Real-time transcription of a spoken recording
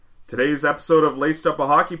Today's episode of Laced Up a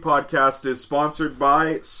Hockey Podcast is sponsored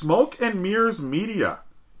by Smoke and Mirrors Media.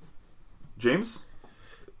 James,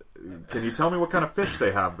 can you tell me what kind of fish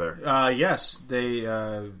they have there? Yes, they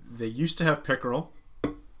used to have pickerel.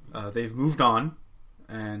 They've moved on,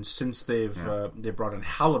 and since they brought in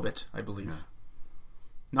halibut, I believe. Yeah.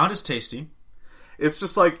 Not as tasty. It's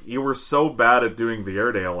just like you were so bad at doing the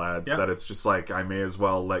Airedale ads that it's just like I may as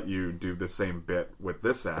well let you do the same bit with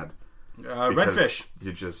this ad. Redfish.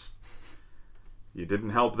 You didn't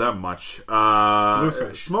help them much.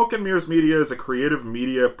 Bluefish. Smoke and Mirrors Media is a creative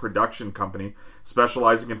media production company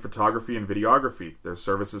specializing in photography and videography. Their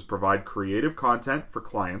services provide creative content for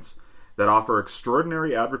clients that offer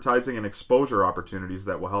extraordinary advertising and exposure opportunities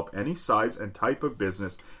that will help any size and type of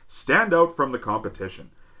business stand out from the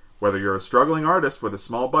competition. Whether you're a struggling artist with a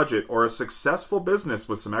small budget or a successful business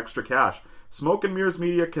with some extra cash, Smoke and Mirrors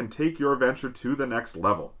Media can take your venture to the next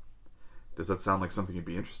level. Does that sound like something you'd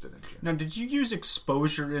be interested in, Jim? Now, did you use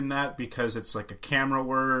exposure in that because it's like a camera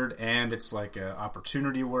word and it's like an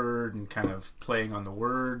opportunity word and kind of playing on the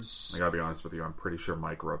words? I gotta be honest with you, I'm pretty sure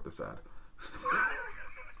Mike wrote this ad.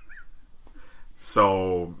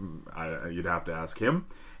 So, you'd have to ask him.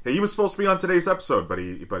 He was supposed to be on today's episode, but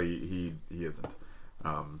he isn't.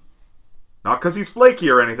 Not because he's flaky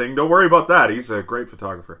or anything. Don't worry about that. He's a great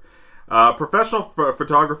photographer. Professional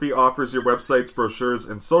photography offers your websites, brochures,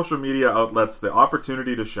 and social media outlets the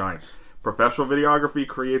opportunity to shine. Professional videography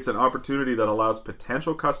creates an opportunity that allows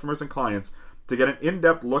potential customers and clients to get an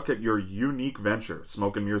in-depth look at your unique venture.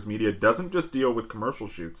 Smoke and Mirrors Media doesn't just deal with commercial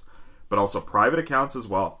shoots, but also private accounts as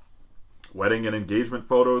well. Wedding and engagement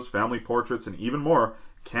photos, family portraits, and even more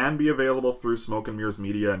can be available through Smoke and Mirrors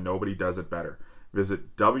Media, and nobody does it better.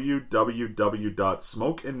 Visit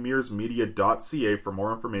www.smokeandmirrorsmedia.ca for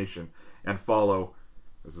more information and follow,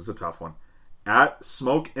 this is a tough one, at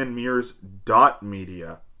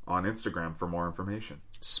smokeandmirrors.media on Instagram for more information.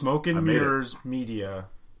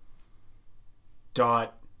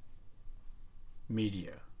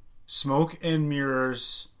 Smokeandmirrorsmedia.media. Smoke and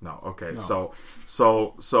Mirrors. No, okay. No.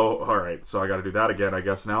 So all right. So I got to do that again, I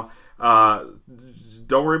guess now.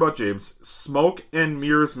 Don't worry about James.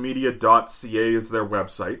 Smokeandmirrorsmedia.ca is their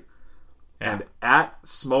website. Yeah. And at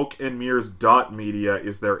smokeandmirrors.media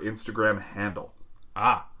is their Instagram handle.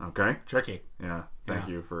 Okay? Tricky. Yeah. Thank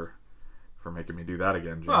you for making me do that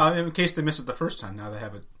again, James. Well, in case they missed it the first time, now they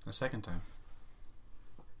have it a second time.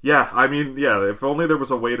 Yeah, I mean, if only there was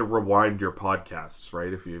a way to rewind your podcasts,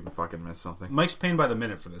 right? If you fucking miss something. Mike's paying by the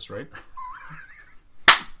minute for this, right?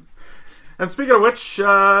 And speaking of which,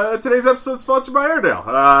 today's episode is sponsored by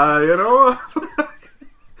Airedale.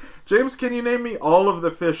 James, can you name me all of the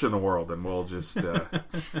fish in the world, and we'll just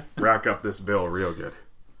rack up this bill real good.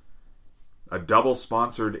 A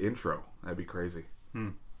double-sponsored intro. That'd be crazy.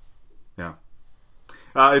 Yeah.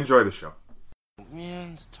 Enjoy the show.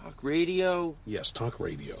 Man, talk radio? Yes, talk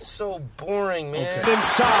radio. So boring, man. Okay.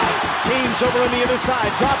 Inside. Kane's over on the other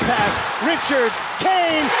side. Drop pass. Richards.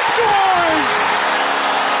 Kane scores!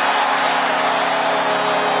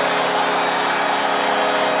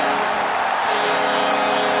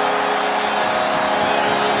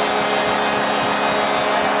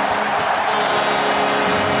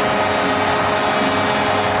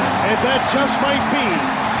 And that just might be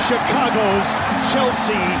Chicago's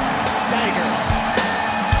Chelsea Dagger.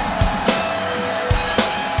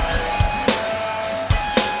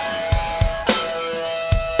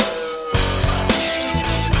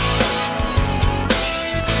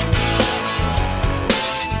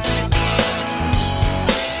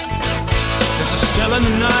 In the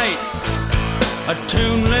night, a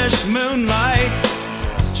tuneless moonlight.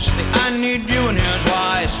 Just the I need you, and here's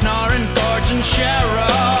why. Snoring birds and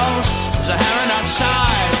sparrows. There's a heron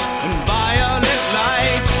outside in violet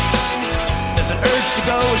light. There's an urge to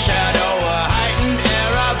go, a shadow, a heightened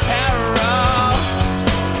air of peril.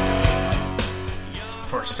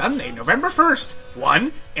 For Sunday, November 1st,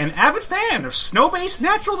 one, an avid fan of snow-based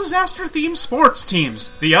natural disaster-themed sports teams.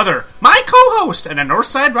 The other, my co-host and a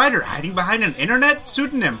Northside writer hiding behind an internet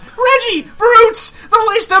pseudonym, Reggie Brutes, the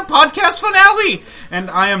Laced Up Podcast finale.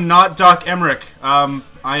 And I am not Doc Emmerich. I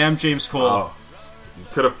am James Cole. Oh, you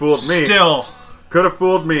could have fooled me. Still. Could have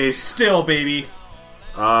fooled me. Still, baby.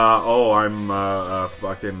 I'm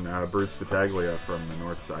fucking Brutes Battaglia from the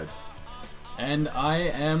Northside. And I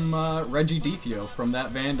am Reggie Defio from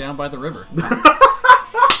that van down by the river.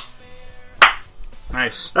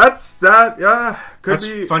 Nice. That's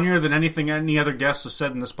funnier than anything any other guest has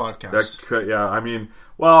said in this podcast. I mean,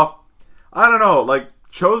 well, I don't know. Like,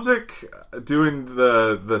 Chozik doing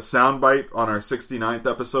the soundbite on our 69th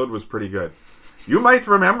episode was pretty good. You might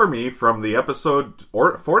remember me from the episode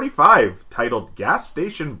 45 titled Gas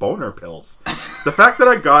Station Boner Pills. The fact that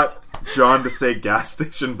I got John to say gas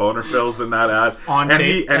station boner pills in that ad, On and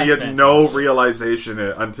tape, he had fantastic. no realization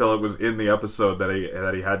until it was in the episode that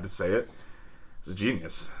he had to say it. It's a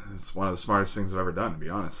genius. It's one of the smartest things I've ever done, to be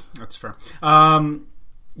honest. That's fair.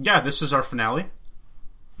 This is our finale.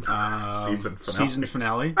 Season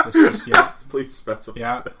finale. This is, yeah. Please specify.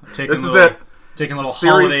 Yeah. This is it. Taking a little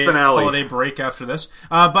Series finale. holiday break after this.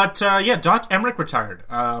 Doc Emmerich retired.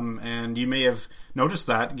 And you may have noticed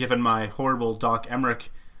that, given my horrible Doc Emmerich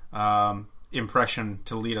impression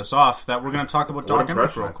to lead us off, that we're going to talk about Doc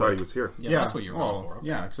Emmerich real I thought quick. he was here. Yeah, that's what you were going for.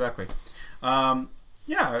 Yeah, exactly.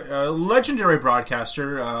 Legendary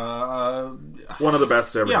broadcaster. One of the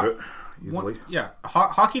best to ever Yeah. do it, easily.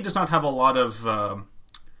 Hockey does not have a lot of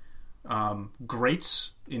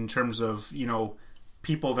greats in terms of,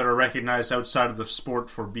 people that are recognized outside of the sport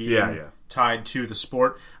for being tied to the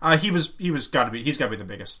sport. He's got to be the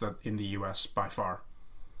biggest in the U.S. by far.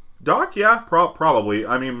 Doc, yeah, probably.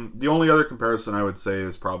 I mean, the only other comparison I would say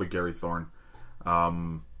is probably Gary Thorne. But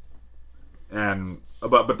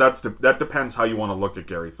that depends how you want to look at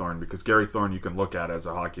Gary Thorne, because Gary Thorne you can look at as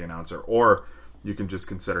a hockey announcer, or you can just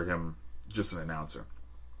consider him just an announcer,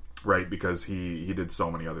 right? Because he did so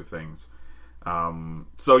many other things.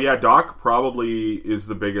 Doc probably is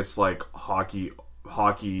the biggest like hockey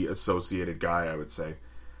associated guy, I would say,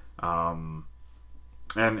 and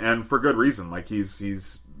for good reason. Like he's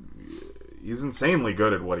insanely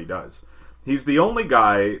good at what he does. He's the only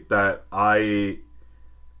guy that I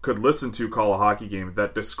could listen to call a hockey game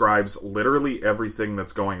that describes literally everything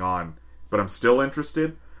that's going on, but I'm still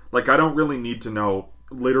interested. Like, I don't really need to know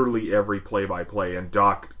literally every play-by-play, and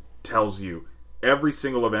Doc tells you every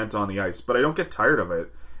single event on the ice, but I don't get tired of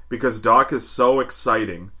it, because Doc is so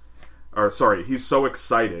exciting, he's so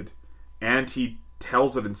excited, and he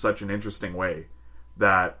tells it in such an interesting way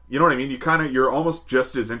that, you know what I mean, you're almost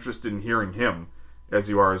just as interested in hearing him as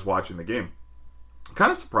you are as watching the game. It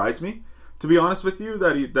kind of surprised me, to be honest with you,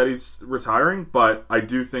 that he's retiring, but I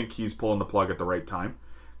do think he's pulling the plug at the right time,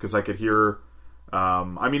 because I could hear,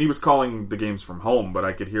 he was calling the games from home, but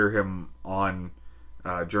I could hear him on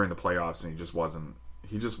during the playoffs, and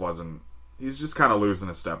he's just kind of losing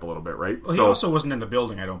a step a little bit, right? Well, he also wasn't in the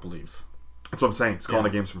building, I don't believe. That's what I'm saying. He's calling the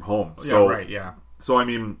games from home. So, yeah, right, yeah. So, I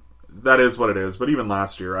mean, that is what it is. But even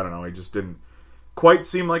last year, I don't know, he just didn't quite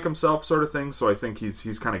seem like himself, sort of thing. So I think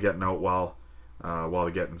he's kind of getting out while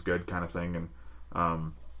the getting's good, kind of thing.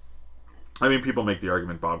 And people make the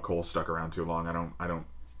argument Bob Cole stuck around too long. I don't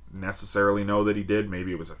necessarily know that he did.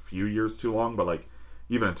 Maybe it was a few years too long, but like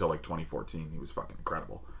even until like 2014, he was fucking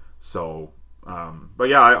incredible. So,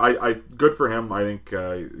 I good for him. I think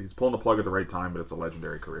he's pulling the plug at the right time, but it's a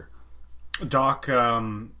legendary career. Doc,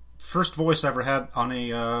 first voice I ever had on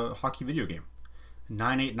a hockey video game.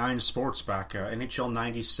 989 Sports back, NHL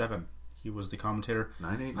 97. He was the commentator.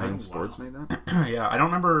 989 Sports made that? Yeah, I don't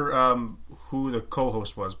remember who the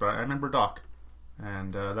co-host was, but I remember Doc.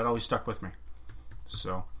 And that always stuck with me.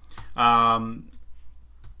 So,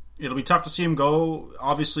 it'll be tough to see him go.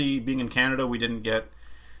 Obviously, being in Canada, we didn't get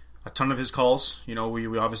a ton of his calls.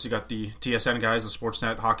 We obviously got the TSN guys, the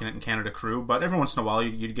Sportsnet, HockeyNet, and Canada crew, but every once in a while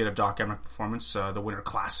you'd get a Doc Emmerich performance. The Winter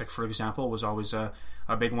Classic, for example, was always a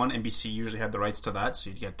big one. NBC usually had the rights to that,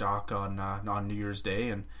 so you'd get Doc on New Year's Day,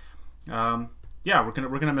 and we're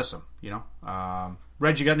gonna miss him.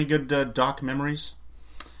 Reg, you got any good Doc memories?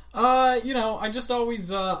 I just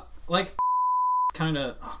always kind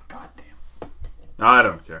of. Oh, goddamn! I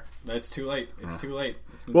don't care. It's too late. It's too late.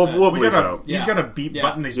 We'll bleep it out. He's got a beep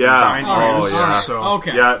button. He's been dying to use. Yeah. So.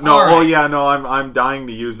 Okay. Yeah. No. All right. Oh, yeah. No. I'm dying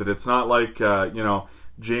to use it. It's not like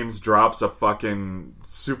James drops a fucking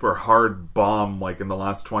super hard bomb like in the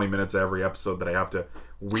last 20 minutes of every episode that I have to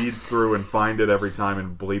weed through and find it every time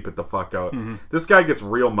and bleep it the fuck out. Mm-hmm. This guy gets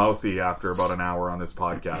real mouthy after about an hour on this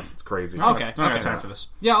podcast. It's crazy. Okay. I don't have time for this.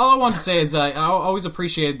 Yeah, all I wanted to say is I always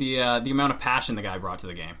appreciated the amount of passion the guy brought to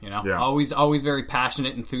the game. Yeah. Always very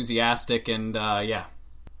passionate, enthusiastic, and yeah.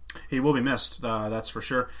 He will be missed. That's for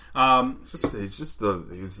sure. He's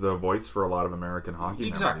the voice for a lot of American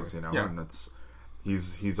hockey memories, Yeah. And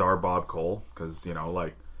he's our Bob Cole, because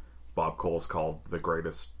Bob Cole's called the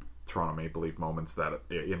greatest Toronto Maple Leaf moments that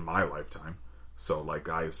in my lifetime. So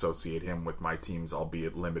I associate him with my team's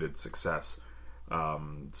albeit limited success.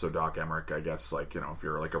 So Doc Emmerich, I guess if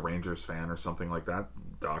you're like a Rangers fan or something like that,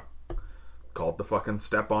 Doc called the fucking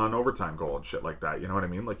step on overtime goal and shit like that. You know what I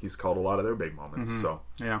mean? He's called a lot of their big moments. Mm-hmm. So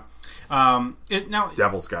yeah. Now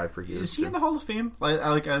Devil's guy for years. Is he in the Hall of Fame?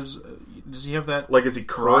 Does he have that? Is he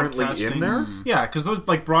currently in there? Yeah, because those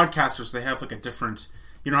broadcasters, they have a different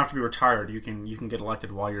you don't have to be retired. You can get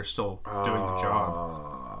elected while you're still doing the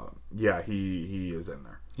job. Yeah, he is in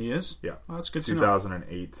there. He is? Yeah. Oh, that's good to know.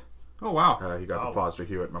 2008. Oh, wow. He got the Foster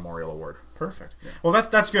Hewitt Memorial Award. Perfect. Yeah. Well,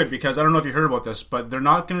 that's good, because I don't know if you heard about this, but they're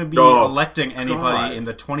not going to be electing anybody in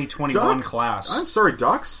the 2021 class. I'm sorry,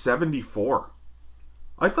 Doc's 74.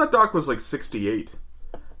 I thought Doc was like 68.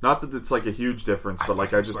 Not that it's like a huge difference, but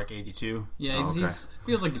like I just like 82. Yeah, he's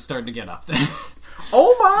feels like he's starting to get up there.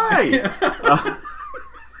 Oh my!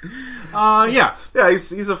 Yeah.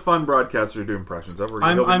 He's a fun broadcaster to do impressions of.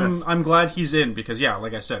 I'm glad he's in, because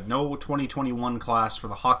like I said, no 2021 class for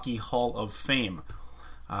the Hockey Hall of Fame.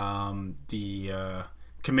 The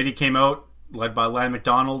committee came out, led by Lanny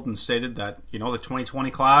McDonald, and stated that the 2020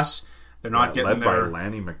 class, they're not getting led their... by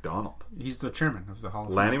Lanny McDonald. He's the chairman of the Hall of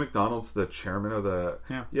Fame. Lanny McDonald's the chairman of the...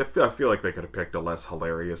 Yeah. I feel like they could have picked a less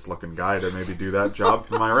hilarious looking guy to maybe do that job.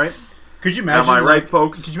 Am I right? Could you imagine? Am I right,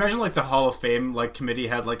 folks? Could you imagine the Hall of Fame committee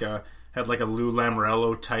had like a Lou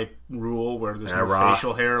Lamoriello type rule where there's no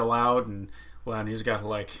facial hair allowed, and Lanny's got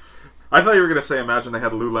I thought you were going to say, imagine they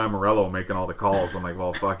had Lou Lamoriello making all the calls. I'm like,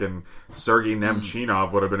 well, fucking Sergei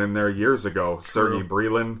Nemchinov would have been in there years ago. Sergei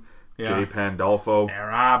Brelin, Jay Pandolfo.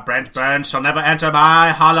 Brent Burns shall never enter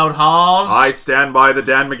my hallowed halls. I stand by the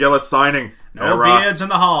Dan McGillis signing. No beards in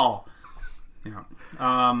the hall. Yeah.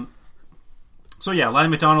 So Lanny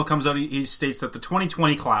McDonald comes out. He states that the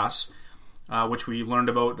 2020 class, which we learned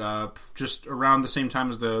about just around the same time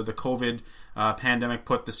as the COVID pandemic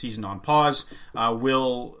put the season on pause,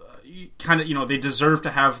 will kind of, they deserve to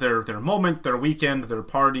have their moment, their weekend, their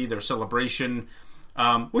party, their celebration,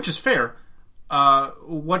 which is fair.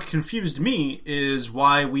 What confused me is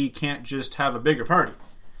why we can't just have a bigger party.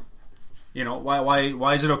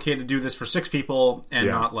 Why is it okay to do this for 6 people and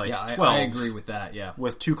not 12? I agree with that. Yeah,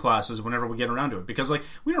 with 2 classes whenever we get around to it, because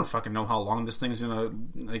we don't fucking know how long this thing's gonna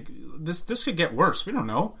this could get worse. We don't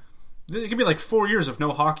know. It could be 4 years of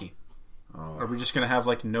no hockey. Are we just gonna have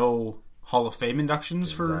no Hall of Fame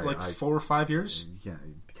inductions for 4 or 5 years? Yeah,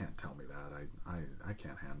 you can't tell me that. I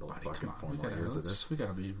can't handle fucking 4 more years of this. We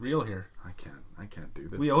gotta be real here. I can't do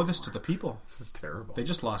this. We owe this to the people. This is terrible. They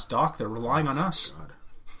just lost Doc. They're relying on us. God.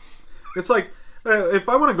 It's like, if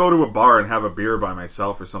I want to go to a bar and have a beer by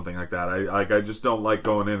myself or something like that, I just don't like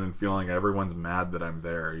going in and feeling like everyone's mad that I'm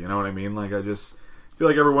there. You know what I mean? I just feel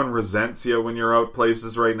like everyone resents you when you're out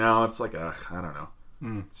places right now. It's like, I don't know.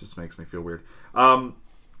 It just makes me feel weird. I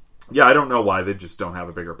don't know why they just don't have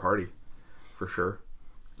a bigger party. For sure.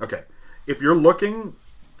 Okay. If you're looking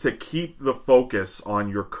to keep the focus on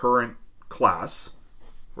your current class,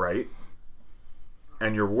 right?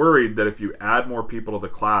 And you're worried that if you add more people to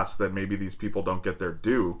the class that maybe these people don't get their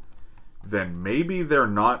due, then maybe they're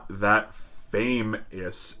not that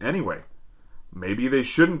famous anyway. Maybe they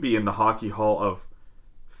shouldn't be in the Hockey Hall of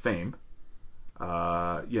Fame.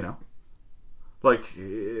 I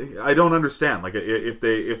don't understand.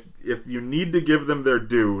 If you need to give them their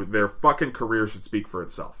due, their fucking career should speak for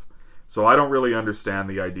itself. So I don't really understand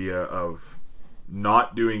the idea of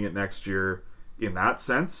not doing it next year in that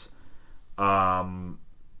sense. It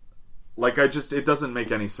doesn't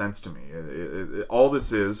make any sense to me. All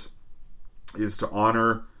this is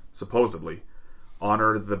to supposedly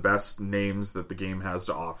honor the best names that the game has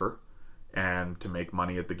to offer and to make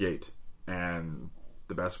money at the gate. And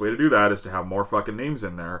the best way to do that is to have more fucking names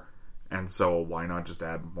in there. And so why not just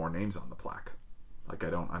add more names on the plaque? I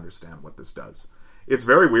don't understand what this does. It's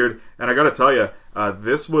very weird. And I gotta tell you,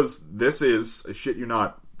 this is, I shit you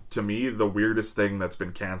not, to me, the weirdest thing that's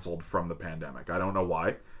been canceled from the pandemic. I don't know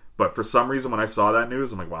why, but for some reason when I saw that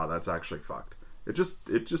news, I'm like, wow, that's actually fucked. It was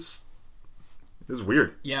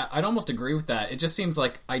weird. Yeah, I'd almost agree with that. It just seems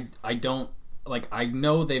like I don't, I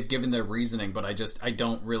know they've given their reasoning, but I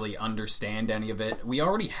don't really understand any of it. We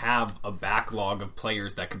already have a backlog of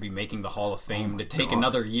players that could be making the Hall of Fame to take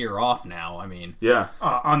another year off now. I mean... Yeah.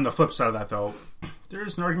 On the flip side of that, though,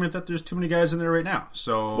 there's an argument that there's too many guys in there right now.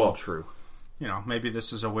 So... Well, true. Maybe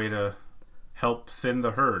this is a way to help thin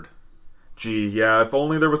the herd. Gee, yeah, if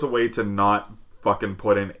only there was a way to not fucking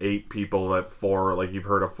put in 8 people at 4, you've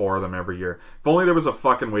heard of 4 of them every year. If only there was a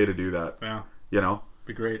fucking way to do that. Yeah.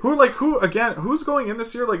 Be great. Who's going in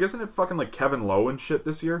this year? Isn't it fucking Kevin Lowe and shit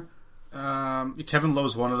this year? Kevin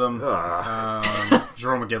Lowe's one of them.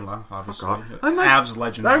 Jerome McGinley, obviously. Avs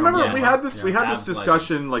legend. I remember we had this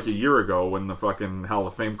discussion legend. A year ago when the fucking Hall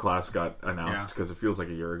of Fame class got announced, because it feels like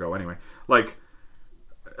a year ago anyway.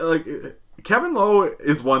 Kevin Lowe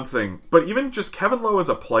is one thing, but even just Kevin Lowe as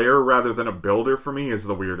a player rather than a builder for me is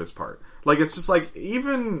the weirdest part. It's just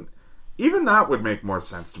even that would make more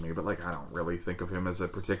sense to me, but I don't really think of him as a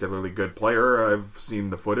particularly good player. I've seen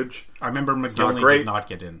the footage. I remember McGinley did not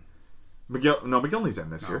get in. McGillney's in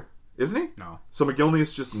this year, isn't he? No. So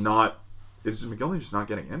McGillney's just not. Is McGillney just not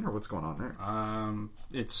getting in, or what's going on there?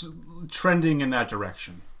 It's trending in that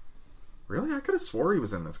direction. Really, I could have swore he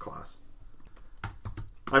was in this class.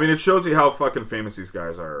 I mean, it shows you how fucking famous these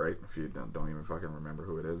guys are, right? If you don't even fucking remember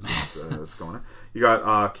who it is that's going on. You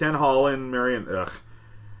got Ken Holland, Marion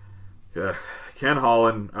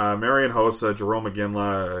Hossa, Jerome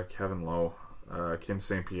McGinley, Kevin Lowe, Kim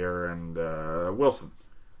St. Pierre, and Wilson.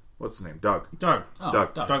 What's his name? Doug. Doug.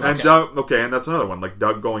 Doug. Doug. And Okay. Doug. Okay, and that's another one. Like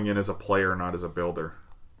Doug going in as a player, not as a builder.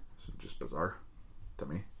 It's just bizarre to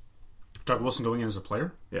me. Doug Wilson going in as a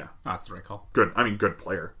player? Yeah, That's the right call. good. I mean, good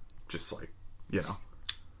player. Just like, you know.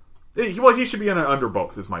 He should be in under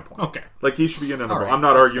both. Is my point. Okay. Like he should be in under All both. right, I'm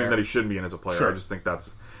not that's arguing fair. that he shouldn't be in as a player. Sure. I just think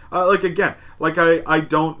that's I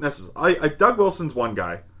don't necessarily. Doug Wilson's one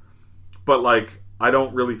guy, but like I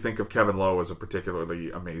don't really think of Kevin Lowe as a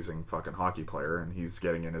particularly amazing fucking hockey player, and he's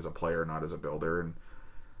getting in as a player, not as a builder. And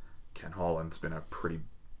Ken Holland's been a pretty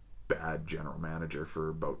bad general manager for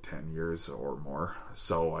about 10 years or more.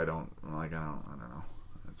 So I don't know.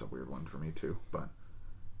 It's a weird one for me too, but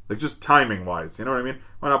like just timing wise, you know what I mean?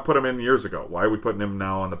 Why not put him in years ago? Why are we putting him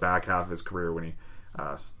now on the back half of his career when he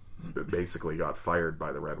basically got fired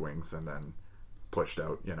by the Red Wings and then pushed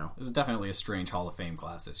out? You know? This is definitely a strange Hall of Fame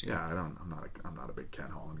class this year. Yeah, I'm not a big Ken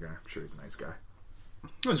Holland guy. I'm sure he's a nice guy.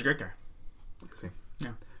 He was a great guy. See?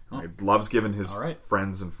 Yeah. He loves giving his All right.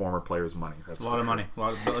 friends and former players money. That's A lot of money. A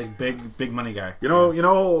lot of, like, big money guy. You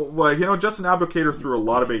know, Justin Abdelkader threw a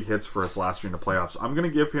lot of big hits for us last year in the playoffs. I'm going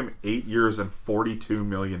to give him 8 years and $42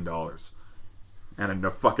 million. And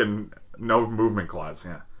a fucking no movement clause.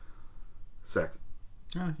 Yeah. Sick.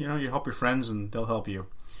 Yeah, you help your friends and they'll help you.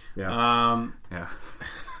 Yeah. Yeah.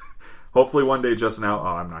 Hopefully one day Justin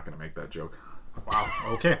I'm not going to make that joke. Wow.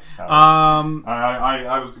 Okay.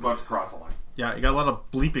 I was about to cross a line. Yeah, you got a lot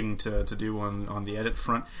of bleeping to do on the edit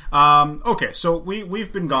front. Okay, so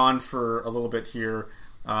we've been gone for a little bit here.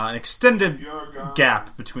 An extended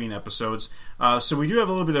gap between episodes. So we do have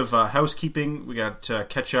a little bit of housekeeping. We got to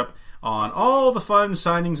catch up on all the fun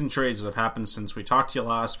signings and trades that have happened since we talked to you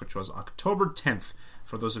last, which was October 10th.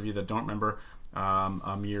 For those of you that don't remember,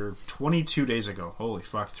 a mere 22 days ago. Holy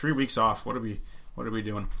fuck, 3 weeks off. What are we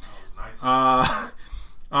doing? That was nice.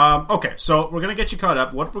 Okay, so we're going to get you caught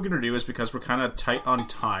up. What we're going to do is, because we're kind of tight on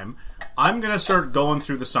time, I'm going to start going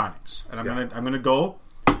through the signings. And I'm going to go,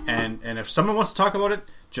 and if someone wants to talk about it,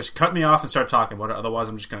 just cut me off and start talking about it. Otherwise,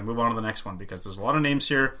 I'm just going to move on to the next one, because there's a lot of names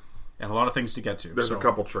here and a lot of things to get to. There's a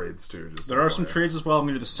couple trades, too. There are some trades as well. I'm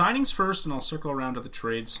going to do the signings first, and I'll circle around to the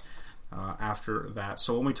trades after that.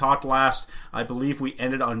 So when we talked last, I believe we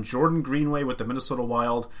ended on Jordan Greenway with the Minnesota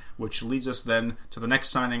Wild, which leads us then to the next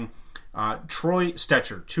signing. Troy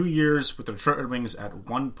Stecher, 2 years with the Detroit Red Wings at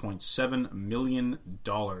 $1.7 million.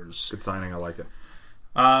 Good signing. I like it.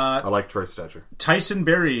 I like Troy Stecher. Tyson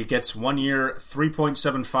Barrie gets 1 year,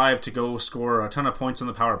 $3.75 to go score a ton of points on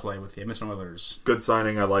the power play with the Edmonton Oilers. Good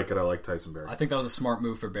signing. I like it. I like Tyson Barrie. I think that was a smart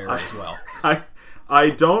move for Barry as well. I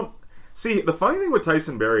don't see the funny thing with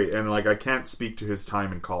Tyson Barrie, and like I can't speak to his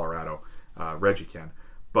time in Colorado. Reggie can,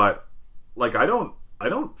 but like I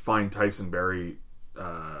don't find Tyson Barrie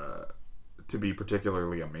to be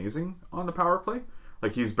particularly amazing on the power play.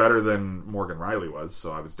 Like he's better than Morgan Rielly was,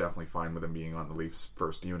 so I was definitely fine with him being on the Leafs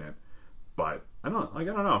first unit. But I don't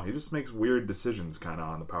know. He just makes weird decisions kind of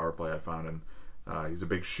on the power play. I found, and he's a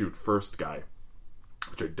big shoot first guy,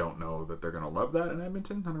 which I don't know that they're going to love that in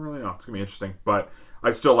Edmonton. I don't really know. It's going to be interesting, but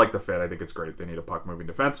I still like the fit. I think it's great. They need a puck moving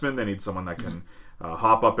defenseman. They need someone that can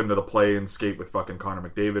hop up into the play and skate with fucking Connor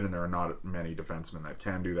McDavid, and there are not many defensemen that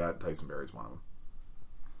can do that. Tyson Barrie's one of them.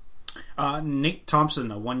 Nate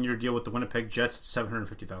Thompson, a 1 year deal with the Winnipeg Jets at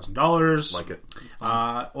 $750,000. Like it.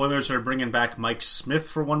 Oilers are bringing back Mike Smith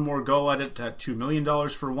for one more go at it at $2 million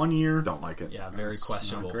for 1 year. Don't like it. Yeah, very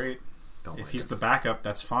questionable. Not great. Don't If like he's it. the backup,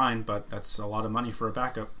 that's fine, but that's a lot of money for a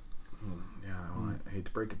backup. Yeah, well, I hate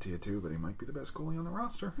to break it to you too, but he might be the best goalie on the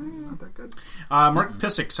roster. He's not that good. Mark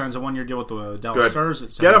Pysyk signs a 1 year deal with the Dallas Good. Stars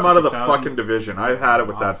at Get him out of the $750,000. fucking division. I've had it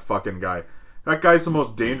with that fucking guy. That guy's the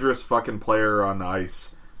most dangerous fucking player on the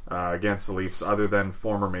ice against the Leafs, other than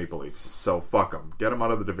former Maple Leafs. So fuck him. Get him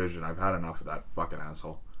out of the division. I've had enough of that fucking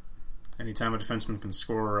asshole. Anytime a defenseman can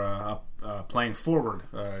score playing forward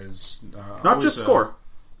is Not always just score.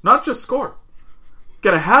 Not just score.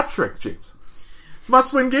 Get a hat trick, James.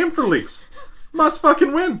 Must win game for the Leafs. Must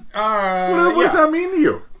fucking win. What does that mean to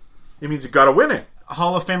you? It means you gotta win it.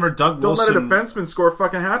 Hall of Famer Doug Don't Wilson. let a defenseman score a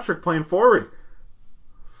fucking hat trick playing forward.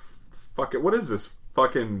 Fuck it. What is this?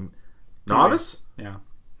 Fucking novice? Yeah.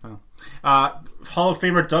 Hall of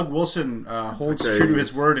Famer Doug Wilson holds okay. true to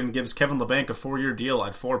his word and gives Kevin LeBlanc a 4-year deal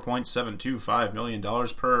at $4.725 million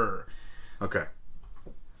per. Okay.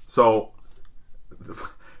 So,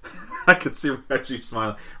 I could see Reggie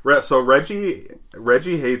smiling. So, Reggie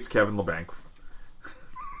hates Kevin LeBlanc.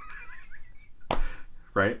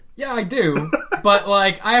 Right? Yeah, I do. But,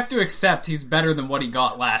 like, I have to accept he's better than what he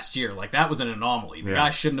got last year. Like, that was an anomaly. The guy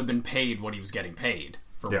shouldn't have been paid what he was getting paid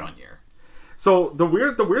for 1 year. So, the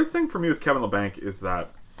weird thing for me with Kevin LeBlanc is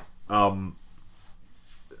that I'm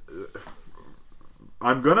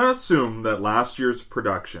going to assume that last year's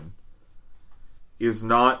production is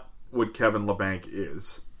not what Kevin LeBlanc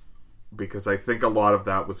is, because I think a lot of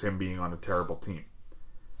that was him being on a terrible team.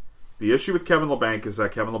 The issue with Kevin LeBlanc is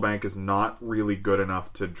that Kevin LeBlanc is not really good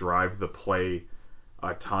enough to drive the play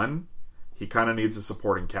a ton. He kind of needs a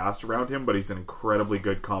supporting cast around him, but he's an incredibly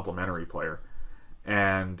good complementary player.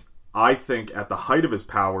 And I think at the height of his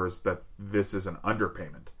powers that this is an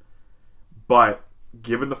underpayment. But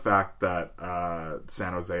given the fact that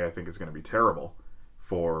San Jose, I think, is going to be terrible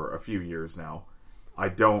for a few years now, I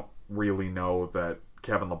don't really know that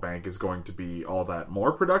Kevin LeBlanc is going to be all that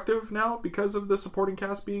more productive now because of the supporting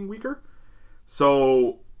cast being weaker.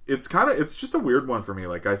 So it's just a weird one for me.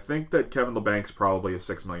 Like, I think that Kevin LeBlanc's probably a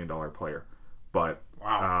 $6 million player, but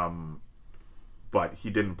but he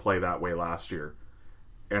didn't play that way last year,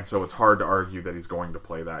 and so it's hard to argue that he's going to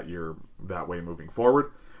play that way moving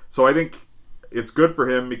forward. So I think it's good for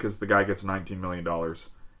him because the guy gets $19 million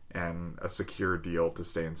and a secure deal to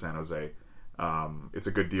stay in San Jose. It's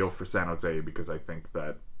a good deal for San Jose because I think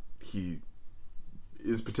that he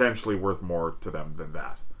is potentially worth more to them than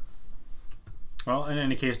that. Well, in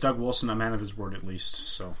any case, Doug Wilson, a man of his word at least,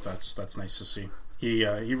 so that's nice to see. He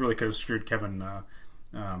really could have screwed Kevin out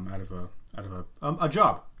of a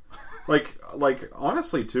job. Like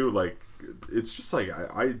honestly too, like it's just like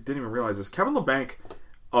I didn't even realize this. Kevin LeBlanc,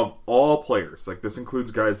 of all players, like this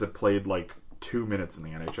includes guys that played like 2 minutes in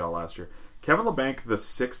the NHL last year. Kevin LeBlanc, the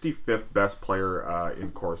 65th best player in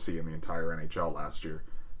Corsi in the entire NHL last year,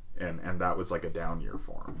 and that was like a down year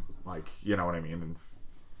for him. Like, you know what I mean? And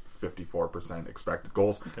 54% expected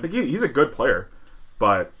goals. Okay. Like he's a good player,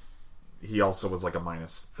 but he also was like a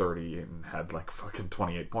minus 30 and had like fucking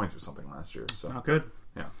 28 points or something last year. So not good.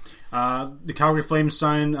 Yeah. The Calgary Flames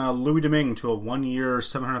signed Louis Domingue to a 1-year,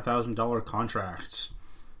 $700,000 contract.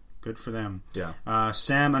 Good for them. Yeah.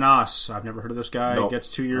 Sam Anas, I've never heard of this guy. Nope,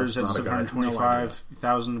 gets 2 years at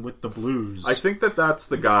 $725,000 with the Blues. I think that's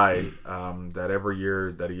the guy that every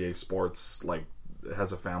year that EA Sports like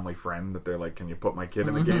has a family friend that they're like, "Can you put my kid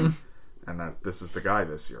in the game?" And that this is the guy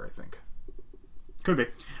this year, I think. Could be.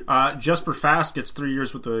 Jesper Fast gets 3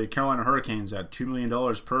 years with the Carolina Hurricanes at $2 million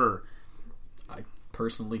per. I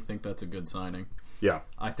personally think that's a good signing. Yeah.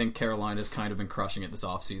 I think Carolina's kind of been crushing it this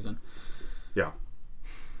offseason. Yeah.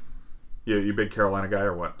 You big Carolina guy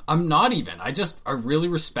or what? I'm not even. I really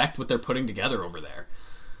respect what they're putting together over there.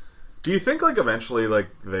 Do you think like eventually like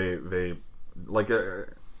they like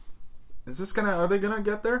is this are they gonna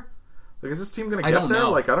get there? Like, is this team gonna get there?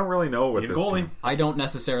 Know. Like, I don't really know what this goalie. team. I don't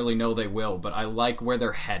necessarily know they will, but I like where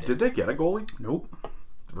they're headed. Did they get a goalie? Nope.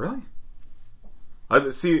 Really?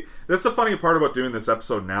 See, that's the funny part about doing this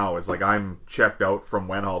episode now is like I'm checked out from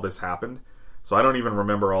when all this happened. So I don't even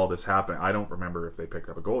remember all this happening. I don't remember if they picked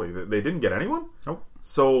up a goalie. They didn't get anyone? Nope.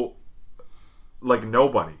 So, like,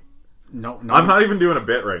 nobody. No. I'm not even doing a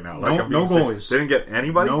bit right now. Like, no goalies. They didn't get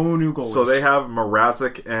anybody? No new goalies. So they have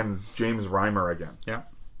Mrazek and James Reimer again. Yeah.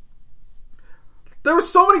 There were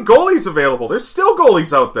so many goalies available. There's still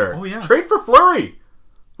goalies out there. Oh, yeah. Trade for Fleury.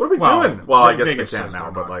 What are we doing? Well, I guess Vegas they can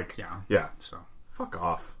now, but like... Yeah. So fuck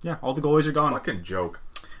off. Yeah, all the goalies are gone. Fucking joke.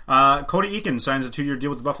 Cody Eakin signs a 2-year deal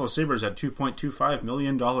with the Buffalo Sabres at $2.25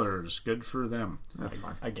 million. Good for them. That's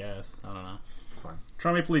fine. I guess. I don't know. It's fine.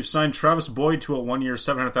 Toronto Maple Leafs signed Travis Boyd to a 1-year,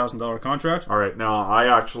 $700,000 contract. All right, now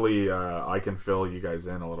I actually I can fill you guys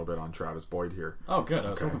in a little bit on Travis Boyd here. Oh, good. I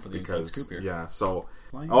was hoping for the inside scoop here. Yeah. So.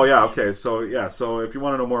 Okay. So if you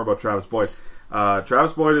want to know more about Travis Boyd,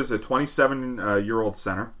 Travis Boyd is a 27-year-old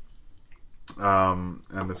center,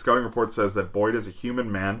 and the scouting report says that Boyd is a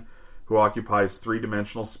human man who occupies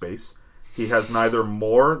three-dimensional space. He has neither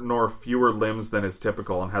more nor fewer limbs than is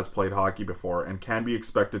typical and has played hockey before and can be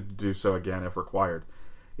expected to do so again if required.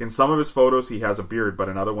 In some of his photos, he has a beard, but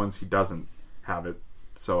in other ones, he doesn't have it,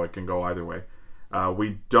 so it can go either way.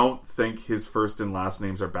 We don't think his first and last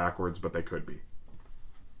names are backwards, but they could be.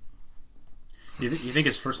 You think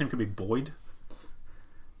his first name could be Boyd?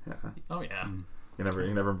 Yeah. Oh, yeah. You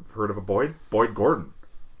never heard of a Boyd? Boyd Gordon.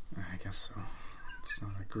 I guess so. It's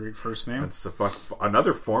not a great first name. It's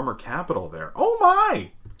another former Capital there. Oh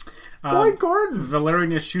my! Blake Gordon. Valeri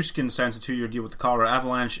Nichushkin signs a 2-year deal with the Colorado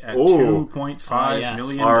Avalanche at Ooh. $2.5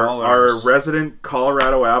 million. Our resident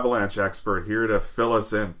Colorado Avalanche expert here to fill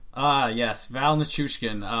us in. Yes, Val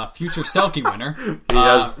Nichushkin, future Selke winner.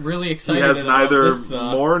 Really excited. He has about neither this,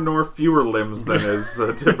 more nor fewer limbs than is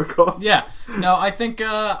typical. Yeah, no, I think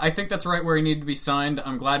that's right where he needed to be signed.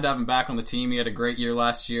 I'm glad to have him back on the team. He had a great year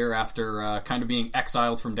last year after kind of being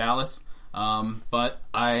exiled from Dallas. But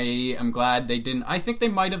I am glad they didn't. I think they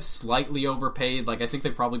might have slightly overpaid. Like, I think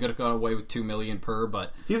they probably could have got away with $2 million per.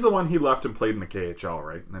 But he's the one he left and played in the KHL,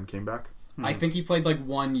 right, and then came back. I think he played like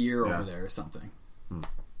 1 year over there or something.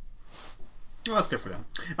 Well, that's good for them.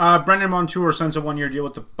 Brendan Montour signs a 1-year deal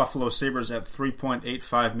with the Buffalo Sabres at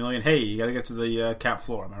 $3.85 million. Hey, you got to get to the cap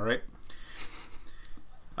floor, am I right?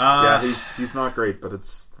 Yeah, he's not great, but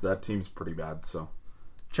that team's pretty bad. So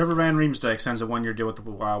Trevor Van Riemsdyk signs a 1-year deal with the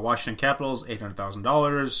Washington Capitals,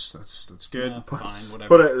 $800,000. That's good. That's fine,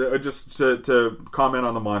 whatever. But just to comment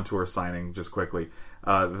on the Montour signing, just quickly,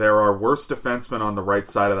 there are worse defensemen on the right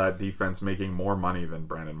side of that defense making more money than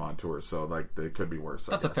Brandon Montour, so like they could be worse.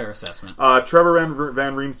 That's a fair assessment. Trevor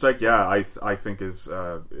Van Riemsdyk, yeah, I think is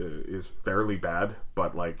fairly bad,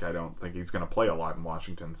 but like I don't think he's going to play a lot in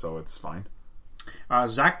Washington, so it's fine.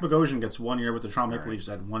 Zach Bogosian gets 1 year with the Toronto Maple Leafs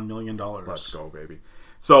at $1 million. Let's go, baby.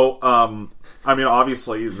 So, I mean,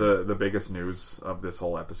 obviously, the biggest news of this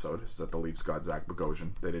whole episode is that the Leafs got Zach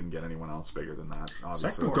Bogosian. They didn't get anyone else bigger than that.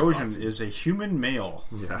 Obviously, Zach Bogosian is a human male.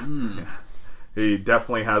 Yeah. He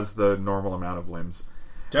definitely has the normal amount of limbs.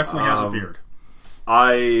 Definitely has a beard.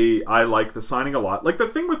 I like the signing a lot. Like, the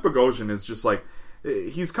thing with Bogosian is just, like,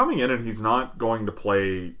 he's coming in and he's not going to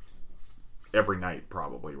play every night,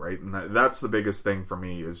 probably, right? And that's the biggest thing for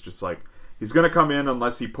me is just, like, he's going to come in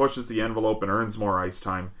unless he pushes the envelope and earns more ice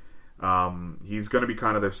time. He's going to be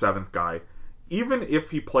kind of their seventh guy. Even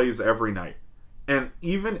if he plays every night, and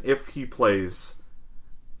even if he plays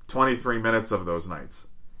 23 minutes of those nights,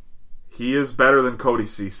 he is better than Cody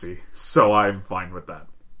Ceci, so I'm fine with that.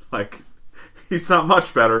 Like, he's not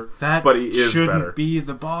much better, but he is shouldn't better. Be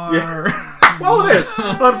the bar. Yeah. Well, it is,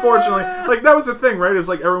 unfortunately. Like, that was the thing, right? Is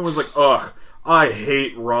like, everyone was like, ugh, I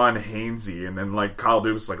hate Ron Hainsey. And then, like, Kyle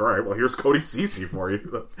Dubas was like, alright, well, here's Cody Ceci for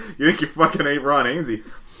you. You think you fucking hate Ron Hainsey?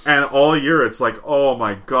 And all year, it's like, oh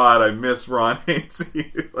my god, I miss Ron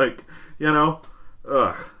Hainsey. Like, you know?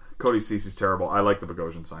 Ugh. Cody Ceci's terrible. I like the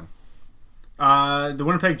Bogosian sign. The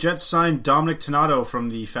Winnipeg Jets signed Dominic Tonnato from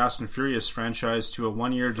the Fast and Furious franchise to a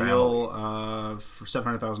 1-year deal for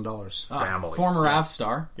 $700,000. Family. Former Avs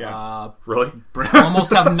star. Yeah. Really?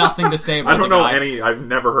 Almost have nothing to say about I don't the know guy. any. I've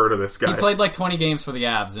never heard of this guy. He played like 20 games for the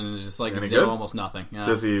Avs and it's just like Any did good? almost nothing. Yeah,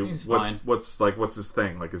 Does he? He's fine. What's his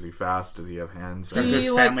thing? Like, is he fast? Does he have hands? Got a He,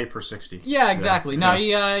 good like- family per 60. Yeah, exactly. No,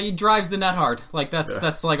 he drives the net hard. Like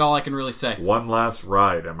that's like all I can really say. One last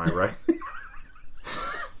ride, am I right?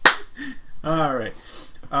 All right.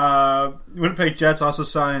 Winnipeg Jets also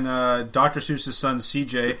signed Dr. Seuss's son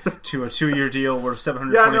CJ to a 2-year deal worth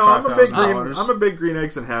 $725,000. Yeah, no, I'm a big green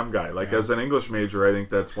eggs and ham guy. Like, as an English major, I think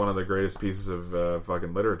that's one of the greatest pieces of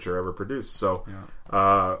fucking literature ever produced. So,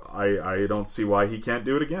 I don't see why he can't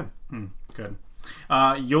do it again. Good.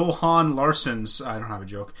 Johan Larsson's, I don't have a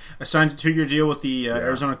joke, signed a 2-year deal with the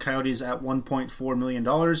Arizona Coyotes at $1.4 million.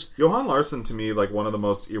 Johan Larsson, to me, like one of the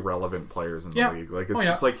most irrelevant players in the league. Like, it's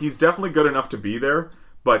just like he's definitely good enough to be there,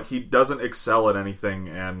 but he doesn't excel at anything,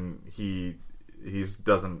 and he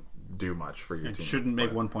doesn't do much for your team. Shouldn't make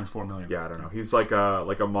 $1.4 million. Yeah, I don't know. He's like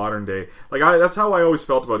a modern day. Like, that's how I always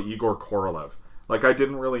felt about Igor Korolev. Like, I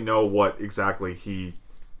didn't really know what exactly he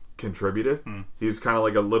contributed. He's kind of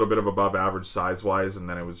like a little bit of above average size wise, and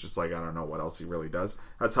then it was just like, I don't know what else he really does.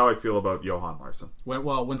 That's how I feel about Johan Larsson. When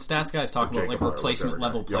stats guys talk about like replacement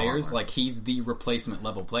level players, like he's the replacement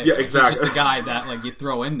level player. Yeah, Like, exactly. he's just the guy that like you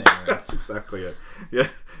throw in there. That's exactly it. Yeah,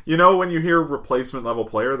 you know, when you hear replacement level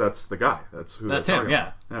player, that's the guy. That's who. That's they're him. talking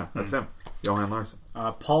Yeah, about. That's him. Johan Larsson.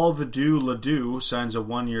 Paul Ledoux signs a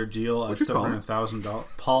 1-year deal at $700,000.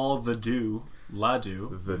 Paul Ledoux.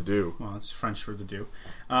 The Dew. Well, it's French for the Dew.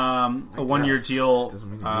 A 1-year deal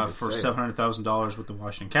for $700,000 with the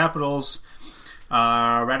Washington Capitals.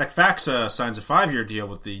 Radek Faksa signs a 5-year deal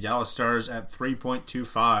with the Dallas Stars at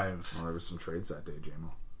 $3.25. Well, there was some trades that day,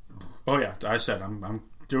 JMO. Oh yeah, I said I'm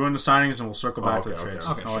doing the signings and we'll circle back to the trades.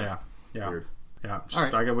 okay, oh sure. yeah. Weird. Yeah, just, All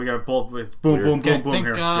right. we got a boom boom think, here. think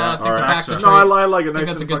Yeah, the all right. Faksa No, I like it. I think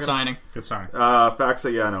that's a good signing. Good signing.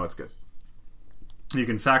 Faxa, yeah, no, it's good. You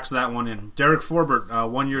can fax that one in. Derek Forbert,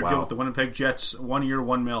 1-year Wow. deal with the Winnipeg Jets, 1 year,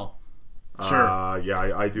 $1 million. Sure.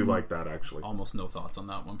 I do like that actually. Almost no thoughts on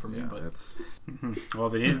that one for me, but It's Well,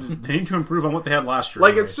 they need to improve on what they had last year.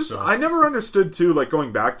 like anyway, it's just so. I never understood too. Like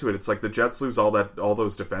going back to it, it's like the Jets lose all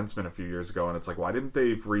those defensemen a few years ago, and it's like why didn't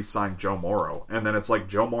they re-sign Joe Morrow? And then it's like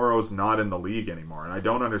Joe Morrow's not in the league anymore, and I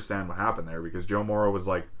don't understand what happened there because Joe Morrow was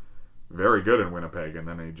like very good in Winnipeg, and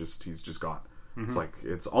then he's just gone. It's like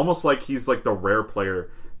it's almost like he's like the rare player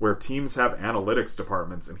where teams have analytics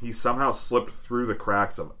departments, and he somehow slipped through the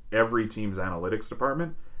cracks of every team's analytics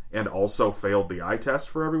department and also failed the eye test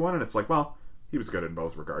for everyone. And it's like, well, he was good in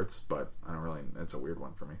both regards, but I don't really. It's a weird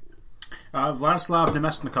one for me. Vladislav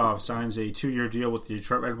Nemesnikov signs a 2-year deal with the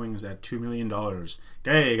Detroit Red Wings at $2 million.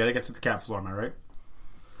 Okay, gotta get to the cap floor, am I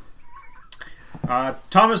right?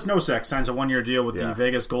 Thomas Nosek signs a 1-year deal with the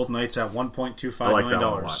Vegas Golden Knights at $1.25 I like million. that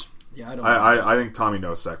one a lot. yeah, I don't. I think Tommy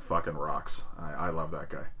Nosek fucking rocks. I love that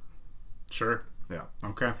guy. Sure. Yeah.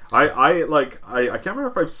 Okay. I can't remember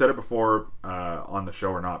if I've said it before on the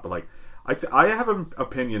show or not, but like I have an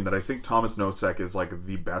opinion that I think Thomas Nosek is like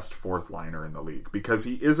the best fourth liner in the league because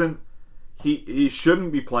he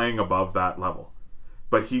shouldn't be playing above that level,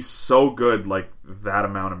 but he's so good like that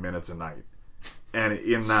amount of minutes a night and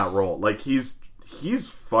in that role, like he's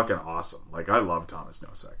fucking awesome. Like I love Thomas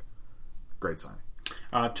Nosek. Great signing.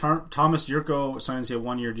 Thomas Yurko signs a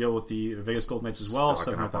 1-year deal with the Vegas Golden Knights as well,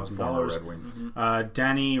 Stocking up on former Red Wings. $700,000.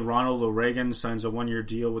 Danny Ronald O'Regan signs a 1-year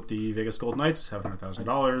deal with the Vegas Golden Knights,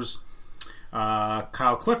 $700,000.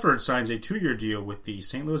 Kyle Clifford signs a 2-year deal with the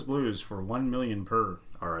St. Louis Blues for $1 million per.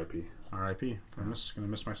 R.I.P. R.I.P. Gonna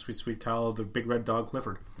miss my sweet Kyle, the big red dog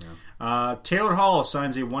Clifford. Yeah. Taylor Hall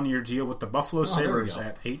signs a 1-year deal with the Buffalo Sabres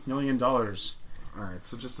at $8 million. All right,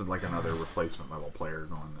 so just like another replacement level player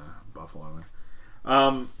going to Buffalo there.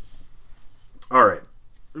 All right,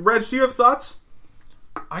 Reg, do you have thoughts?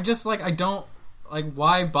 I just I don't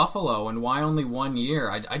why Buffalo and why only 1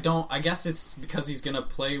 year. I don't. I guess it's because he's gonna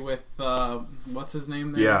play with what's his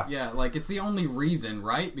name there. Yeah. It's the only reason,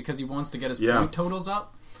 right? Because he wants to get his point totals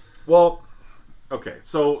up. Well, okay.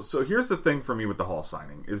 So here's the thing for me with the Hall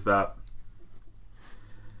signing is that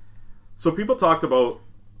people talked about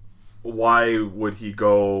why would he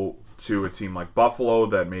go to a team like Buffalo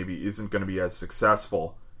that maybe isn't going to be as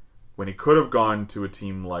successful when he could have gone to a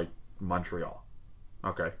team like Montreal.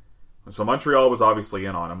 Okay. So Montreal was obviously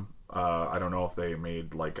in on him. I don't know if they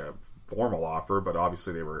made like a formal offer, but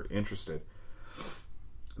obviously they were interested.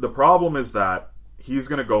 The problem is that he's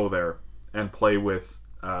going to go there and play with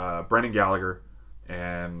Brendan Gallagher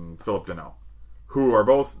and Philip Deneau, who are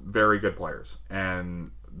both very good players. And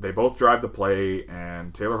they both drive the play,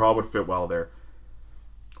 and Taylor Hall would fit well there.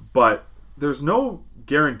 But there's no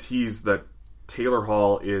guarantees that Taylor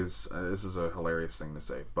Hall is, this is a hilarious thing to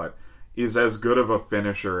say, but is as good of a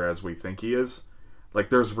finisher as we think he is. Like,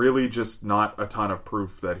 there's really just not a ton of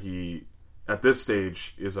proof that he, at this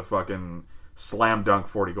stage, is a fucking slam dunk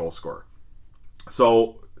 40-goal scorer.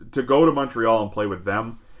 So, to go to Montreal and play with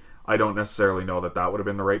them, I don't necessarily know that would have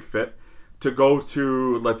been the right fit. To go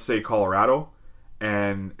to, let's say, Colorado,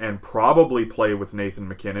 and probably play with Nathan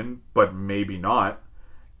McKinnon, but maybe not,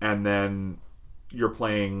 and then you're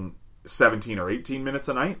playing 17 or 18 minutes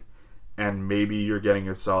a night, and maybe you're getting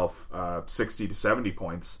yourself 60 to 70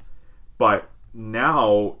 points. But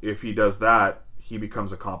now, if he does that, he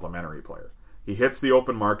becomes a complimentary player. He hits the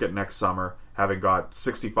open market next summer, having got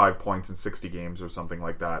 65 points in 60 games or something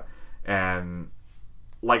like that. And,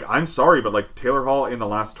 I'm sorry, but, Taylor Hall in the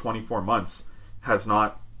last 24 months has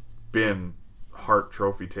not been Hart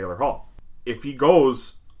Trophy Taylor Hall. If he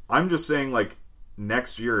goes, I'm just saying,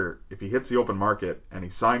 next year, if he hits the open market and he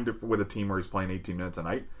signed with a team where he's playing 18 minutes a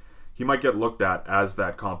night, he might get looked at as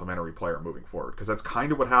that complimentary player moving forward, because that's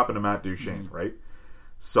kind of what happened to Matt Duchene, right?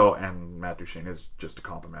 So, and Matt Duchene is just a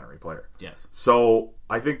complimentary player. Yes. So,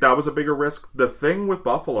 I think that was a bigger risk. The thing with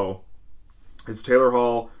Buffalo is Taylor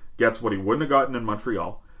Hall gets what he wouldn't have gotten in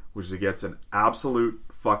Montreal, which is he gets an absolute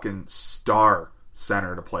fucking star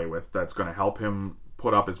center to play with that's going to help him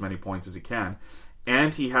put up as many points as he can.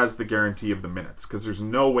 And he has the guarantee of the minutes, because there's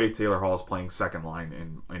no way Taylor Hall is playing second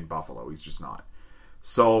line in Buffalo. He's just not.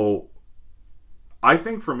 So I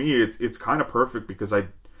think for me it's kind of perfect, because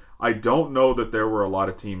I don't know that there were a lot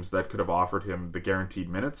of teams that could have offered him the guaranteed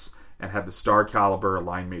minutes and had the star caliber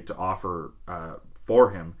line mate to offer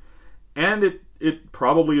for him. And it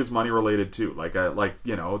probably is money related too.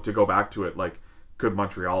 To go back to it, could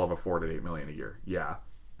Montreal have afforded $8 million a year? Yeah,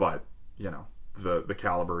 but the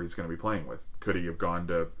caliber he's going to be playing with. Could he have gone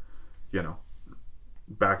to,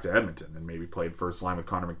 back to Edmonton and maybe played first line with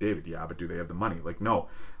Connor McDavid? Yeah, but do they have the money? No.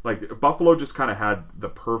 Buffalo just kind of had the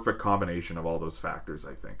perfect combination of all those factors,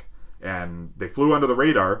 I think. And they flew under the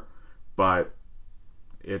radar, but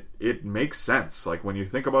it makes sense. Like, when you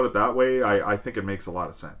think about it that way, I think it makes a lot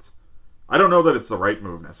of sense. I don't know that it's the right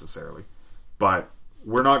move necessarily, but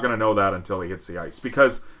we're not going to know that until he hits the ice.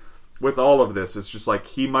 Because with all of this, it's just like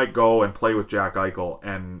he might go and play with Jack Eichel,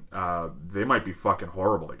 and they might be fucking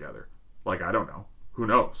horrible together. Like, I don't know. Who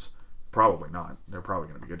knows? Probably not. They're probably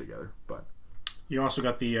going to be good together, but... You also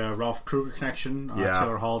got the Ralph Kruger connection. Yeah.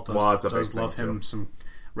 Taylor Hall does love him too. some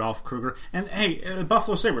Ralph Kruger. And hey,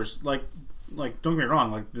 Buffalo Sabres, like don't get me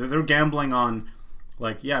wrong, like they're gambling on,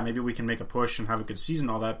 like, yeah, maybe we can make a push and have a good season,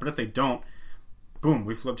 all that. But if they don't, boom,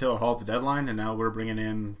 we flip Taylor Hall at the deadline, and now we're bringing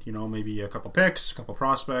in, maybe a couple picks, a couple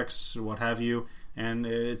prospects, what have you, and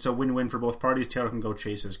it's a win-win for both parties. Taylor can go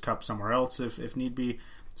chase his cup somewhere else if need be.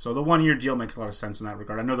 So the 1 year deal makes a lot of sense in that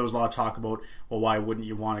regard. I know there was a lot of talk about, well, why wouldn't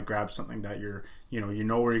you want to grab something that you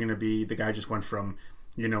know where you're going to be. The guy just went from,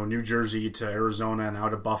 New Jersey to Arizona and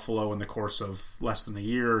out of Buffalo in the course of less than a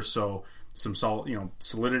year or so. Some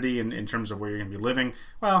solidity in terms of where you're going to be living.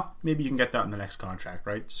 Well, maybe you can get that in the next contract,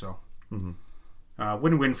 right? So,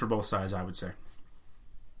 win-win for both sides, I would say.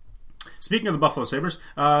 Speaking of the Buffalo Sabres,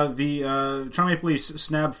 the Toronto Maple Leafs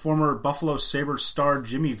snabbed former Buffalo Sabres star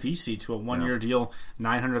Jimmy Vesey to a 1 year deal,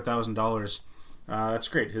 $900,000. That's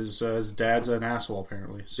great. His dad's an asshole,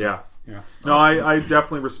 apparently. So, yeah. No, I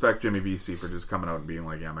definitely respect Jimmy Vesey for just coming out and being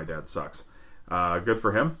like, yeah, my dad sucks. Good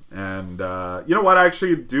for him. And you know what? I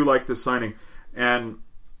actually do like this signing. And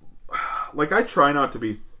like, I try not to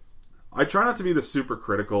be the super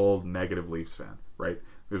critical, negative Leafs fan, right?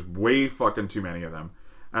 There's way fucking too many of them.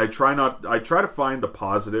 I try to find the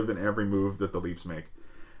positive in every move that the Leafs make.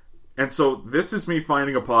 And so this is me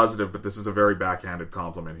finding a positive, but this is a very backhanded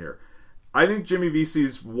compliment here. I think Jimmy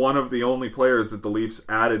Vesey's one of the only players that the Leafs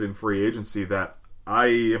added in free agency that I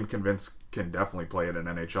am convinced can definitely play at an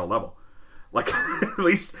NHL level. Like, at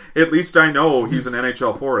least I know he's an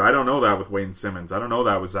NHL forward. I don't know that with Wayne Simmons. I don't know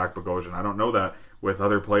that with Zach Bogosian. I don't know that with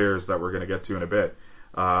other players that we're going to get to in a bit.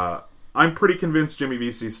 I'm pretty convinced Jimmy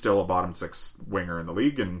Vesey's still a bottom six winger in the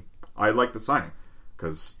league, and I like the signing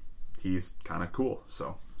because he's kind of cool.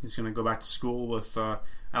 So he's going to go back to school with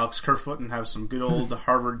Alex Kerfoot and have some good old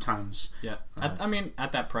Harvard times. Yeah, at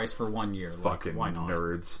that price for 1 year, fucking why not?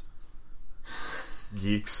 Nerds,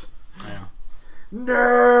 geeks, yeah,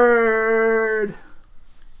 nerd.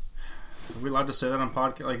 Are we allowed to say that on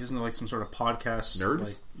podcast? Like, isn't it like some sort of podcast? Nerds?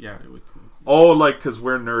 Like, yeah. Like because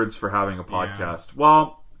we're nerds for having a podcast. Yeah.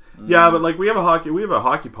 Well. Yeah, but like we have a hockey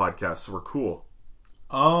podcast, so we're cool.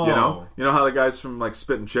 Oh, you know how the guys from like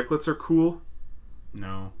Spit and Chicklets are cool.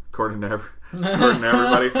 No, according to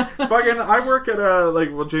everybody. Fucking, I work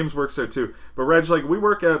at James works there too. But Reg, like, we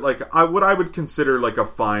work at like what I would consider like a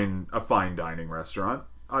fine dining restaurant,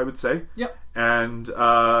 I would say. Yep. And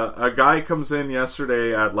a guy comes in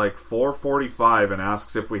yesterday at like 4:45 and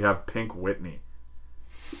asks if we have Pink Whitney.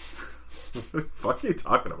 What the fuck are you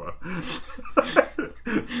talking about?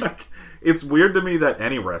 Like, it's weird to me that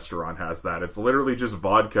any restaurant has that. It's literally just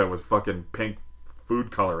vodka with fucking pink food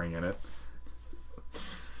coloring in it.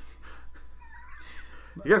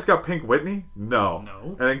 You guys got Pink Whitney? No.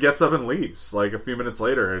 And then gets up and leaves like a few minutes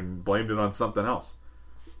later and blamed it on something else.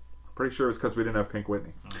 Pretty sure it's because we didn't have Pink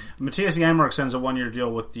Whitney. Matthias Janmark sends a 1 year deal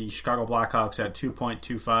with the Chicago Blackhawks at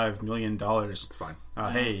 $2.25 million. It's fine.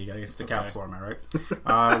 Hey, you gotta get to the cap floor, am I right?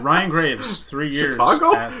 Ryan Graves, 3 years.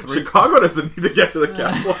 Chicago doesn't need to get to the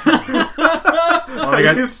cap floor.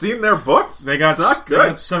 Have you seen their books? They got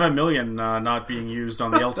 $7 million not being used on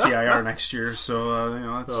the LTIR next year,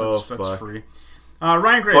 so that's free.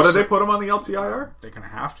 Ryan Graves. Oh, did they put him on the LTIR? They're going to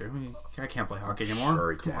have to. I can't play hockey anymore.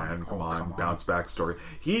 Sure he can. Come on. Bounce back story.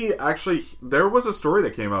 He actually, there was a story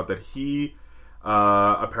that came out that he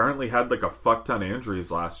apparently had like a fuck ton of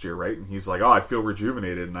injuries last year, right? And he's like, I feel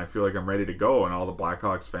rejuvenated and I feel like I'm ready to go. And all the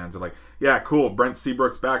Blackhawks fans are like, yeah, cool. Brent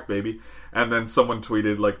Seabrook's back, baby. And then someone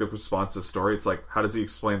tweeted like the response to the story. It's like, how does he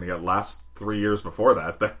explain the last 3 years before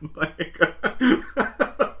that then? Like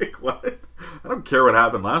what? I don't care what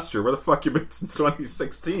happened last year. Where the fuck you been since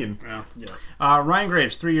 2016? Yeah. Ryan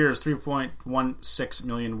Graves, 3 years, $3.16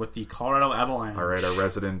 million with the Colorado Avalanche. All right, our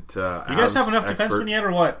resident. You guys have enough defensemen yet,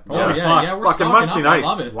 or what? Yeah, we're fucking must be nice. I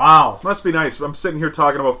love it. Wow, must be nice. I'm sitting here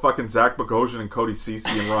talking about fucking Zach Bogosian and Cody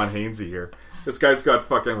Ceci and Ron Hainsey here. This guy's got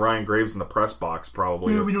fucking Ryan Graves in the press box,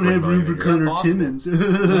 probably. Yeah, we don't have room for Connor Timmins.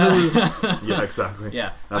 Yeah, exactly.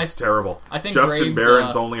 Yeah, that's terrible. I think Justin Graves,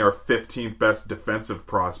 Barron's only our 15th best defensive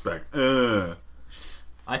prospect.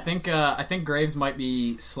 I think Graves might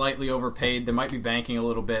be slightly overpaid. They might be banking a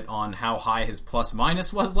little bit on how high his plus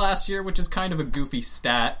minus was last year, which is kind of a goofy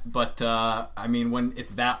stat. But I mean, when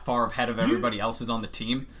it's that far ahead of everybody else's on the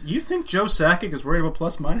team, you think Joe Sakic is worried about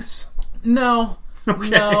plus minus? No. Okay.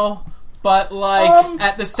 No. but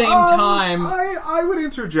at the same time, I would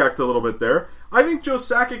interject a little bit there. I think Joe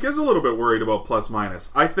Sakic is a little bit worried about plus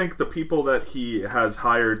minus. I think the people that he has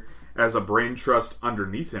hired as a brain trust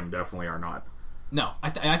underneath him definitely are not. No,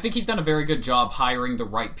 I think he's done a very good job hiring the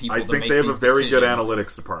right people to make these decisions. I think they have a very good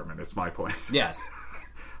analytics department, is my point. Yes.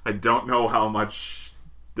 I don't know how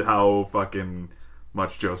fucking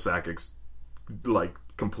much Joe Sakic's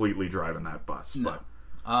completely driving that bus. No.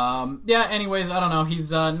 But anyways, I don't know.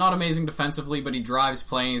 He's not amazing defensively, but he drives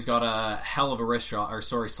playing. He's got a hell of a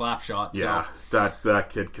slap shot. Yeah, so. that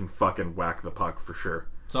kid can fucking whack the puck for sure.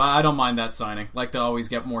 So I don't mind that signing. Like to always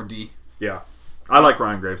get more D. Yeah. I like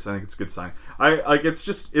Ryan Graves. I think it's a good sign.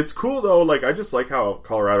 It's cool though. I just like how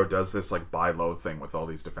Colorado does this buy low thing with all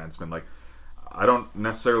these defensemen. I don't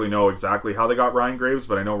necessarily know exactly how they got Ryan Graves,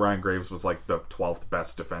 but I know Ryan Graves was the 12th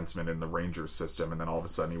best defenseman in the Rangers system, and then all of a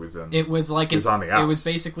sudden he was on the outs. It was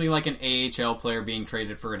basically like an AHL player being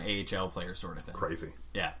traded for an AHL player sort of thing. Crazy.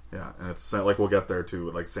 Yeah. Yeah, and it's we'll get there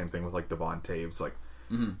too. Same thing with Devon Taves.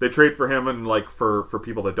 They trade for him, and for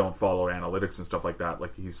people that don't follow analytics and stuff like that,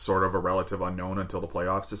 he's sort of a relative unknown until the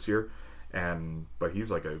playoffs this year, but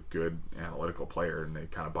he's a good analytical player, and they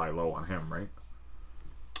kind of buy low on him, right?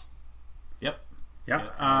 Yep.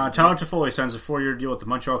 Yeah. Tyler Toffoli signs a 4-year deal with the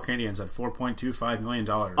Montreal Canadiens at $4.25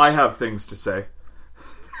 million. I have things to say.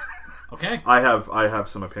 Okay. I have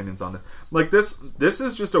some opinions on this. This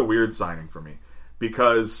is just a weird signing for me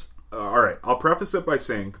because. All right, I'll preface it by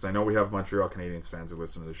saying, because I know we have Montreal Canadiens fans who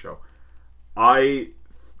listen to the show, I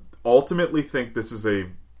ultimately think this is a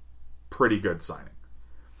pretty good signing.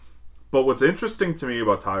 But what's interesting to me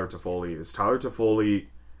about Tyler Toffoli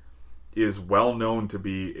is well known to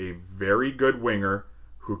be a very good winger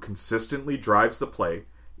who consistently drives the play,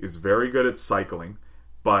 is very good at cycling,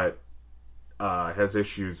 but has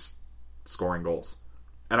issues scoring goals.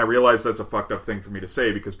 And I realize that's a fucked up thing for me to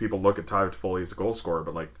say because people look at Tyler Toffoli as a goal scorer,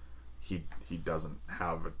 but he doesn't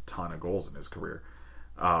have a ton of goals in his career.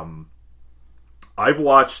 I've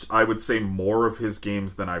watched, I would say, more of his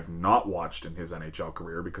games than I've not watched in his NHL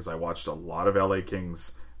career because I watched a lot of LA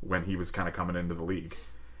Kings when he was kind of coming into the league.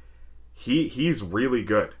 He's really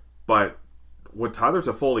good, but what Tyler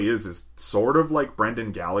Toffoli is sort of like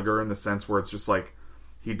Brendan Gallagher in the sense where it's just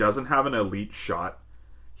he doesn't have an elite shot.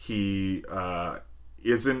 He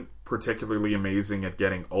isn't particularly amazing at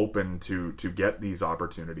getting open to get these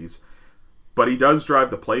opportunities, but he does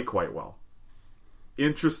drive the play quite well.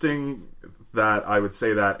 Interesting that I would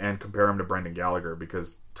say that and compare him to Brendan Gallagher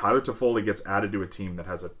because Tyler Toffoli gets added to a team that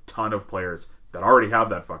has a ton of players that already have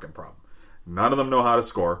that fucking problem. None of them know how to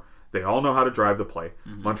score. They all know how to drive the play.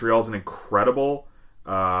 Mm-hmm. Montreal's an incredible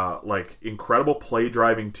play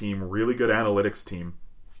driving team, really good analytics team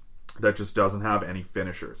that just doesn't have any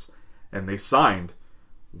finishers. And they signed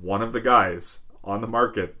one of the guys on the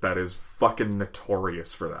market that is fucking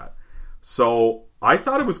notorious for that. So I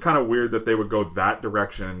thought it was kind of weird that they would go that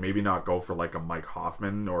direction and maybe not go for a Mike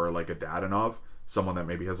Hoffman or a Dadonov, someone that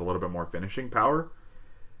maybe has a little bit more finishing power.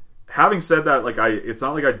 Having said that, it's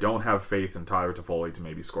not like I don't have faith in Tyler Toffoli to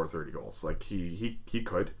maybe score 30 goals. He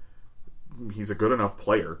could. He's a good enough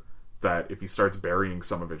player that if he starts burying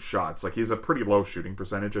some of his shots, he's a pretty low shooting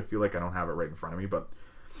percentage. I feel like I don't have it right in front of me, but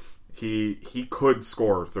he could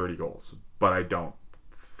score 30 goals, but I don't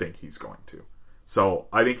think he's going to. So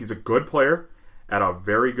I think he's a good player at a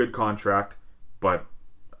very good contract, but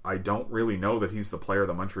I don't really know that he's the player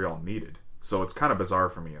that Montreal needed. So it's kind of bizarre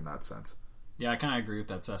for me in that sense. Yeah, I kind of agree with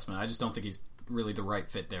that assessment. I just don't think he's really the right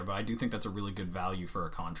fit there, but I do think that's a really good value for a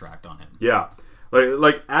contract on him. Yeah.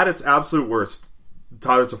 At its absolute worst,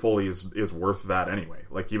 Tyler Toffoli is worth that anyway.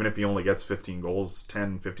 Even if he only gets 15 goals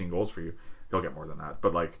for you, he'll get more than that.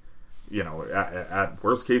 But at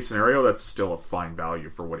worst case scenario, that's still a fine value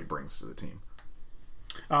for what he brings to the team.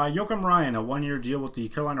 Joakim Ryan, a 1-year deal with the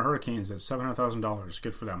Carolina Hurricanes at $700,000.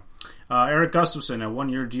 Good for them. Eric Gustafsson, a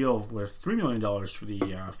 1-year deal with $3 million for the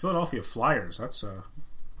Philadelphia Flyers. That's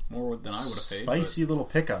more than I would have paid. Spicy little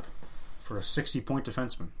pickup for a 60-point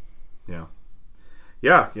defenseman. Yeah.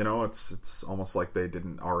 Yeah, it's almost like they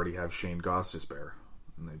didn't already have Shane Gostisbehere,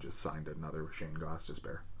 and they just signed another Shane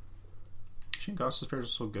Gostisbehere. Shane Gostisbehere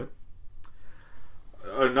is so good.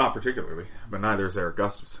 Not particularly, but neither is Eric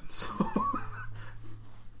Gustafsson, so...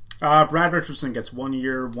 Brad Richardson gets 1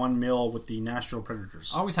 year, $1 million with the Nashville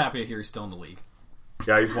Predators. Always happy to hear he's still in the league.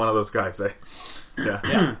 Yeah, he's one of those guys, eh?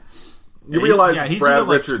 Yeah. You realize it's Brad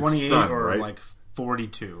Richards' son, or right?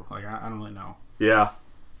 42. I don't really know. Yeah.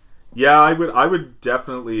 Yeah, I would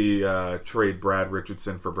definitely trade Brad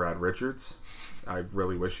Richardson for Brad Richards. I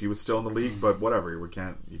really wish he was still in the league, but whatever. You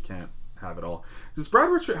can't have it all.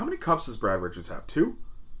 How many cups does Brad Richards have? 2?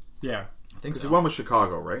 Yeah. I think so. He won with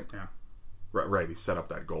Chicago, right? Yeah. Right, he set up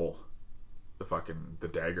that goal. The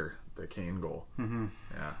dagger, the Kane goal. Mm-hmm.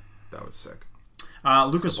 Yeah, that was sick.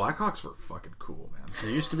 Lucas, the Blackhawks were fucking cool, man.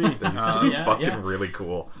 They used to be. Really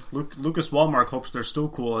cool. Lucas Wallmark hopes they're still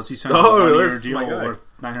cool as he signs a Oh, 1-year this- deal my guy. worth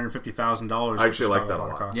 $950,000. I actually like that a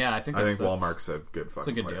lot. Blackhawks. Yeah, I think Wallmark's a good fucking it's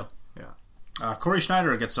a good player. deal. Yeah. Corey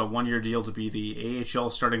Schneider gets a 1-year deal to be the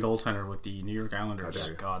AHL starting goaltender with the New York How Islanders.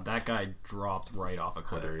 dare you. God, that guy dropped right off a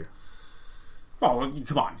cliff. How dare you. Oh,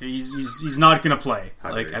 come on. He's not going to play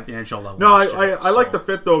How like dare at the NHL level. No, this year, I like the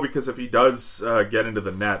fit, though, because if he does get into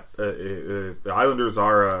the net, the Islanders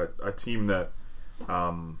are a team that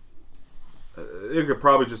they could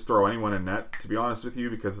probably just throw anyone in net, to be honest with you,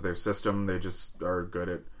 because of their system. They just are good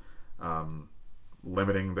at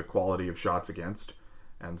limiting the quality of shots against.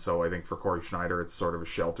 And so I think for Corey Schneider, it's sort of a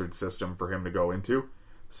sheltered system for him to go into.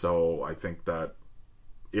 So I think that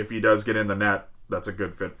if he does get in the net, that's a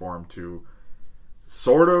good fit for him to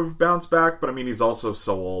sort of bounce back. But I mean, he's also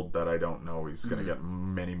so old that I don't know he's going to get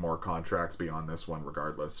many more contracts beyond this one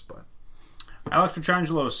regardless. But Alex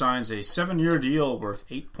Pietrangelo signs a 7-year deal worth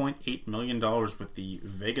 $8.8 million with the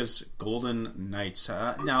Vegas Golden Knights.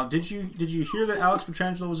 Now, did you hear that Alex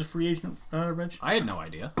Pietrangelo was a free agent, Reg? I had no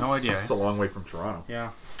idea. No idea. it's a long way from Toronto.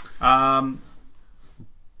 Yeah.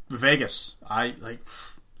 Vegas.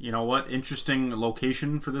 You know what? Interesting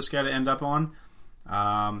location for this guy to end up on.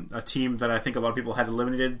 A team that I think a lot of people had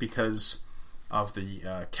eliminated because of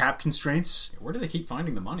the cap constraints. Where do they keep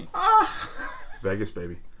finding the money? Vegas,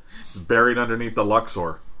 baby. Buried underneath the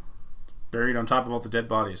Luxor. Buried on top of all the dead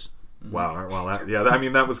bodies. Wow. Well,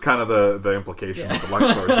 that was kind of the implication of the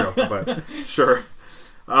Luxor joke, but sure.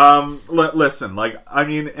 Listen,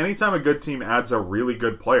 anytime a good team adds a really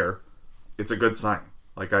good player, it's a good sign.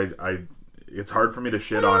 It's hard for me to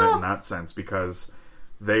shit on it in that sense because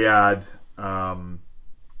they add not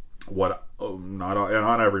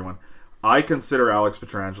everyone. I consider Alex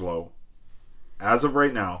Pietrangelo, as of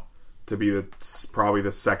right now, to be probably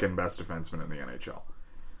the second best defenseman in the NHL.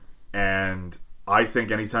 And I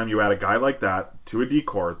think anytime you add a guy like that to a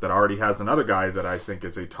D-corps that already has another guy that I think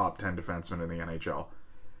is a top 10 defenseman in the NHL,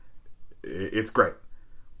 it's great.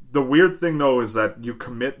 The weird thing, though, is that you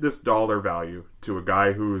commit this dollar value to a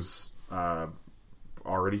guy who's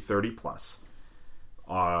already 30 plus,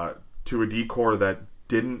 to a D-corps that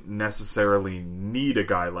didn't necessarily need a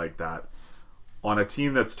guy like that on a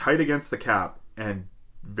team that's tight against the cap and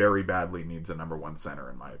very badly needs a number one center,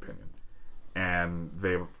 in my opinion. And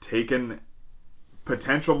they've taken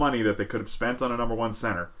potential money that they could have spent on a number one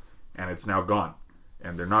center, and it's now gone.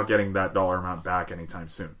 And they're not getting that dollar amount back anytime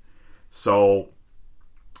soon. So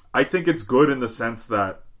I think it's good in the sense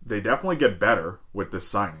that they definitely get better with this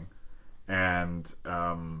signing. And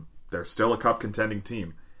they're still a cup contending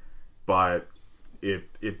team. But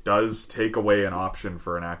it does take away an option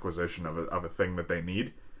for an acquisition of a thing that they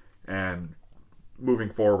need. And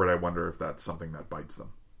moving forward, I wonder if that's something that bites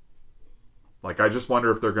them. I just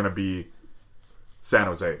wonder if they're going to be San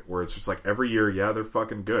Jose, where it's just every year, yeah, they're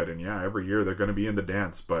fucking good. And yeah, every year they're going to be in the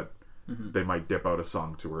dance, but they might dip out a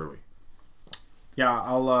song too early. Yeah,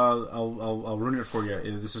 I'll ruin it for you.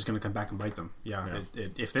 This is going to come back and bite them. Yeah.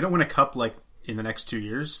 If they don't win a cup in the next 2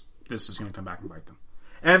 years, this is going to come back and bite them.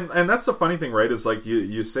 And that's the funny thing, right? Is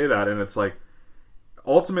you say that, and it's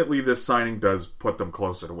ultimately this signing does put them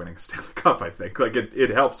closer to winning Stanley Cup. I think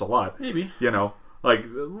it helps a lot. Maybe,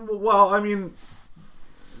 well, I mean,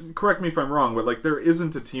 correct me if I'm wrong, but there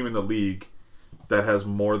isn't a team in the league that has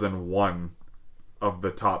more than one of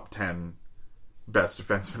the top 10 best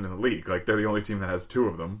defensemen in the league. They're the only team that has 2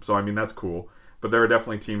 of them. So I mean that's cool. But there are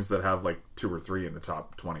definitely teams that have 2 or 3 in the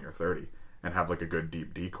top 20 or 30 and have a good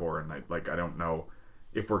deep D-core. And I don't know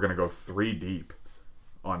if we're gonna go 3 deep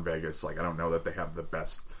on Vegas. I don't know that they have the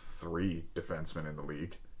best 3 defensemen in the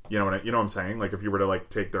league. You know what I'm saying? If you were to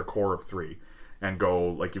take their core of 3 and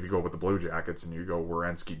go if you go with the Blue Jackets and you go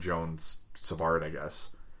Werenski, Jones, Savard, I guess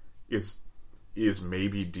is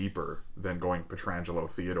maybe deeper than going Pietrangelo,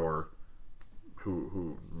 Theodore,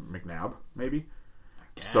 who McNabb maybe.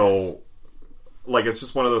 So it's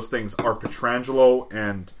just one of those things. Are Pietrangelo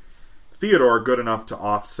and Theodore good enough to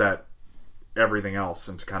offset everything else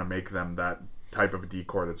and to kind of make them that type of a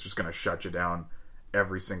D-corps that's just going to shut you down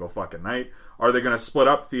every single fucking night? Are they going to split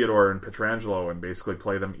up Theodore and Pietrangelo and basically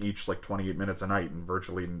play them each 28 minutes a night and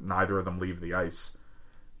virtually neither of them leave the ice?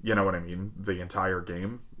 You know what I mean? The entire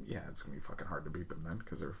game? Yeah, it's going to be fucking hard to beat them then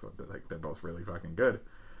because they're both really fucking good.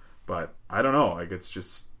 But I don't know. It's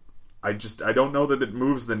just I don't know that it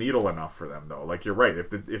moves the needle enough for them though. You're right. If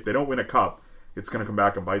they don't win a cup, it's going to come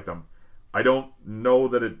back and bite them. I don't know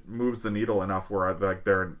that it moves the needle enough where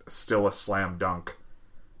they're still a slam dunk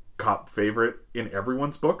Cup favorite in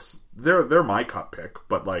everyone's books. They're my Cup pick,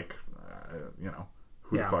 but like,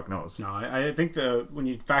 who the fuck knows? No, I think when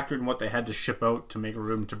you factor in what they had to ship out to make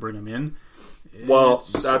room to bring him in,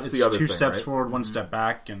 that's the other two thing, steps right? forward, one step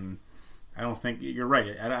back, and I don't think you're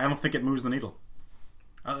right. I don't think it moves the needle.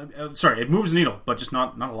 Sorry, it moves the needle, but just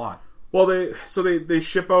not a lot. Well, they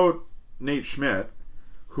ship out Nate Schmidt,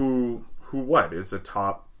 who is a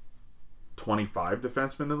top 25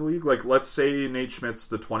 defenseman in the league. Like, let's say Nate Schmidt's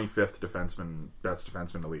the 25th best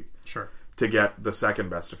defenseman in the league. Sure. To get the second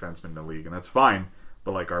best defenseman in the league, and that's fine.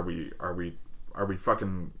 But like, are we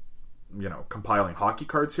fucking compiling hockey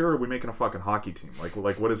cards here? Or are we making a fucking hockey team?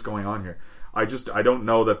 Like what is going on here? I don't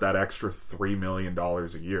know that extra $3 million a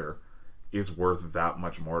year is worth that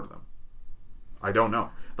much more to them. I don't know.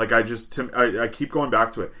 Like, I keep going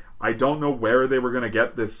back to it. I don't know where they were going to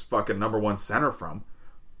get this fucking number one center from,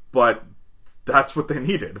 but that's what they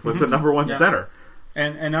needed, was a number one center.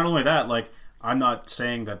 And not only that, like, I'm not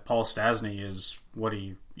saying that Paul Stastny is what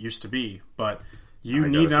he used to be, but you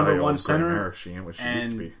need number one center,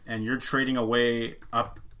 and you're trading away a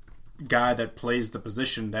guy that plays the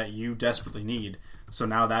position that you desperately need. So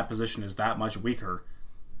now that position is that much weaker,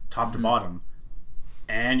 top to bottom.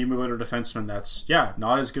 And you move out a defenseman that's,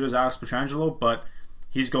 not as good as Alex Pietrangelo, but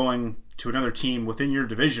he's going to another team within your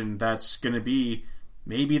division that's going to be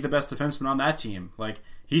maybe the best defenseman on that team. Like,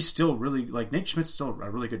 he's still really, like, Nate Schmidt's still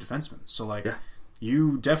a really good defenseman. So, like,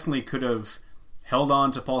 you definitely could have held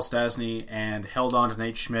on to Paul Stastny and held on to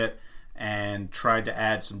Nate Schmidt and tried to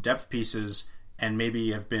add some depth pieces and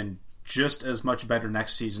maybe have been just as much better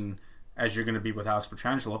next season as you're going to be with Alex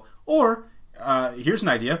Pietrangelo. Or, here's an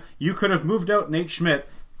idea. You could have moved out Nate Schmidt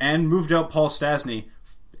and moved out Paul Stastny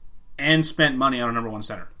and spent money on a number one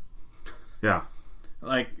center. Yeah.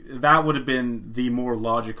 Like, that would have been the more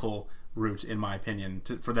logical route, in my opinion,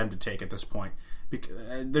 for them to take at this point. Because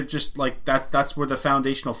they're just like, that's where the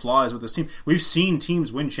foundational flaw is with this team. We've seen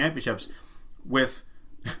teams win championships with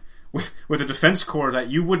a defense core that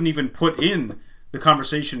you wouldn't even put in the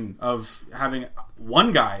conversation of having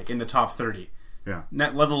one guy in the top 30. Yeah.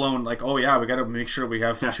 Let alone, like, we got to make sure we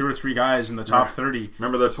have 2 or 3 guys in the top 30.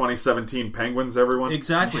 Remember the 2017 Penguins, everyone?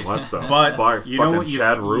 Exactly. What the but fuck? You know what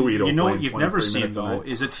Chad you've never seen, though,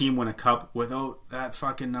 is a team win a cup without that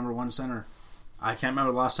fucking number one center. I can't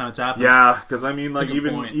remember the last time it's happened. Yeah, because I mean, like,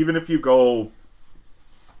 even if you go,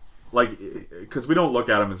 like, because we don't look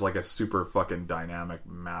at him as like a super fucking dynamic,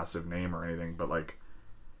 massive name or anything, but like,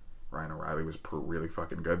 Ryan O'Reilly was really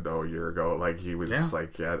fucking good though a year ago. Like, he was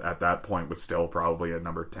like at that point was still probably a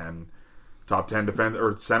top 10 defender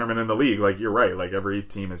or centerman in the league. Like, you're right. Like, every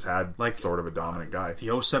team has had like sort of a dominant guy.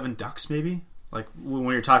 The 07 Ducks, maybe. Like, when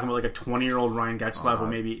you're talking about like a 20-year-old Ryan Getzlaf, who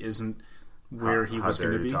maybe isn't where he was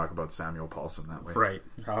going to be. How dare you talk about Samuel Paulson that way? Right.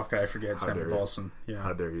 How could I forget Samuel Paulson? Yeah.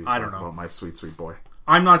 How dare you I talk don't know about my sweet, sweet boy?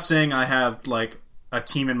 I'm not saying I have like a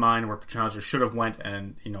team in mind where Pietrangelo should have went,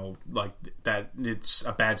 and like that it's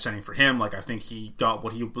a bad signing for him. Like, I think he got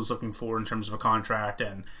what he was looking for in terms of a contract,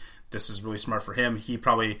 and this is really smart for him. He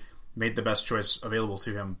probably made the best choice available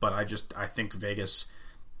to him, but I think Vegas,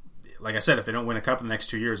 like I said, if they don't win a cup in the next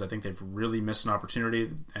 2 years, I think they've really missed an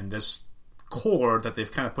opportunity, and this core that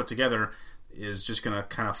they've kind of put together is just going to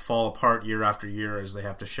kind of fall apart year after year as they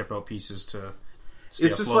have to ship out pieces to stay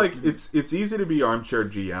It's just afloat. like, it's easy to be armchair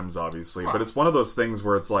GMs, obviously, but it's one of those things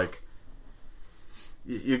where it's like,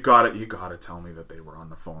 you gotta tell me that they were on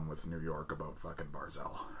the phone with New York about fucking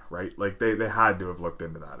Barzal, right? Like, they had to have looked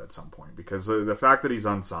into that at some point, because the fact that he's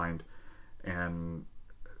unsigned, and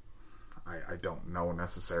I don't know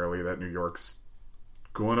necessarily that New York's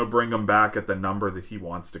going to bring him back at the number that he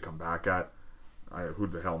wants to come back at. Who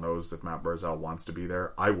the hell knows if Matt Barzal wants to be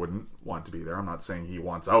there? I wouldn't want to be there. I'm not saying he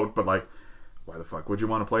wants out, but like, why the fuck would you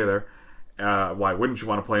want to play there? Why wouldn't you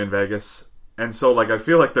want to play in Vegas? And so, like, I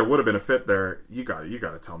feel like there would have been a fit there. You got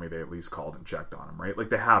to tell me they at least called and checked on him, right? Like,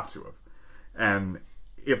 they have to have. And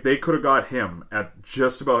if they could have got him at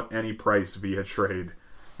just about any price via trade,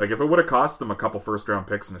 like, if it would have cost them a couple first-round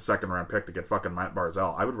picks and a second-round pick to get fucking Matt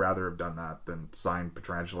Barzal, I would rather have done that than sign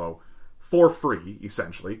Pietrangelo for free,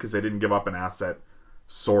 essentially, because they didn't give up an asset,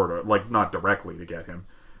 sort of, like, not directly to get him.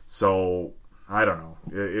 So, I don't know.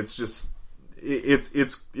 It's just,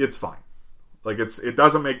 it's fine. Like, it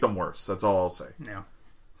doesn't make them worse. That's all I'll say. Yeah.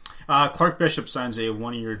 Clark Bishop signs a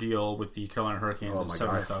 1-year deal with the Carolina Hurricanes at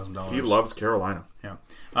 $700,000. He loves Carolina. Yeah.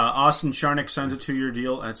 Austin Charnick signs a 2-year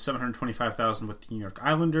deal at $725,000 with the New York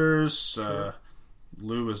Islanders. Sure.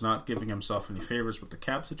 Lou is not giving himself any favors with the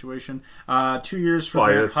cap situation. 2 years for Well,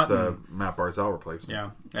 Grant it's Hutton. the Matt Barzal replacement.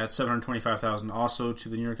 Yeah, at $725,000. Also to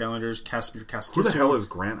the New York Islanders, Kasperi Kaskisuo. Who the hell is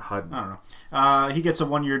Grant Hutton? I don't know. He gets a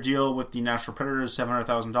 1-year deal with the Nashville Predators,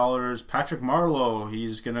 $700,000. Patrick Marleau,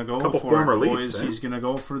 he's going to go Couple for former it, Leafs, boys. eh? He's going to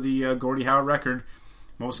go for the Gordie Howe record.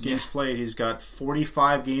 Most games played. He's got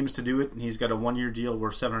 45 games to do it, and he's got a 1-year deal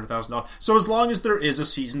worth $700,000. So as long as there is a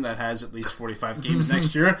season that has at least 45 games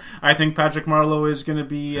next year, I think Patrick Marleau is going to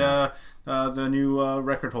be the new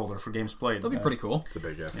record holder for games played. That'll be pretty cool. It's a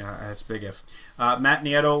big if. Yeah, it's big if. Matt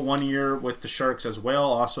Nieto, 1 year with the Sharks as well,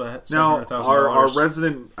 also at Now, $700,000. our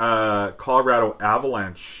resident Colorado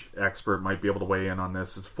Avalanche expert might be able to weigh in on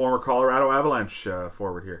this. It's former Colorado Avalanche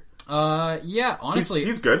forward here. Yeah, honestly,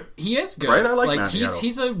 He's good. He is good. Right? I like Matt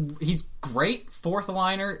he's great fourth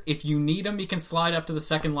liner. If you need him, he can slide up to the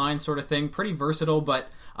second line, sort of thing. Pretty versatile, but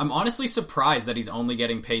I'm honestly surprised that he's only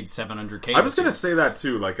getting paid $700K. I was going to say that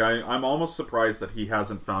too. Like, I'm almost surprised that he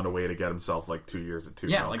hasn't found a way to get himself like 2 years at $2 Yeah,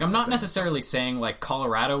 million like I'm not necessarily saying like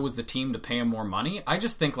Colorado was the team to pay him more money. I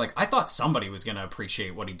just think like I thought somebody was going to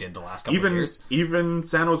appreciate what he did the last couple of years. Even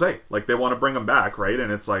San Jose, like they want to bring him back, right?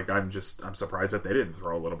 And it's like I'm surprised that they didn't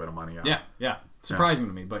throw a little bit of money at him. Yeah, surprising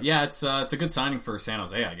to me, but yeah, it's a good signing for San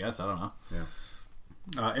Jose, I guess. I don't know.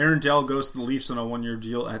 Yeah. Aaron Dell goes to the Leafs on a 1-year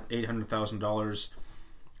deal at $800,000.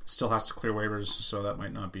 Still has to clear waivers, so that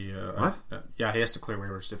might not be... What? Yeah, he has to clear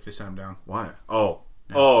waivers if they send him down. Why? Oh,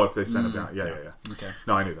 if they send him down. Yeah. Okay.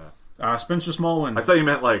 No, I knew that. Spencer Smallman. I thought you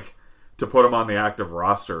meant like to put him on the active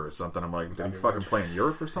roster or something. I'm like, did he fucking play in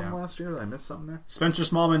Europe or something last year? Did I miss something there? Spencer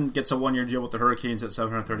Smallman gets a 1-year deal with the Hurricanes at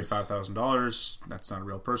 $735,000. That's not a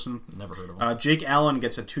real person. Never heard of him. Jake Allen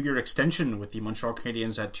gets a 2-year extension with the Montreal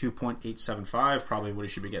Canadiens at $2.875. Probably what he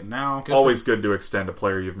should be getting now. Always good to extend a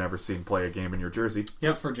player you've never seen play a game in your jersey.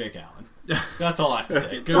 Good for Jake Allen. That's all I have to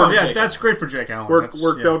say. Good Well, for yeah, Jake that's great for Jake Allen. Worked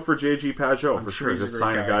Yeah. out for JG Pajot for sure sure. he's a Just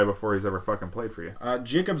great sign a guy. guy before he's ever fucking played for you.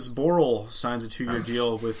 Jacobs Borrell signs a 2-year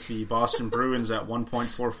deal with the Boston Bruins at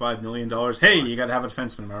 $1.45 million. Hey, you got to have a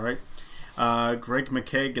defenseman, am I right? Greg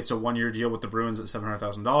McKay gets a 1-year deal with the Bruins at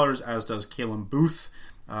 $700,000, as does Kalen Booth.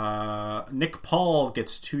 Nick Paul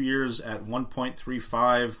gets 2 years at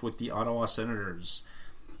 $1.35 with the Ottawa Senators.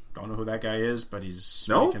 Don't know who that guy is, but he's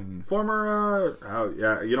making... Former,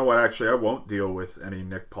 yeah, you know what, actually, I won't deal with any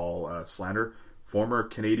Nick Paul slander. Former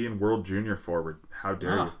Canadian World Junior forward. How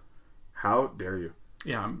dare you? How dare you?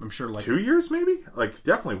 Yeah, I'm sure like 2 years, maybe? Like,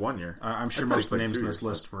 definitely 1 year. I'm sure I thought most he of the played names 2 in this years,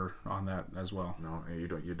 list were on that as well. No, you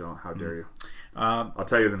don't. How dare you? I'll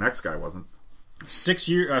tell you the next guy wasn't. 6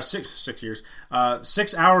 years.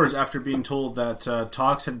 6 hours after being told that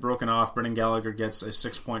talks had broken off, Brendan Gallagher gets a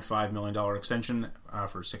 $6.5 million extension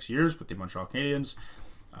for 6 years with the Montreal Canadiens.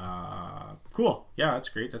 Cool. Yeah, that's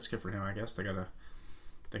great. That's good for him, I guess. They gotta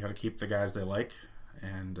keep the guys they like,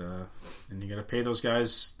 and you gotta pay those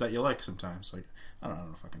guys that you like sometimes. Like I don't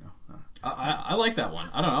know if I can know. I like that one.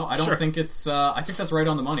 I don't know. I don't think it's. I think that's right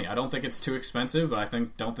on the money. I don't think it's too expensive, but I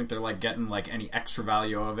don't think they're like getting like any extra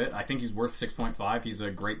value out of it. I think he's worth 6.5. He's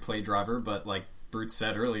a great play driver, but like Brute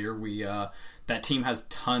said earlier, that team has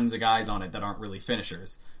tons of guys on it that aren't really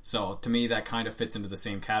finishers. So to me, that kind of fits into the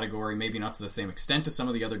same category. Maybe not to the same extent as some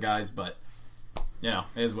of the other guys, but it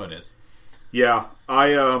is what it is. Yeah,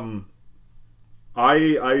 I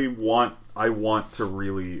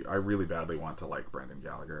really badly want to like Brendan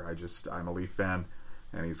Gallagher. I'm a Leaf fan,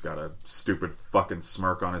 and he's got a stupid fucking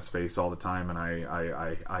smirk on his face all the time, and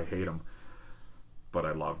I hate him. But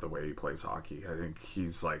I love the way he plays hockey. I think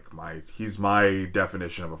he's my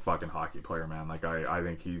definition of a fucking hockey player, man. Like I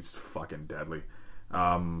think he's fucking deadly.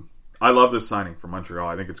 I love this signing for Montreal.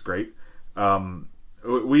 I think it's great.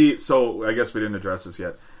 So I guess we didn't address this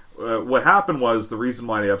yet. What happened was, the reason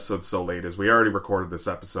why the episode's so late is we already recorded this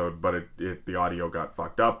episode, but the audio got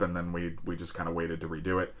fucked up, and then we just kind of waited to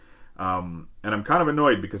redo it. And I'm kind of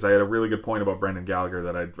annoyed because I had a really good point about Brendan Gallagher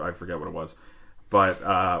that I forget what it was.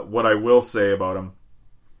 But what I will say about him,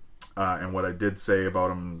 and what I did say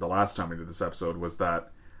about him the last time we did this episode, was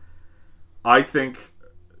that I think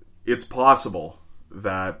it's possible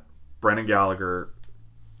that Brendan Gallagher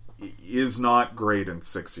is not great in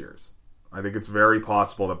 6 years. I think it's very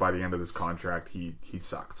possible that by the end of this contract, he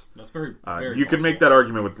sucks. That's very you can make that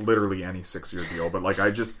argument with literally any 6-year deal, but like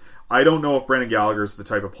I don't know if Brendan Gallagher is the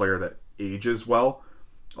type of player that ages well.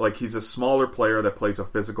 Like, he's a smaller player that plays a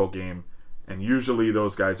physical game, and usually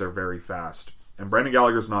those guys are very fast. And Brendan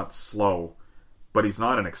Gallagher's not slow, but he's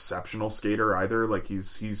not an exceptional skater either. Like,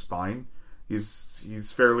 he's fine.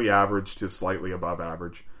 He's fairly average to slightly above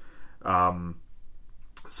average.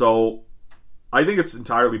 So I think it's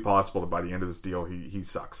entirely possible that by the end of this deal, he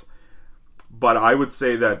sucks. But I would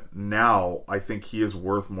say that now I think he is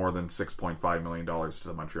worth more than $6.5 million to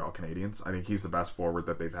the Montreal Canadiens. I think he's the best forward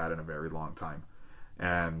that they've had in a very long time.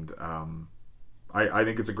 And I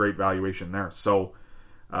think it's a great valuation there. So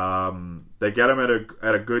they get him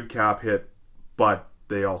at a good cap hit, but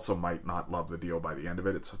they also might not love the deal by the end of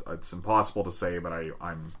it. It's impossible to say, but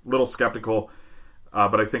I'm a little skeptical.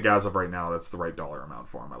 But I think as of right now, that's the right dollar amount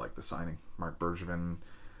for him. I like the signing. Marc Bergevin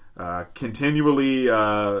continually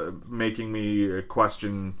making me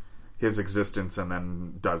question his existence, and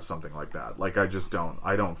then does something like that. Like, I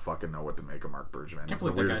don't fucking know what to make of Marc Bergevin. Can't He's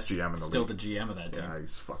the believe that weirdest guy's GM in the still league. the GM of that team. Yeah,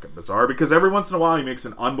 he's fucking bizarre, because every once in a while he makes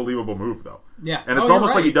an unbelievable move, though. Yeah. And it's you're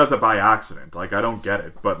almost like he right. does it by accident. Like, I don't get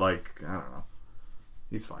it, but, like, I don't know.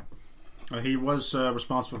 He's fine. He was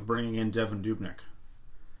responsible for bringing in Devin Dubnyk.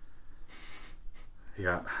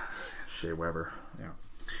 Yeah. Shea Weber. Yeah.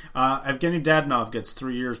 Evgeny Dadonov gets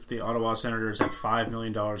 3 years with the Ottawa Senators at $5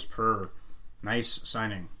 million per. Nice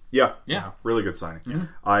signing. Yeah. Yeah. Really good signing. Mm-hmm.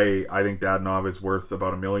 I think Dadonov is worth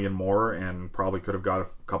about $1 million more, and probably could have got a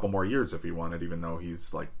couple more years if he wanted, even though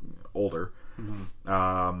he's like older.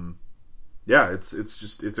 Mm-hmm. Yeah, it's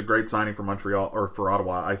a great signing for Montreal, or for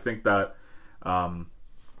Ottawa. I think that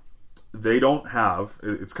they don't have.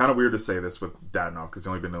 It's kind of weird to say this with Dadonov because he's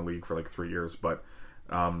only been in the league for like 3 years, but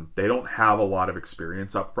they don't have a lot of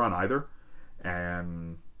experience up front either,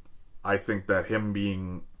 and I think that him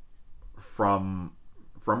being from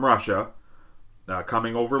Russia,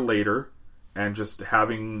 coming over later, and just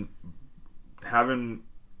having had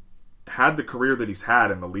the career that he's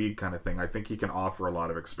had in the league, kind of thing, I think he can offer a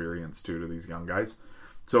lot of experience to these young guys.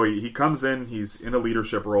 So he comes in, he's in a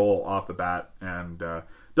leadership role off the bat, and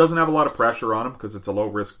doesn't have a lot of pressure on him because it's a low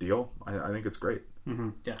risk deal. I think it's great.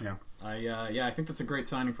 Yeah. I think that's a great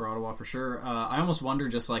signing for Ottawa for sure. I almost wonder,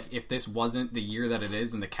 just like, if this wasn't the year that it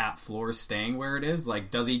is and the cap floor is staying where it is,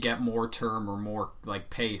 like, does he get more term or more like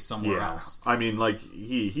pay somewhere else? I mean, like,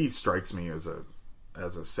 he strikes me as a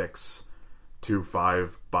 6'2",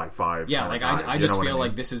 5x5. Yeah, like I just feel like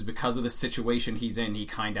like this is because of the situation he's in. He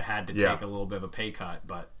kind of had to Yeah. take a little bit of a pay cut,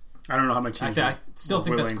 but I don't know how many teams I still were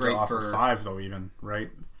think that's willing to great offer for 5, though, even, right?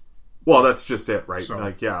 Well, that's just it, right? So-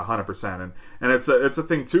 Like, yeah, 100%. And it's a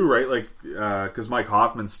thing too, right? Like, because Mike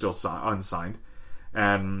Hoffman's still unsigned,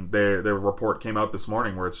 and the report came out this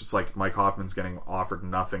morning where it's just like Mike Hoffman's getting offered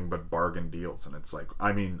nothing but bargain deals, and it's like,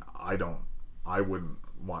 I mean, I wouldn't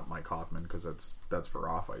want Mike Hoffman because that's for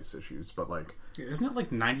off ice issues, but like, Isn't it like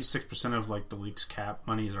 96% of like the league's cap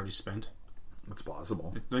money is already spent? it's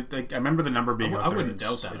possible. Like I remember the number being out I there. wouldn't It's-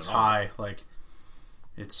 doubt that It's at all. high. Like,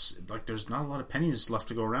 it's like there's not a lot of pennies left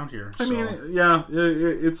to go around here. I mean, yeah,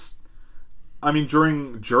 it's. I mean,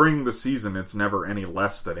 during the season, it's never any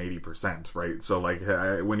less than 80%, right? So, like,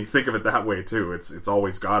 when you think of it that way too, it's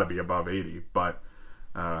always got to be above 80. But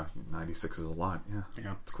 96 is a lot.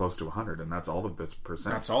 Yeah, it's close to 100, and that's all of this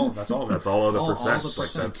percent. That's all. That's all. That's all of the all the percents. Like,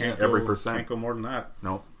 percents, that's yeah. every Can't percent. go more than that.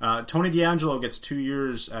 No. Tony DeAngelo gets 2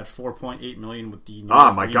 years at $4.8 million with the New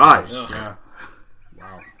Ah, York my Rangers. gosh. Yeah.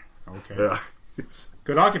 Wow. Okay. Yeah.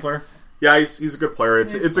 Good hockey player. Yeah, he's a good player.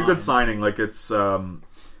 It's He's a good fine. signing. Like, it's I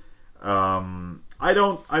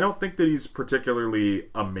don't think that he's particularly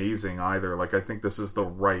amazing either. Like, I think this is the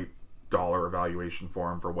right dollar evaluation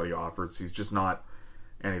for him for what he offers. He's just not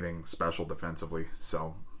anything special defensively,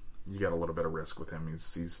 so you get a little bit of risk with him.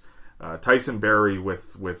 He's Tyson Barrie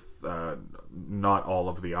with not all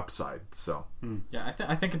of the upside. So Yeah,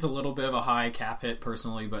 I think it's a little bit of a high cap hit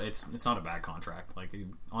personally, but it's not a bad contract. Like,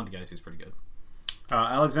 on the guys, he's pretty good.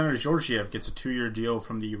 Alexander Georgiev gets a 2-year deal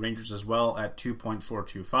from the Rangers as well at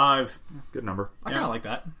 $2.425. good number. I kind of like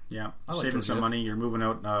that. Yeah, I like saving some Georgiev. money. You're moving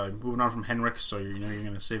on from Henrik, so you're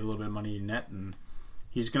going to save a little bit of money in net, and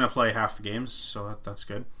he's going to play half the games, so that's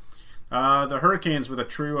good. The Hurricanes with a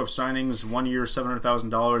trio of signings, 1 year,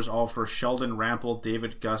 $700,000, all for Sheldon Rample,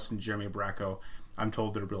 David Gust, and Jeremy Bracco. I'm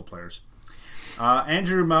told they're real players.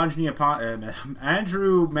 Andrew Mangiapane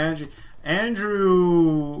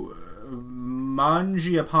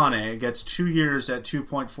gets 2 years at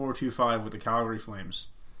 $2.425 with the Calgary Flames.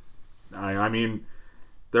 I mean,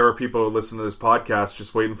 there are people who listen to this podcast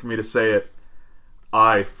just waiting for me to say it.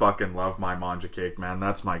 I fucking love my Manja Cake, man.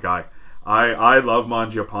 That's my guy. I love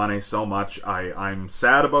Mangiapane so much. I'm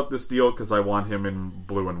sad about this deal because I want him in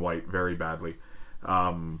blue and white very badly.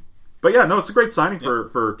 But yeah, no, it's a great signing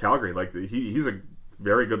for Calgary. Like, he's a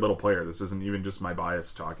very good little player. This isn't even just my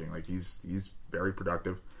bias talking. Like, he's very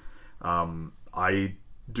productive. I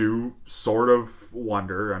do sort of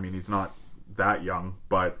wonder. I mean, he's not that young,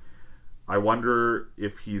 but I wonder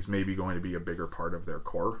if he's maybe going to be a bigger part of their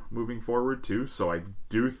core moving forward too. So I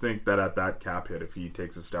do think that at that cap hit, if he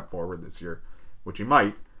takes a step forward this year, which he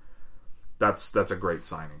might, that's a great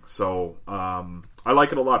signing. So I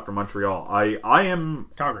like it a lot for Montreal. I am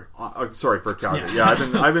Calgary. Sorry for Calgary. Yeah,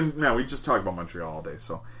 I've been. No, we just talked about Montreal all day.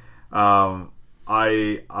 So I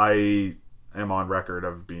am on record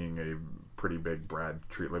of being a pretty big Brad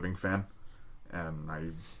Treliving fan, and I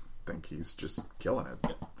think he's just killing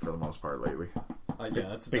it for the most part lately.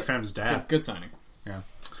 That's Big fan of his dad. Good signing. Yeah.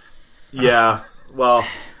 Yeah. Well,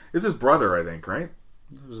 it's his brother, I think, right?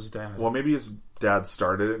 It was his dad. Well, maybe his dad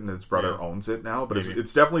started it and his brother owns it now, but Maybe.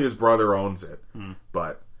 it's definitely his brother owns it.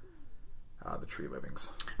 But the Trelivings.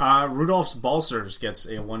 Rudolph's Balcers gets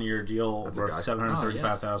a 1-year deal That's a worth guy.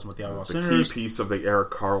 $735,000 with the Ottawa The key Senators. piece of the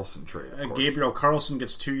Eric Carlson trade. Of course. Gabriel Carlson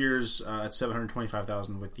gets 2 years at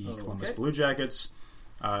 $725,000 with the Columbus Blue Jackets.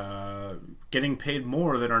 Getting paid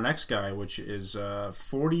more than our next guy, which is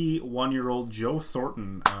 41-year-old Joe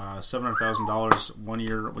Thornton, $700,000 1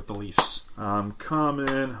 year with the Leafs. I'm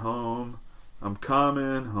coming home. I'm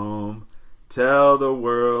coming home. Tell the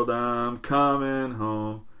world I'm coming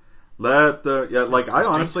home. Let the I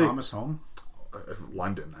honestly St. Thomas home.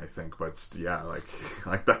 London, I think, but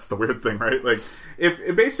like that's the weird thing, right? Like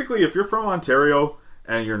if you're from Ontario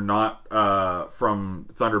and you're not from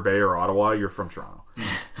Thunder Bay or Ottawa, you're from Toronto.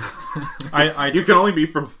 You can only be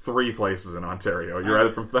from 3 places in Ontario. You're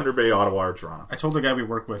either from Thunder Bay, Ottawa, or Toronto. I told the guy we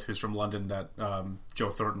work with who's from London that Joe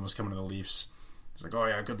Thornton was coming to the Leafs. He's like, oh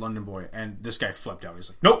yeah, good London boy. And this guy flipped out. He's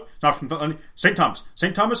like, nope, not from London. St. Thomas.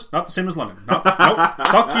 St. Thomas, not the same as London. Nope,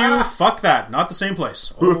 fuck you, fuck that. Not the same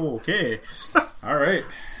place. Oh, okay. All right.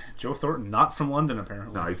 Joe Thornton, not from London,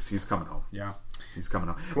 apparently. No, he's coming home. Yeah. He's coming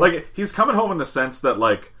home. Cool. Like, he's coming home in the sense that,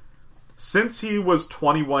 like, since he was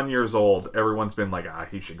 21 years old, everyone's been like,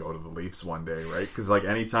 he should go to the Leafs one day, right? Because, like,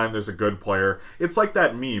 anytime there's a good player, it's like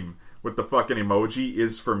that meme with the fucking emoji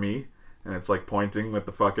is for me, and it's, like, pointing with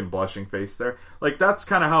the fucking blushing face there. Like, that's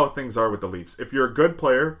kind of how things are with the Leafs. If you're a good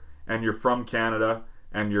player, and you're from Canada,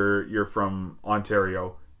 and you're from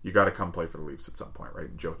Ontario, you got to come play for the Leafs at some point, right?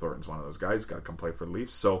 And Joe Thornton's one of those guys, got to come play for the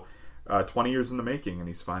Leafs. So, 20 years in the making, and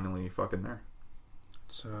he's finally fucking there.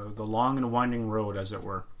 So, the long and winding road, as it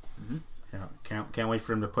were. Mm-hmm. Yeah, can't wait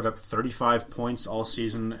for him to put up 35 points all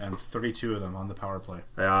season and 32 of them on the power play.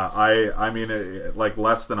 Yeah, I mean, like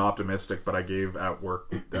less than optimistic, but I gave at work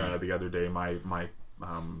the other day my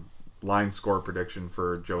line score prediction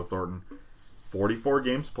for Joe Thornton: 44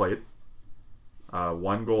 games played,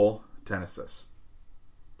 1 goal, 10 assists.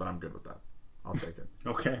 But I'm good with that. I'll take it.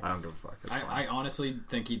 Okay. I don't give a fuck. I honestly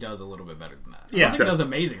think he does a little bit better than that. Yeah. I don't think he does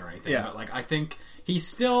amazing or anything, but like I think he's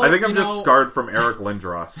still. I think I'm just scarred from Eric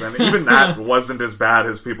Lindros, and even that wasn't as bad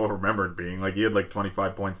as people remembered being. Like he had like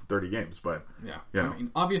 25 points in 30 games, but yeah. You know. I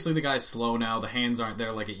mean, obviously the guy's slow now. The hands aren't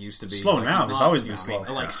there like it used to be. Slow like, now. He's always been slow. I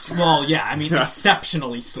mean, like small. Yeah, I mean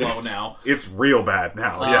exceptionally slow now. It's real bad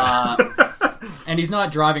now. Yeah. And he's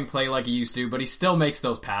not driving play like he used to, but he still makes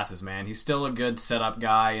those passes, man. He's still a good setup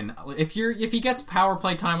guy, and if he gets power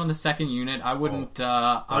play time on the second unit, I wouldn't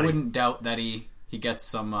doubt that he gets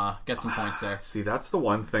some points there. See, that's the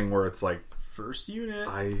one thing where it's like first unit.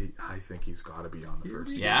 I think he's got to be on the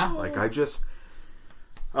first unit. Yeah. Like I just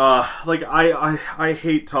I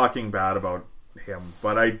hate talking bad about him,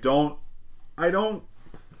 but I don't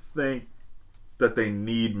think that they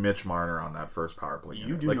need Mitch Marner on that first power play unit.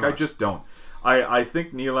 You do like not. I just don't. I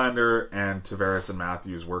think Nylander and Tavares and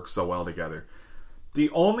Matthews work so well together.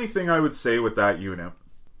 The only thing I would say with that unit,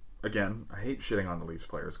 again, I hate shitting on the Leafs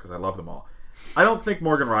players because I love them all. I don't think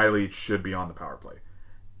Morgan Rielly should be on the power play.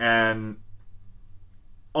 And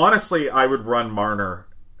honestly, I would run Marner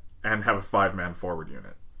and have a 5-man forward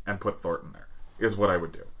unit and put Thornton there, is what I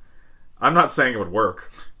would do. I'm not saying it would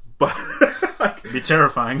work, but It'd be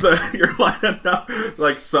terrifying. You're lining up,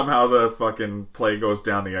 like somehow the fucking play goes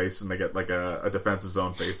down the ice and they get like a defensive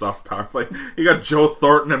zone face-off power play. You got Joe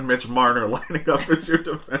Thornton and Mitch Marner lining up as your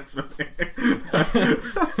defenseman.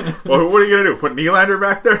 Well, what are you gonna do? Put Nylander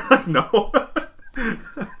back there? No.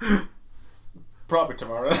 Probably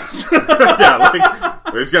Tavares. Yeah,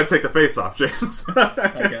 like he's got to take the face-off, James.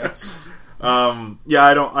 I guess. Yeah,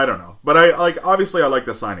 I don't know, but I like. Obviously, I like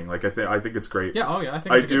the signing. Like, I think it's great. Yeah, I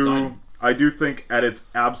think it's a good signing. I do think at its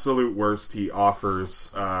absolute worst, he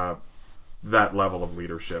offers that level of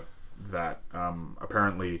leadership that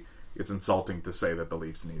apparently it's insulting to say that the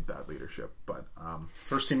Leafs need that leadership. But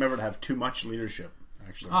First team ever to have too much leadership,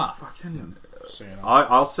 actually. fucking.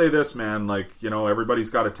 I'll say this, man. Like, you know,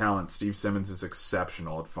 everybody's got a talent. Steve Simmons is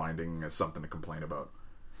exceptional at finding something to complain about.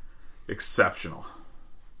 Exceptional.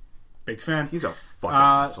 Big fan. He's a fucking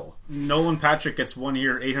asshole. Nolan Patrick gets 1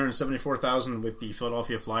 year, $874,000 with the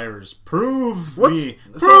Philadelphia Flyers. Prove What's- me.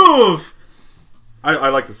 Prove! I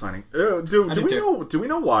like the signing. Do we too. know? Do we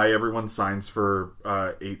know why everyone signs for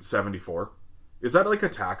 $874? Is that like a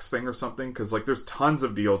tax thing or something? Because like, there's tons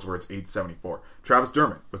of deals where it's $874. Travis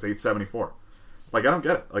Dermott was $874. Like, I don't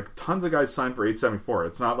get it. Like, tons of guys sign for $874.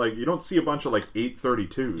 It's not like you don't see a bunch of like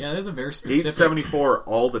 $832s. Yeah, there's a very specific $874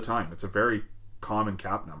 all the time. It's a very common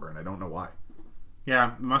cap number, and I don't know why.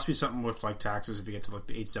 Yeah, it must be something with like taxes if you get to like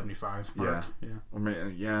the 875 mark.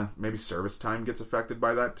 Yeah. Maybe service time gets affected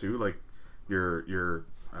by that too. Like your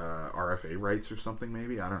RFA rights or something.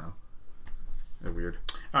 Maybe, I don't know. They're weird.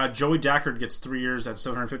 Joey Dackard gets 3 years at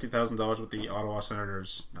 $750,000 with the Ottawa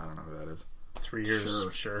Senators. I don't know who that is. 3 years,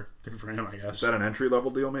 sure. Good for him, I guess. Is that an entry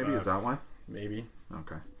level deal? Maybe is that why? Maybe.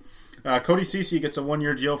 Okay. Cody Ceci gets a 1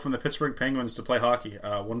 year deal from the Pittsburgh Penguins to play hockey.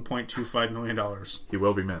 $1.25 million. He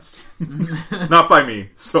will be missed. Not by me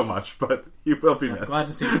so much, but he will be missed. Glad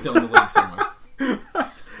to see he's still in the league somewhere.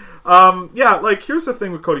 Yeah, like, here's the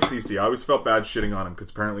thing with Cody Ceci. I always felt bad shitting on him because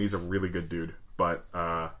apparently he's a really good dude. But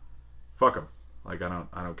fuck him. Like, I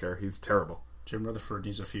don't care. He's terrible. Jim Rutherford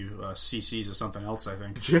needs a few CCs of something else, I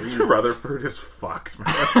think. Jim Rutherford is fucked, man.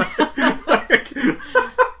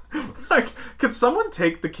 like, can someone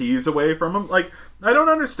take the keys away from him? Like, I don't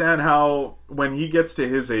understand how when he gets to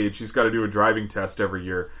his age, he's got to do a driving test every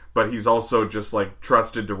year, but he's also just like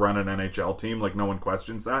trusted to run an NHL team. Like, no one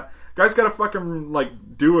questions that. Guy's got to fucking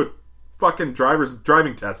like do a fucking driver's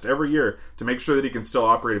driving test every year to make sure that he can still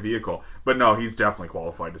operate a vehicle. But no, he's definitely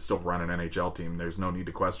qualified to still run an NHL team. There's no need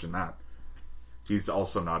to question that. He's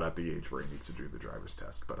also not at the age where he needs to do the driver's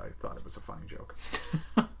test, but I thought it was a funny joke.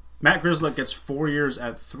 Matt Grzelcyk gets 4 years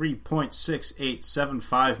at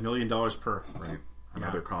 $3.6875 million per. Right.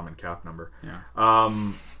 Another common cap number. Yeah. I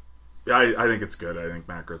think it's good. I think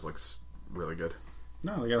Matt Grzelcyk's really good.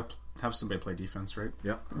 No, they got to have somebody play defense, right?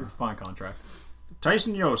 Yep. It's a fine contract.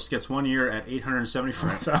 Tyson Yost gets 1 year at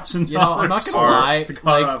 $874,000. You know, I'm not gonna lie.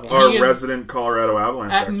 Like, Our he is- resident Colorado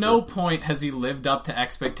Avalanche At expert. no point has he lived up to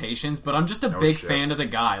expectations, but I'm just a big shit. fan of the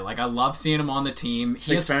guy. Like, I love seeing him on the team.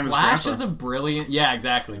 He Big has fan of his flashes grandpa. of brilliance. Yeah,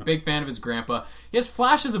 exactly. Big fan of his grandpa. He has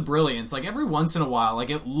flashes of brilliance. Like, every once in a while, like,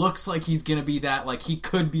 it looks like he's gonna be that, like, he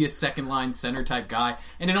could be a second line center type guy,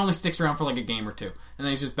 and it only sticks around for like a game or two, and then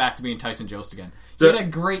he's just back to being Tyson Jost again. He had a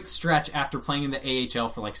great stretch after playing in the AHL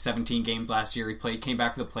for like 17 games last year. He came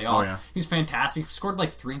back for the playoffs. Oh, yeah. He was fantastic. He scored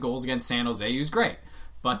like 3 goals against San Jose. He was great.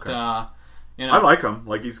 But, you know. I like him.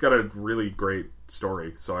 Like, he's got a really great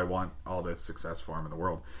story, so I want all the success for him in the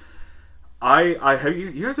world. I have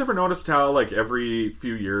you guys ever noticed how, like, every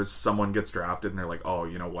few years someone gets drafted and they're like, oh,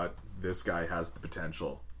 you know what? This guy has the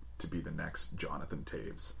potential to be the next Jonathan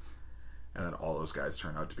Toews. And then all those guys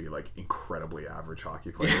turn out to be, like, incredibly average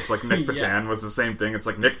hockey players. Like, Nick Petan was the same thing. It's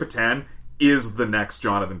like, Nick Petan is the next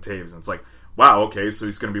Jonathan Toews. And it's like, wow, okay, so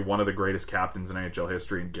he's going to be one of the greatest captains in NHL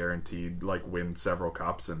history and guaranteed, like, win several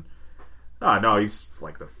cups. And, no, he's,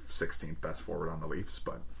 like, the 16th best forward on the Leafs.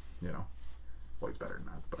 But, you know, well, he's better than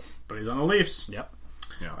that. But he's on the Leafs. Yep.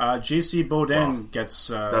 Yeah. JC Beaudin gets...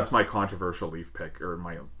 that's my controversial Leaf pick, or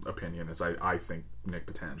my opinion, is I think Nick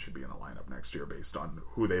Petan should be in the lineup next year based on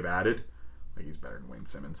who they've added. Like, he's better than Wayne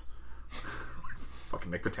Simmons.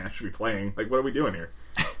 Fucking Nick Petan should be playing. Like, what are we doing here?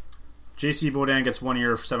 JC Beaudin gets 1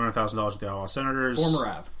 year for $700,000 with the Ottawa Senators. Former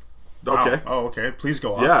Av. Okay. Oh, okay. Please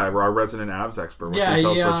go off. Yeah, our resident Avs expert. What Yeah, can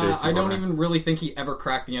you tell us about JC I don't Beaudin? even really think he ever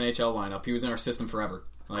cracked the NHL lineup. He was in our system forever.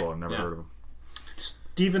 Like, Oh, I've never heard of him.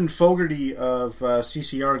 Stephen Fogarty of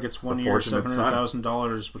CCR gets 1 year, fortunate son.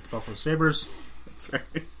 $700,000 with the Buffalo Sabres. That's right.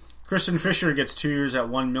 Christian Fisher gets 2 years at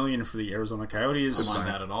 $1 million for the Arizona Coyotes. I don't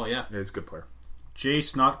mind that at all, yeah. Yeah, he's a good player.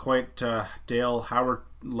 Jace, not quite Dale Howard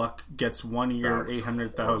Luck gets 1 year, That was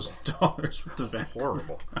 $800,000 with the Vancouver.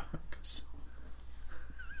 Horrible.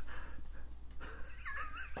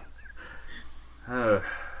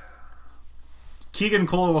 Keegan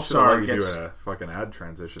Should let Kolesar you gets do a fucking ad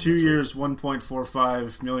transition. 2 this week. years,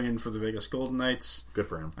 $1.45 million for the Vegas Golden Knights. Good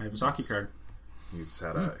for him. I have his hockey card. He's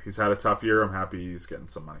had a tough year. I'm happy he's getting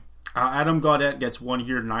some money. Adam Gaudette gets 1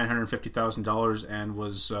 year, $950,000, and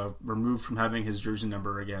was removed from having his jersey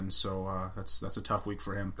number again. So that's a tough week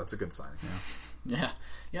for him. That's a good sign. Yeah,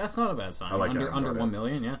 that's not a bad sign. I like under Adam Gaudette. $1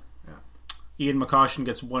 million, yeah. Ian McCoshen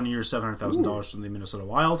gets 1 year, $700,000 from the Minnesota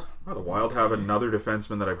Wild. Oh, the Wild have another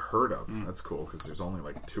defenseman that I've heard of. That's cool because there's only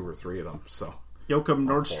like 2 or 3 of them. So Joachim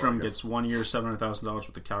I Nordstrom guess. gets 1 year, $700,000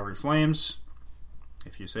 with the Calgary Flames,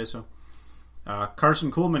 if you say so.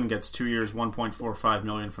 Carson Kuhlman gets 2 years, $1.45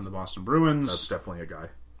 million from the Boston Bruins. that's definitely a guy.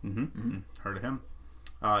 Heard of him.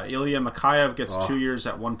 Ilya Mikheyev gets 2 years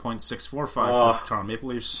at $1.645 for the Toronto Maple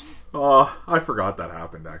Leafs. Oh, I forgot that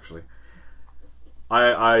happened actually.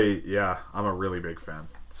 I'm a really big fan.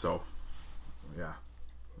 So, yeah,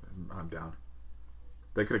 I'm down.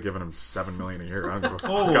 They could have given him $7 million a year. I don't give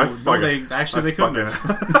a Oh, fuck. no, they couldn't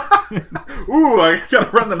have. Ooh, I gotta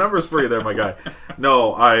run the numbers for you there, my guy.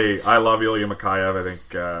 No, I love Ilya Mikheyev. I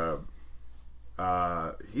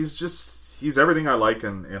think he's everything I like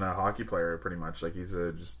in a hockey player, pretty much. Like, he's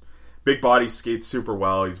just big body, skates super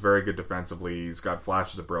well. He's very good defensively. He's got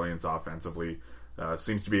flashes of brilliance offensively.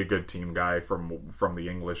 Seems to be a good team guy from the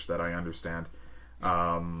English that I understand.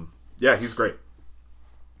 Yeah, he's great.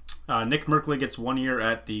 Nick Merkley gets 1 year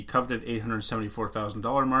at the coveted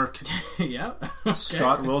 $874,000 mark. Yeah.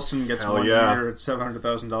 Scott Wilson gets Hell 1 yeah. year at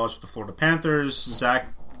 $700,000 with the Florida Panthers.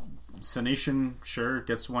 Zach Senyshyn,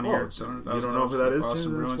 gets 1 year at $700,000. You don't know who that is?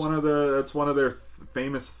 Boston That's Bruins. that's one of their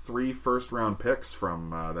famous 3 first-round picks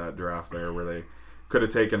from that draft there, where they could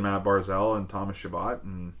have taken Matt Barzal and Thomas Chabot,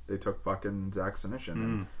 and they took fucking Zach Senyshyn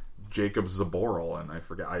and Jacob Zaboral, and I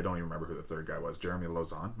don't even remember who the third guy was. Jeremy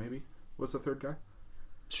Lauzon, maybe, was the third guy?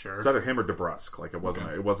 Sure. It's either him or DeBrusque. Like, it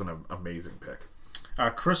wasn't an amazing pick.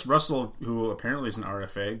 Chris Russell, who apparently is an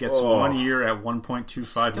RFA, gets Oh. 1 year at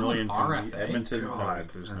 $1.25 Still million an from RFA? the Edmonton. God,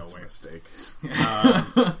 There's that's no a way. mistake.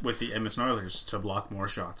 With the Edmonton Oilers to block more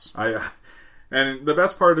shots. And the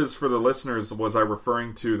best part is, for the listeners, was I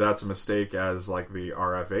referring to that's a mistake as like the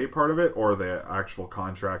RFA part of it, or the actual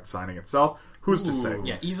contract signing itself? Who's to say?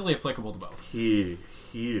 Yeah, easily applicable to both. He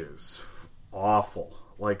is awful,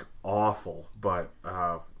 like awful. But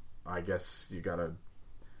I guess you gotta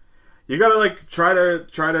like try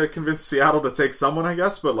to convince Seattle to take someone, I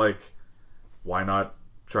guess. But like, why not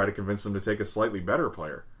try to convince them to take a slightly better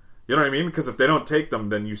player? You know what I mean? Because if they don't take them,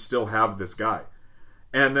 then you still have this guy.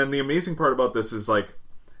 And then the amazing part about this is, like,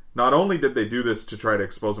 not only did they do this to try to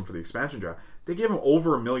expose him for the expansion draft, they gave him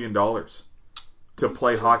over $1 million to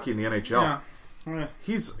play hockey in the NHL. Yeah.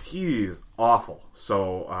 He's awful.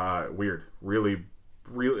 So weird, really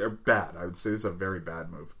bad. I would say this is a very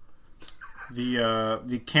bad move.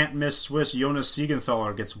 The can't miss Swiss Jonas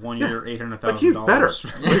Siegenthaler gets 1 year, $800,000. Like, he's better.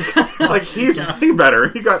 Like he's way better.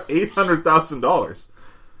 He got $800,000.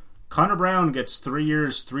 Connor Brown gets 3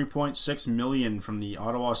 years, $3.6 million from the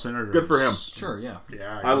Ottawa Senators. Good for him. Sure, yeah.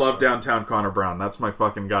 Yeah, I love downtown Connor Brown. That's my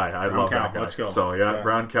fucking guy. I love cow. that guy. Let's go. So yeah,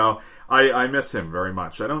 Brown cow. I miss him very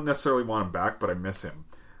much. I don't necessarily want him back, but I miss him.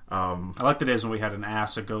 I like the days when we had an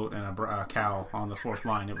ass, a goat, and a cow on the fourth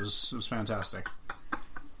line. It was fantastic.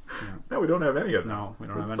 No, we don't have any of them. No, we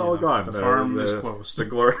don't have It's any all of them. gone. The farm is closed. The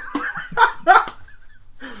glory.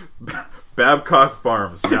 Babcock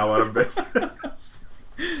Farms now out of business.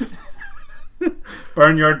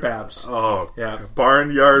 Barnyard Babs. Oh, Yeah.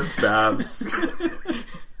 Barnyard Babs.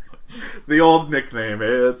 The old nickname.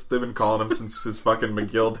 They've been calling him since his fucking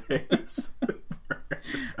McGill days.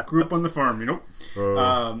 Grew up on the farm,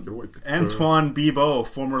 Antoine Bibeau,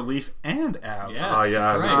 former Leaf and Avs. Yes, Oh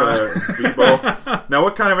yeah, that's right. Bibeau. Now,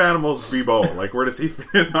 what kind of animal is Bibeau? Like, where does he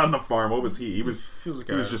fit on the farm? What was he? He was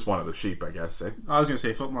just one of the sheep, I guess. Eh? I was going to say,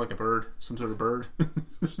 he felt more like a bird. Some sort of bird.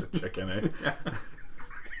 Just a chicken, eh?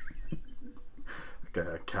 Like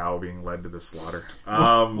a cow being led to the slaughter.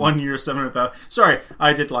 1 year, $700,000. Sorry,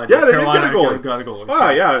 I did lie to Yeah, you. they did Carolina get a goalie. got a goalie.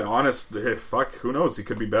 Ah, yeah, honest. Fuck, who knows? He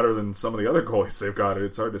could be better than some of the other goalies they've got.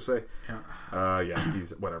 It's hard to say. Yeah,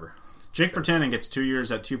 he's whatever. Jake Virtanen gets 2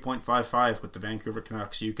 years at $2.55 with the Vancouver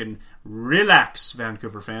Canucks. You can relax,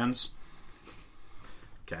 Vancouver fans.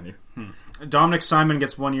 Can you? Dominic Simon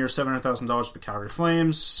gets 1 year, $700,000 with the Calgary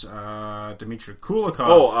Flames. Dmitry Kulikov.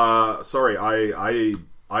 Oh, sorry. I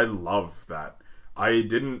love that. I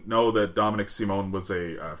didn't know that Dominic Simone was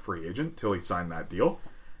a free agent till he signed that deal.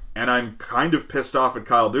 And I'm kind of pissed off at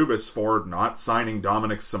Kyle Dubas for not signing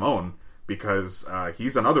Dominic Simone, because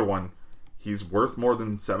he's another one. He's worth more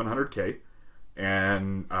than $700K.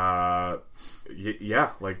 And, yeah,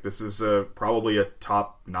 like, this is probably a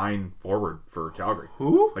top 9 forward for Calgary.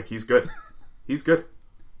 Who? Like, he's good. He's good.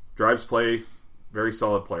 Drives play. Very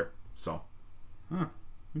solid player. So,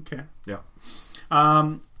 Okay. yeah.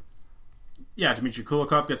 Yeah, Dmitry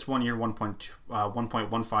Kulikov gets 1 year,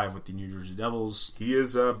 1.15 with the New Jersey Devils. He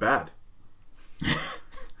is bad.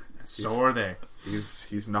 So are they.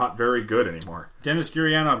 He's not very good anymore. Dennis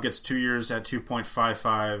Gurianov gets 2 years at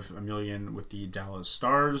 $2.55 million with the Dallas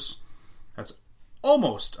Stars. That's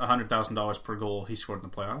almost $100,000 per goal he scored in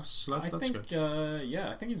the playoffs. So that's good.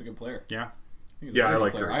 I think he's a good player. Yeah. I think he's a Yeah, very I good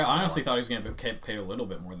like player. Gurianov I a honestly lot. thought he was going to get paid a little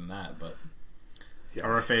bit more than that, but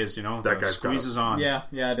RFAs, That guy's squeezes got on. yeah,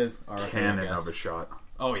 it is. RFA, I Cannon guess. of a shot.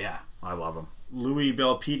 Oh yeah. I love him. Louis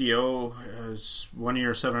Belpedio is 1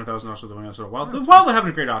 year, $700,000 with the Minnesota Wild. The Wild are having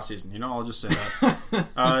a great offseason, I'll just say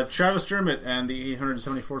that. Travis Dermott and the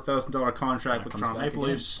 $874,000 contract with comes Toronto back Maple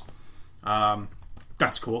Leafs.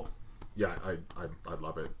 That's cool. Yeah, I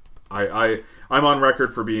love it. I'm on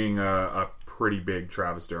record for being a pretty big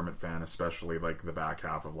Travis Dermott fan, especially like the back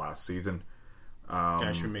half of last season.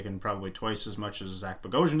 Guy should be making probably twice as much as Zach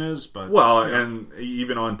Bogosian is, but and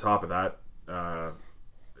even on top of that,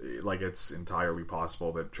 like it's entirely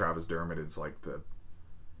possible that Travis Dermott is like the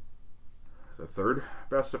third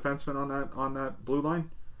best defenseman on that blue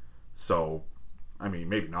line. So, I mean,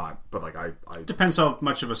 maybe not, but like I depends how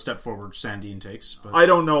much of a step forward Sandin takes. But I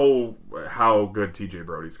don't know how good TJ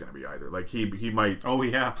Brody's going to be either. Like he might. Oh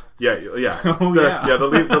yeah. Yeah.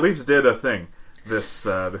 The Leafs did a thing this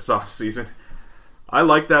off season. I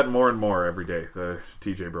like that more and more every day. The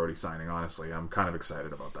TJ Brody signing. Honestly, I'm kind of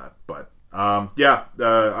excited about that. But I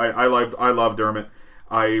love Dermott.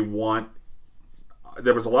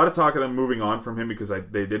 There was a lot of talk of them moving on from him because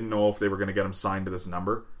they didn't know if they were going to get him signed to this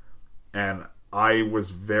number, and I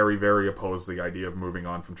was very, very opposed to the idea of moving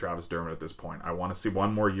on from Travis Dermott at this point. I want to see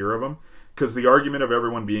one more year of him because the argument of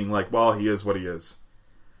everyone being like, well, he is what he is.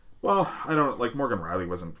 Well, I don't like Morgan Riley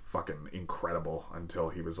wasn't fucking incredible until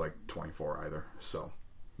he was like 24 either. So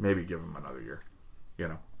maybe give him another year, you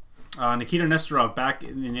know. Nikita Nesterov back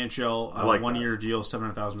in the NHL, I like 1 that. year deal,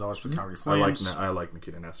 $700,000 for the Calgary Flames. I like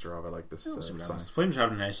Nikita Nesterov. I like this sign. Flames are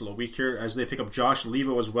having a nice little week here as they pick up Josh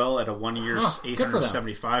Levo as well at a 1 year,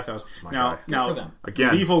 $875,000. Now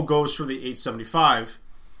Again, Levo goes for the $875,000.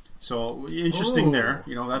 So interesting there.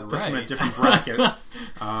 You know, that puts him in a different bracket.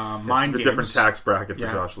 Mind games. A different tax bracket for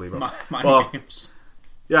Josh Levo. Mind games.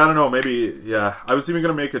 Yeah, I don't know. Maybe, yeah. I was even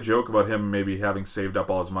going to make a joke about him maybe having saved up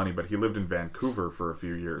all his money, but he lived in Vancouver for a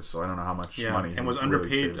few years, so I don't know how much money. And was really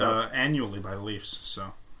underpaid saved up. annually by the Leafs.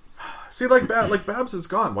 So, see, like Babs is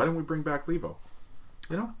gone. Why don't we bring back Levo?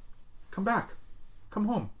 You know, come back, come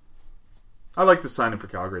home. I like to sign him for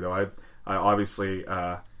Calgary, though. I obviously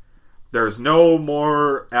there's no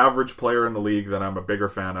more average player in the league that I'm a bigger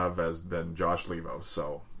fan of than Josh Levo.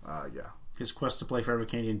 So, yeah, his quest to play for every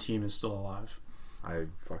Canadian team is still alive. I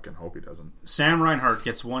fucking hope he doesn't. Sam Reinhart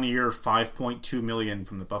gets 1 year, $5.2 million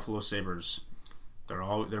from the Buffalo Sabres.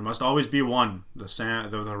 There must always be one.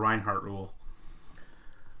 The Reinhart rule.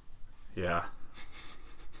 Yeah.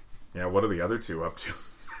 Yeah. What are the other two up to?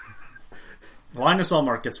 Linus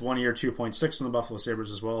Ullmark gets 1 year, 2.6 from the Buffalo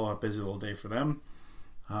Sabres as well. A busy little day for them.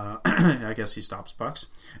 I guess he stops pucks.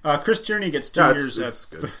 Chris Tierney gets 2 years at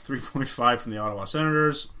 3.5 from the Ottawa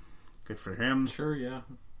Senators. Good for him. Sure, yeah.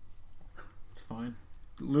 It's fine.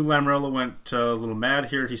 Lou Lamoriello went a little mad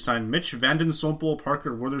here. He signed Mitch Vanden Sompel,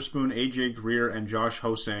 Parker Witherspoon, AJ Greer, and Josh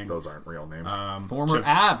Hosang. Those aren't real names. Former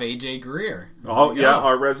Av, AJ Greer. Oh, yeah,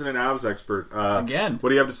 our resident Avs expert. Again. What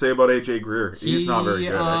do you have to say about AJ Greer? He's not very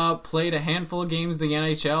good. He played a handful of games in the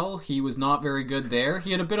NHL. He was not very good there.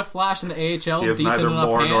 He had a bit of flash in the AHL. He has decent neither enough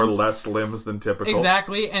more hands. nor less limbs than typical.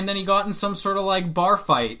 Exactly, and then he got in some sort of like bar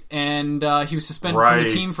fight, and he was suspended from the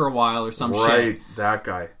team for a while or some shit. Right, that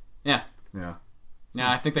guy. Yeah. Yeah. Yeah,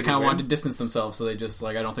 I think they kind of wanted to distance themselves, so they just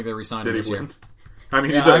I don't think they re-signed him this year. I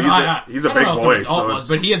mean, he's a big boy,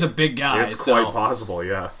 but he is a big guy. It's quite possible,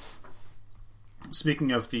 yeah.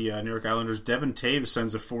 Speaking of the New York Islanders, Devin Taves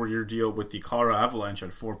signs a 4-year deal with the Colorado Avalanche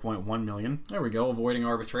at $4.1 million. There we go, avoiding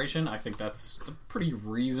arbitration. I think that's a pretty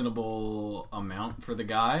reasonable amount for the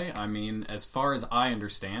guy. I mean, as far as I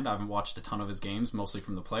understand, I haven't watched a ton of his games, mostly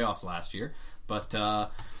from the playoffs last year, but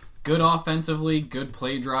good offensively, good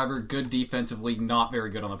play driver, good defensively, not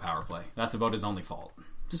very good on the power play. That's about his only fault.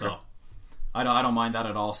 So, okay. I don't mind that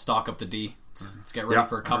at all. Stock up the D. Let's get ready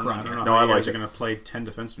for a cup run here. No, I like. They're going to play 10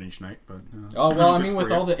 defensemen each night, but I mean,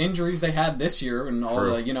 with all the injuries they had this year and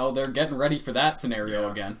all the, they're getting ready for that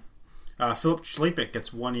scenario again. Philip Schlapik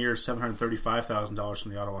gets 1 year, $735,000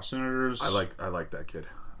 from the Ottawa Senators. I like that kid.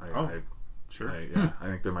 Sure. I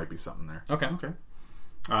think there might be something there. Okay.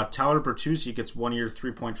 Tyler Bertuzzi gets 1 year,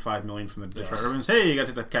 $3.5 million from the Detroit Red Wings. Hey, you got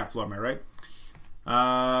to hit the cap floor, am I right?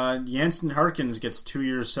 Jansen Harkins gets 2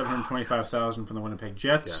 years, $725,000 from the Winnipeg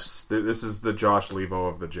Jets. Yes, this is the Josh Levo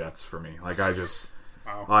of the Jets for me. Like I was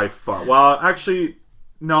going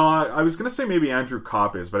to say maybe Andrew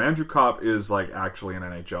Kopp is, but Andrew Kopp is like actually an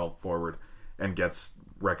NHL forward and gets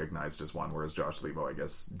recognized as one, whereas Josh Levo, I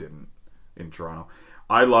guess, didn't in Toronto.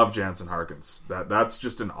 I love Jansen Harkins. That's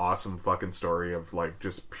just an awesome fucking story of like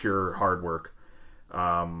just pure hard work.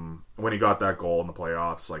 When he got that goal in the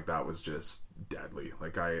playoffs, like that was just deadly.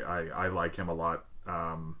 Like I like him a lot.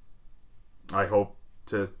 I hope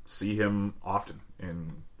to see him often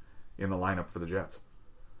in the lineup for the Jets.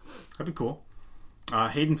 That'd be cool.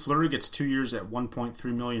 Hayden Fleury gets 2 years at $1.3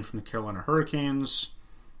 million from the Carolina Hurricanes.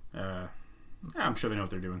 I'm sure they know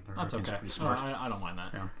what they're doing. That's okay. Smart. I don't mind that.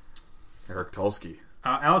 Yeah. Eric Tulsky.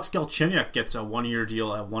 Alex Galchenyuk gets a 1-year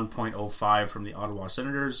deal at $1.05 from the Ottawa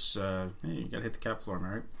Senators. Hey, you got to hit the cap floor, am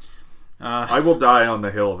I I will die on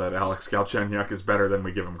the hill that Alex Galchenyuk is better than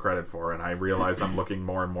we give him credit for, and I realize I'm looking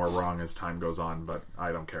more and more wrong as time goes on, but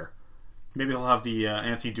I don't care. Maybe he'll have the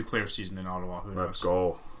Anthony Duclair season in Ottawa. Who knows? Let's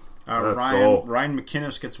go. Ryan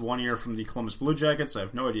McInnes gets 1 year from the Columbus Blue Jackets. I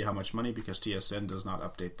have no idea how much money because TSN does not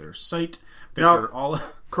update their site.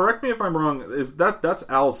 Correct me if I'm wrong. Is that's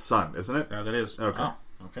Al's son, isn't it? Yeah, that is. Okay. Oh,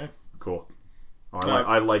 okay. Cool.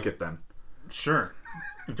 I like it then. Sure.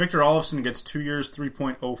 Victor Olofsson gets 2 years,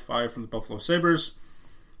 3.05 from the Buffalo Sabres.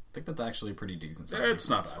 I think that's actually a pretty decent salary. It's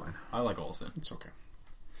not bad. I like Olsen. It's okay.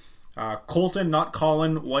 Colton, not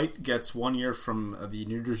Colin White, gets 1 year from the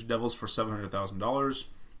New Jersey Devils for $700,000.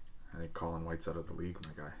 I think Colin White's out of the league,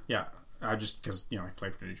 my guy. Yeah, just because he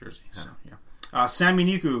played for New Jersey. So, yeah. Sammy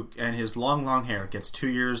Niku and his long hair gets 2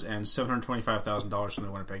 years and $725,000 from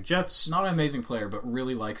the Winnipeg Jets. Not an amazing player, but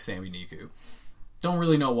really like Sammy Niku. Don't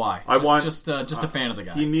really know why. Just a fan of the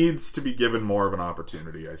guy. He needs to be given more of an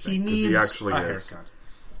opportunity, I think. He needs he actually a is. haircut.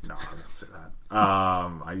 No, I didn't say that.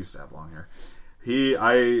 I used to have long hair.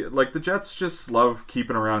 The Jets just love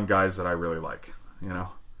keeping around guys that I really like,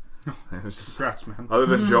 It's just, Congrats, man. other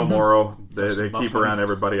than Joe Morrow, they keep Buffalo. around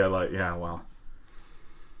everybody I like. Yeah, well.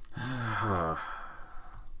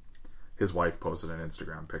 His wife posted an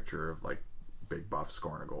Instagram picture of, Big Buff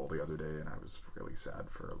scoring a goal the other day, and I was really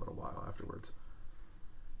sad for a little while afterwards.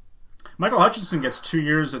 Michael Hutchinson gets 2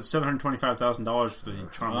 years at $725,000 for the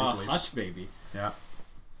Toronto Maple Leafs. Hutch, baby. Yeah.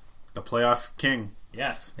 The playoff king.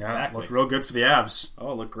 Yes, Yeah, exactly. looked real good for the Avs.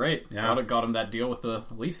 Oh, looked great. Yeah. Got him that deal with the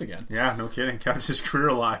Leafs again. Yeah, no kidding. Kept his career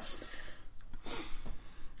alive.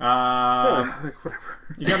 Whatever.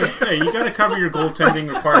 You gotta cover your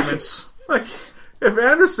goaltending requirements. If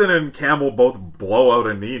Anderson and Campbell both blow out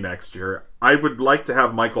a knee next year, I would like to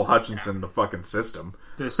have Michael Hutchinson in the fucking system.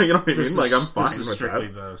 You know what I mean? I'm fine this is with strictly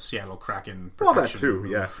that. the Seattle Kraken. Well, that too,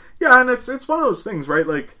 yeah, and it's one of those things, right?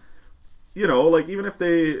 Even if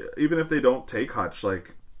they don't take Hutch,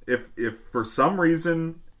 if for some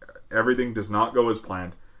reason everything does not go as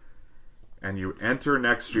planned, and you enter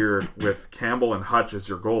next year with Campbell and Hutch as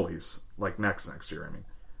your goalies, next year,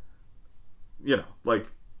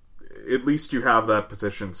 at least you have that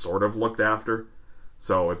position sort of looked after,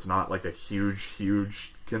 so it's not a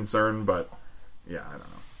huge concern. But yeah, I don't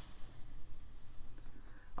know.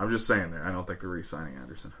 I'm just saying there. I don't think they're re-signing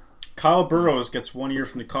Anderson. Kyle Burrows gets 1 year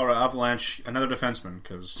from the Colorado Avalanche, another defenseman,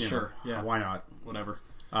 because why not? Whatever.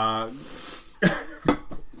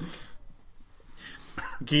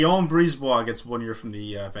 Guillaume Brisebois gets 1 year from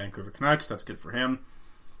the Vancouver Canucks. That's good for him.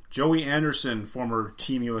 Joey Anderson, former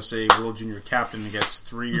Team USA World Junior captain, gets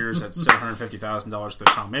 3 years at $750,000 to the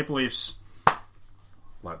Toronto Maple Leafs.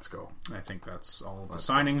 Let's go. I think that's all of the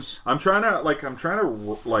signings. I'm trying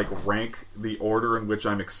to rank the order in which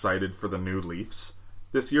I'm excited for the new Leafs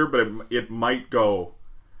this year, but it might go.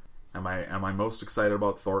 Am I most excited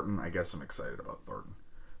about Thornton? I guess I'm excited about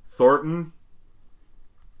Thornton,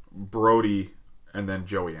 Brody, and then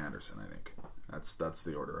Joey Anderson. I think that's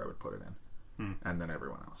the order I would put it in, and then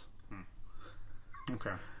everyone else.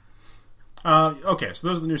 Okay. Okay. So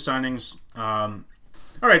those are the new signings.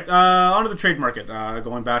 All right, on to the trade market.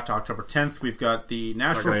 Going back to October 10th, we've got the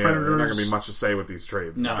Nashville Predators. There's not going to be much to say with these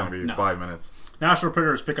trades. It's going to be 5 minutes. Nashville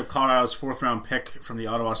Predators pick up Colorado's 4th-round pick from the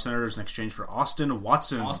Ottawa Senators in exchange for Austin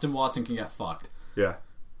Watson. Austin Watson can get fucked. Yeah.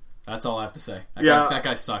 That's all I have to say. That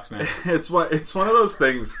guy sucks, man. It's one of those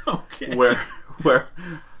things Okay. where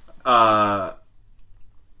now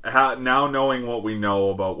knowing what we know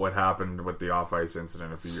about what happened with the off-ice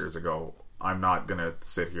incident a few years ago, I'm not going to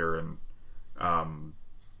sit here and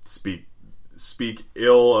speak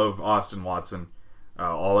ill of Austin Watson.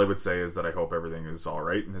 All I would say is that I hope everything is all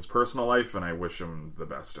right in his personal life, and I wish him the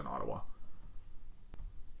best in Ottawa.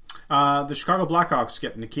 The Chicago Blackhawks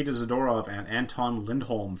get Nikita Zadorov and Anton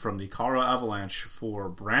Lindholm from the Colorado Avalanche for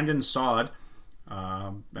Brandon Saad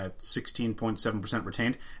at 16.7%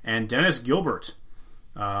 retained, and Dennis Gilbert.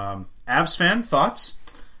 Avs fan, thoughts?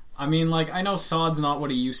 I mean, I know Saad's not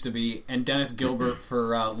what he used to be, and Dennis Gilbert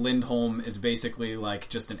for Lindholm is basically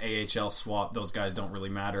just an AHL swap. Those guys don't really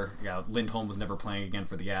matter. Yeah, Lindholm was never playing again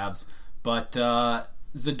for the Avs. But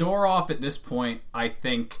Zadorov at this point, I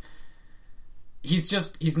think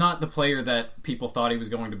he's not the player that people thought he was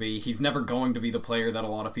going to be. He's never going to be the player that a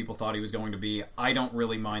lot of people thought he was going to be. I don't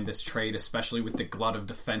really mind this trade, especially with the glut of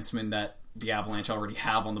defensemen that the Avalanche already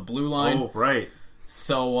have on the blue line. Oh, right.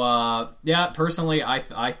 So personally, I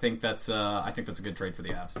think that's a good trade for the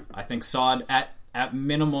Avs. I think Saad at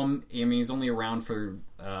minimum, I mean, he's only around for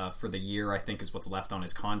the year. I think is what's left on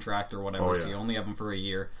his contract or whatever. Oh, yeah. So you only have him for a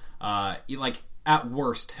year. at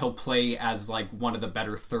worst, he'll play as like one of the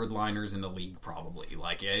better third liners in the league, probably.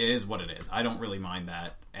 Like, it is what it is. I don't really mind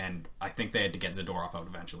that, and I think they had to get Zadorov out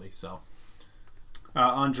eventually, so...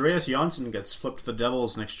 Andreas Johnsson gets flipped to the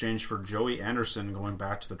Devils in exchange for Joey Anderson going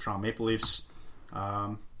back to the Toronto Maple Leafs.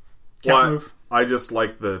 Move. I just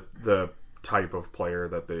like the type of player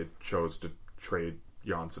that they chose to trade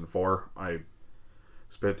Johnsson for.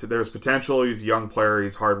 There's potential. He's a young player.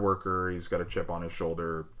 He's a hard worker. He's got a chip on his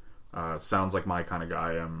shoulder. Sounds like my kind of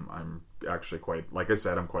guy. I'm actually quite, like I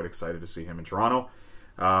said, I'm quite excited to see him in Toronto.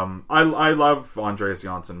 I love Andreas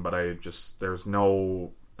Johnsson, but there's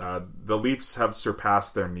no... the Leafs have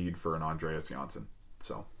surpassed their need for an Andreas Johnsson.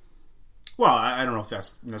 So, well, I don't know if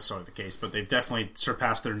that's necessarily the case, but they've definitely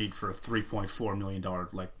surpassed their need for a $3.4 million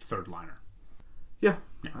like third liner. Yeah.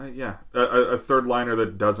 A third liner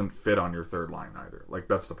that doesn't fit on your third line either. Like,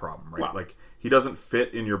 that's the problem, right? Well, like, he doesn't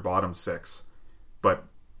fit in your bottom six, but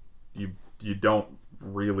you don't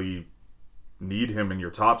really need him in your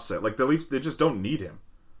top six. Like, the Leafs, they just don't need him.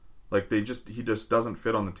 Like, he just doesn't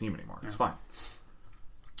fit on the team anymore. It's fine.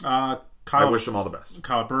 I wish him all the best.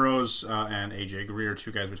 Kyle Burrows and AJ Greer,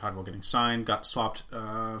 two guys we talked about getting signed, got swapped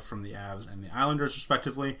from the Avs and the Islanders,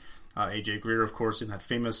 respectively. AJ Greer, of course, in that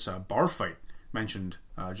famous bar fight mentioned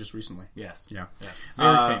just recently. Yes. Yeah. Yes.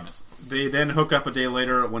 Very famous. They then hook up a day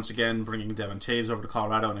later, once again, bringing Devon Toews over to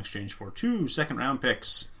Colorado in exchange for 2 second-round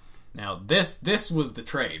picks. Now, this was the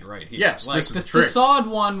trade right here. Yes, like, this is the Saad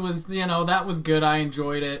one was, that was good. I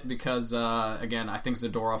enjoyed it because, again, I think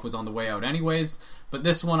Zadorov was on the way out anyways. But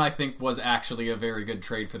this one, I think, was actually a very good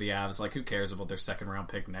trade for the Avs. Like, who cares about their second-round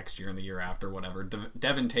pick next year and the year after, whatever.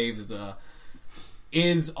 Devon Toews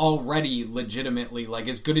is already legitimately, like,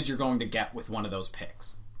 as good as you're going to get with one of those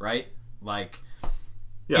picks, right? Like,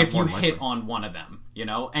 if you hit on one of them,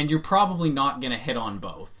 and you're probably not going to hit on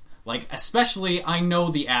both. Like, especially, I know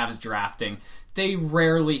the Avs drafting, they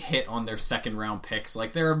rarely hit on their second-round picks.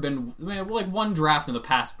 Like, there have been, one draft in the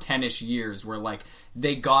past 10-ish years where, like,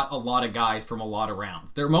 they got a lot of guys from a lot of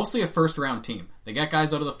rounds. They're mostly a first-round team. They get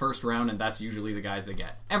guys out of the first round, and that's usually the guys they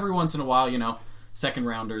get. Every once in a while,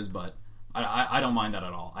 second-rounders, but I don't mind that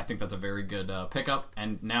at all. I think that's a very good pickup,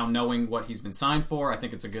 and now knowing what he's been signed for, I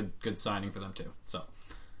think it's a good signing for them, too. So...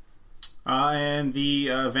 and the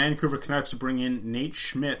Vancouver Canucks bring in Nate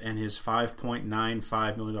Schmidt and his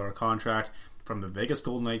 $5.95 million contract from the Vegas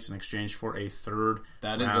Golden Knights in exchange for a third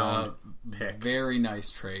That is a pick. Very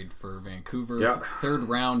nice trade for Vancouver. Yeah. Third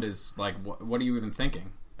round is like, what are you even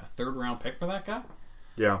thinking? A third round pick for that guy?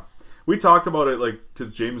 Yeah. We talked about it, like,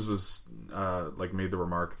 because James was, made the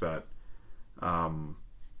remark that, how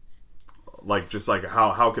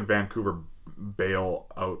could Vancouver bail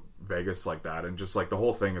out Vegas like that? And just, like, the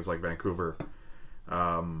whole thing is, like, Vancouver,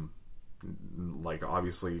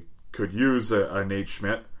 obviously could use a Nate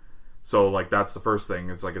Schmidt. So, like, that's the first thing.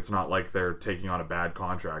 It's, like, it's not like they're taking on a bad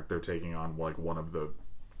contract. They're taking on, like, one of the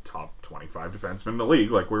top 25 defensemen in the league,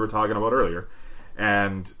 like we were talking about earlier.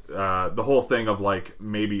 And the whole thing of, like,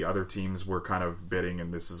 maybe other teams were kind of bidding,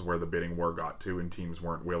 and this is where the bidding war got to, and teams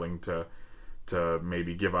weren't willing to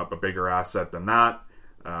maybe give up a bigger asset than that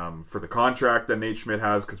for the contract that Nate Schmidt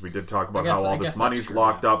has, because we did talk about how all this money's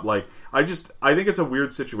locked up. Like, I think it's a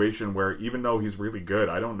weird situation where, even though he's really good,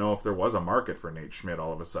 I don't know if there was a market for Nate Schmidt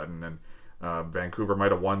all of a sudden, and Vancouver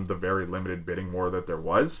might have won the very limited bidding war that there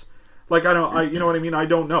was. Like, you know what I mean? I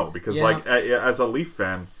don't know, because like, as a Leaf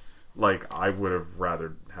fan, like, I would have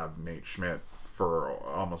rather have Nate Schmidt for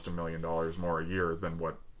almost $1 million more a year than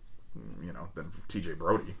than TJ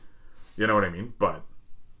Brody. You know what I mean? But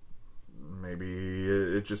maybe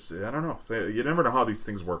it just, I don't know. You never know how these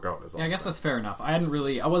things work out. I guess that's fair enough. I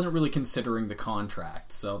wasn't really considering the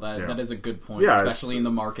contract, so that is a good point, especially in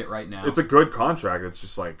the market right now. It's a good contract. It's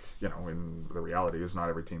just like, in the reality is not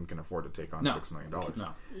every team can afford to take on $6 million. No.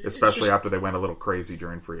 Especially after they went a little crazy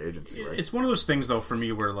during free agency, right? It's one of those things, though, for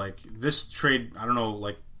me, where, like, this trade, I don't know,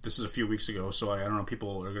 like, this is a few weeks ago, so I don't know if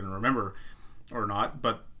people are going to remember or not,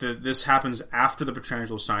 but this happens after the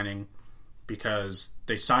Pietrangelo signing, because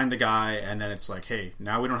they signed the guy, and then it's like, hey,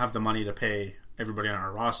 now we don't have the money to pay everybody on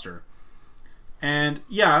our roster. And,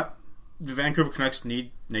 the Vancouver Canucks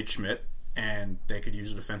need Nate Schmidt, and they could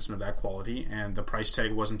use a defenseman of that quality, and the price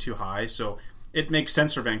tag wasn't too high, so it makes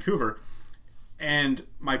sense for Vancouver. And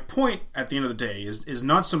my point at the end of the day is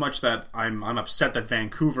not so much that I'm upset that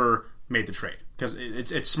Vancouver made the trade, because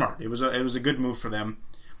it's smart. It was a good move for them.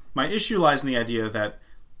 My issue lies in the idea that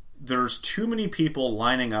there's too many people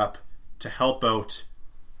lining up to help out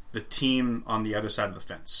the team on the other side of the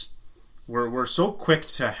fence. We're so quick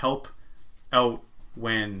to help out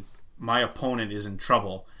when my opponent is in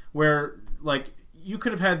trouble, where, like, you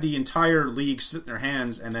could have had the entire league sit in their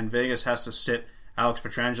hands, and then Vegas has to sit Alex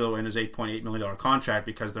Pietrangelo in his $8.8 million contract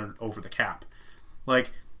because they're over the cap.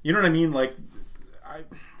 Like, you know what I mean? Like, I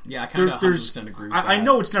kind of 100% agree with that. I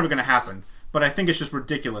know it's never going to happen, but I think it's just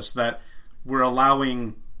ridiculous that we're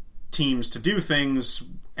allowing teams to do things,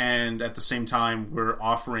 and at the same time we're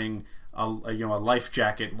offering a life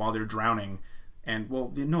jacket while they're drowning. And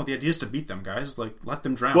the idea is to beat them, guys. Like, let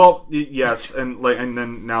them drown. Well, yes, and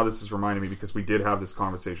then now this is reminding me because we did have this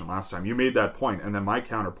conversation last time. You made that point, and then my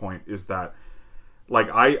counterpoint is that, like,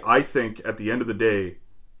 I think at the end of the day,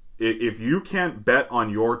 if you can't bet on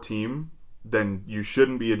your team, then you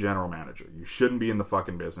shouldn't be a general manager. You shouldn't be in the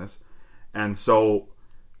fucking business. And so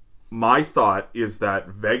my thought is that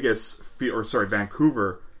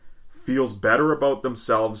Vancouver feels better about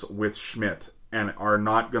themselves with Schmidt and are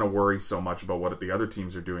not going to worry so much about what the other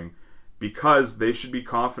teams are doing, because they should be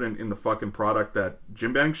confident in the fucking product that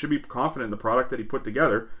Jim Benning should be confident in the product that he put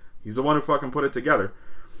together. He's the one who fucking put it together.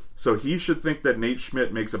 So he should think that Nate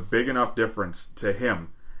Schmidt makes a big enough difference to him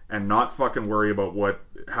and not fucking worry about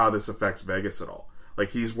how this affects Vegas at all.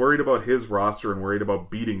 Like, he's worried about his roster and worried about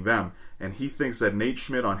beating them, and he thinks that Nate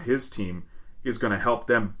Schmidt on his team is going to help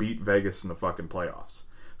them beat Vegas in the fucking playoffs.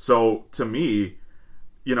 So, to me,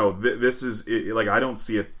 this is, like, I don't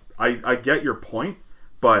see it. I get your point,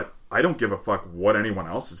 but I don't give a fuck what anyone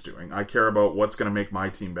else is doing. I care about what's going to make my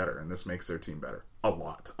team better, and this makes their team better. A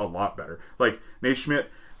lot better. Like, Nate Schmidt,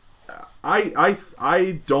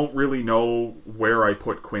 I don't really know where I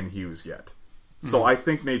put Quinn Hughes yet. So I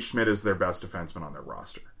think Nate Schmidt is their best defenseman on their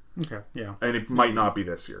roster. Okay, yeah. And it might not be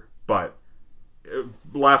this year, but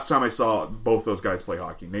last time I saw both those guys play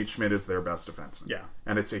hockey, Nate Schmidt is their best defenseman. Yeah.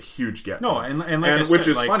 And it's a huge get. No, and like which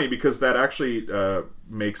is funny because that actually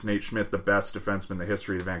makes Nate Schmidt the best defenseman in the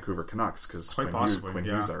history of the Vancouver Canucks, because Quinn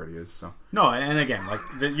Hughes already is. So. No, and again, like,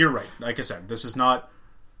 you're right. Like I said, this is not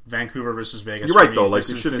Vancouver versus Vegas. You're right, though. Like,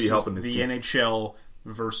 you should be helping this the team. NHL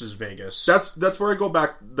versus Vegas. That's where I go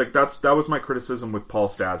back. Like, that was my criticism with Paul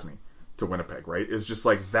Stastny to Winnipeg. Right? It's just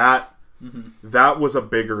like that. Mm-hmm. That was a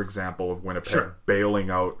bigger example of Winnipeg bailing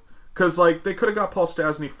out, because, like, they could have got Paul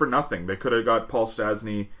Stastny for nothing. They could have got Paul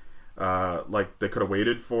Stastny. They could have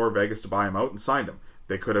waited for Vegas to buy him out and signed him.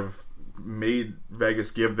 They could have made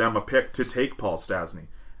Vegas give them a pick to take Paul Stastny.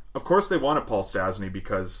 Of course, they wanted Paul Stastny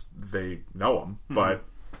because they know him, but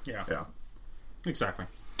yeah, exactly.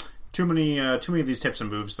 Too many of these types of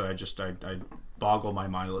moves that I boggle my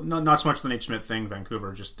mind. Not so much the Nate Schmidt thing,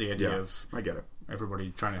 Vancouver, just the idea of I get it.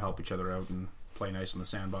 Everybody trying to help each other out and play nice in the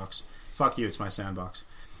sandbox. Fuck you, it's my sandbox.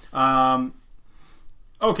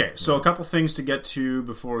 Okay, so a couple things to get to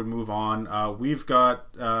before we move on. We've got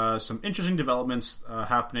some interesting developments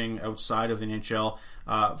happening outside of the NHL.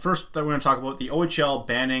 First, we're going to talk about the OHL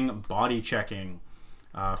banning body checking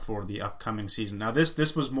for the upcoming season. Now,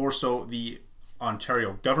 this was more so the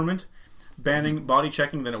Ontario government banning body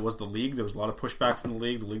checking than it was the league. There was a lot of pushback from the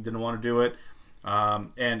league. The league didn't want to do it.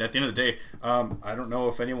 And at the end of the day, I don't know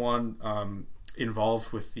if anyone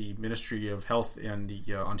involved with the Ministry of Health and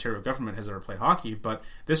the Ontario government has ever played hockey, but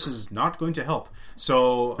this is not going to help.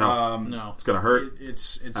 So no, it's going to hurt.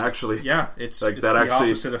 It's actually, it's like it's that. The actually,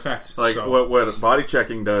 opposite effect. Like, so. what body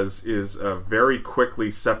checking does is very quickly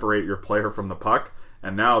separate your player from the puck.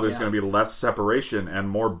 And now there's going to be less separation and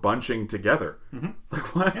more bunching together. Mm-hmm.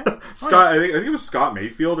 Like, what? Yeah. Scott, I think it was Scott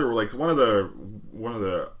Mayfield, or like one of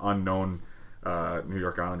the unknown New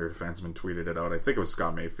York Islander defensemen tweeted it out. I think it was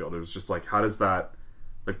Scott Mayfield. It was just like, how does that,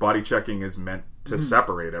 like, body checking is meant to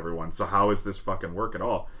separate everyone, so how does this fucking work at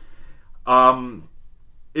all?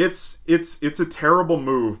 It's a terrible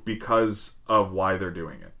move because of why they're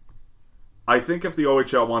doing it. I think if the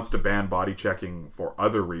OHL wants to ban body checking for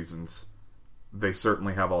other reasons, they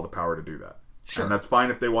certainly have all the power to do that. Sure. And that's fine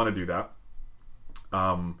if they want to do that.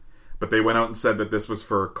 But they went out and said that this was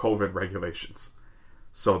for COVID regulations.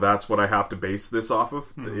 So that's what I have to base this off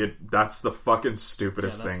of. That's the fucking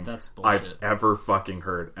stupidest thing that's I've ever fucking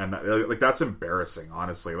heard. And that's embarrassing,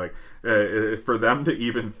 honestly. Like, for them to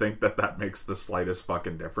even think that makes the slightest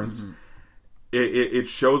fucking difference, it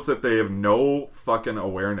shows that they have no fucking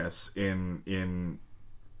awareness in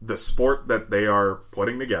the sport that they are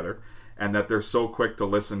putting together, and that they're so quick to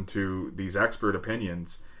listen to these expert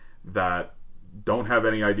opinions that don't have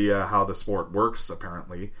any idea how the sport works,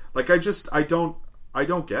 apparently. Like, I don't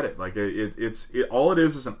get it. Like, it's all it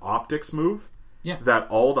is an optics move that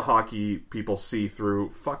all the hockey people see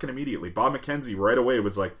through fucking immediately. Bob McKenzie right away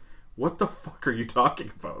was like, what the fuck are you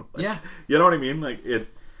talking about? Like, you know what I mean? Like,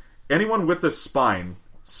 anyone with a spine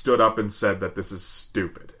stood up and said that this is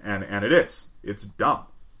stupid. And it is. It's dumb.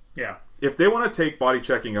 Yeah. If they want to take body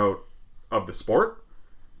checking out of the sport,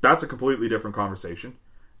 that's a completely different conversation.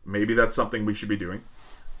 Maybe that's something we should be doing.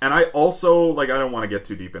 And I also, like, I don't want to get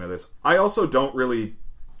too deep into this. I also don't really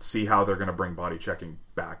see how they're going to bring body checking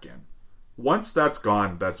back in. Once that's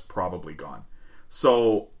gone, that's probably gone.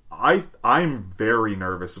 So I'm very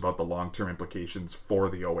nervous about the long-term implications for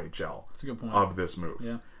the OHL That's a good point. of this move.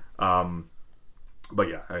 Yeah. But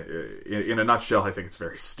yeah, in a nutshell, I think it's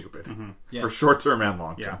very stupid Yeah. for short-term and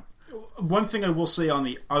long-term. Yeah. One thing I will say on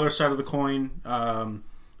the other side of the coin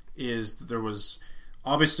is that there was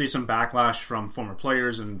obviously some backlash from former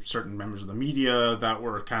players and certain members of the media that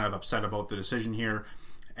were kind of upset about the decision here.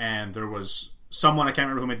 And there was someone, I can't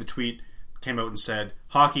remember who made the tweet, came out and said,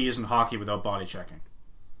 hockey isn't hockey without body checking.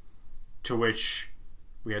 To which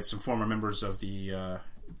we had some former members of the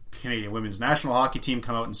Canadian women's national hockey team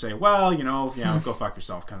come out and say, well, go fuck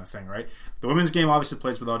yourself kind of thing, right? The women's game obviously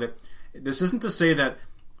plays without it. This isn't to say that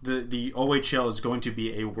the OHL is going to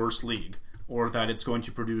be a worse league or that it's going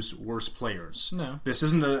to produce worse players. No. This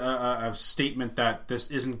isn't a statement that this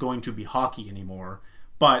isn't going to be hockey anymore,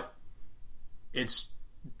 but it's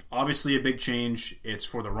obviously a big change. It's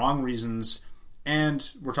for the wrong reasons, and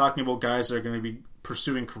we're talking about guys that are going to be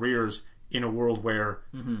pursuing careers in a world where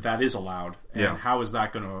that is allowed, and how is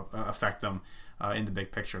that going to affect them in the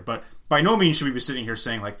big picture? But by no means should we be sitting here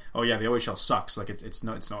saying like, "Oh yeah, the OHL sucks." Like it's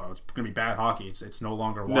going to be bad hockey. It's no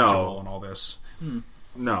longer watchable and all this.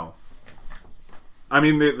 No. I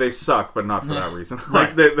mean, they suck, but not for that reason.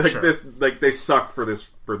 Right. They suck for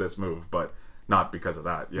this move, but not because of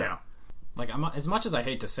that. Yeah. Like, as much as I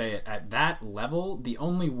hate to say it, at that level, the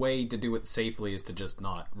only way to do it safely is to just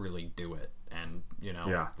not really do it. And,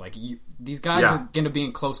 these guys are going to be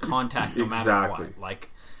in close contact no matter what.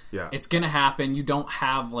 Like, it's going to happen. You don't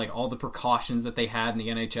have, like, all the precautions that they had in the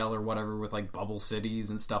NHL or whatever with, like, bubble cities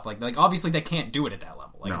and stuff like that. Like, obviously, they can't do it at that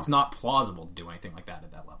level. Like, it's not plausible to do anything like that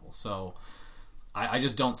at that level. So I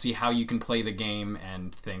just don't see how you can play the game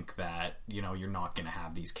and think that, you're not going to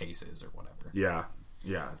have these cases or whatever. Yeah.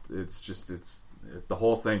 Yeah, it's the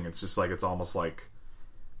whole thing. It's just like, it's almost like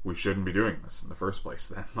we shouldn't be doing this in the first place.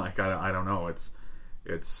 Then, like, I don't know. It's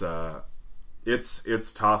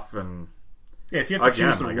tough, and if you have to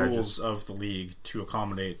change the rules of the league to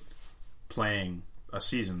accommodate playing a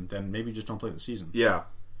season, then maybe just don't play the season. Yeah,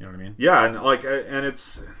 you know what I mean. Yeah, and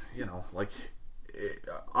it's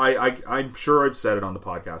I'm sure I've said it on the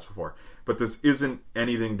podcast before. But this isn't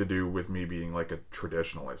anything to do with me being like a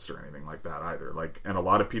traditionalist or anything like that either. Like, and a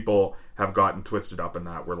lot of people have gotten twisted up in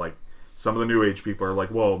that, where like some of the new age people are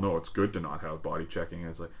like, well, no, it's good to not have body checking. And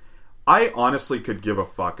it's like, I honestly could give a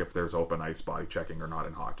fuck if there's open ice body checking or not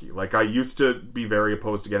in hockey. Like, I used to be very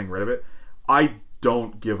opposed to getting rid of it. I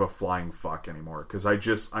don't give a flying fuck anymore, because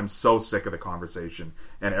I'm so sick of the conversation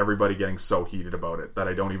and everybody getting so heated about it that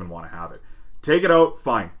I don't even want to have it. Take it out,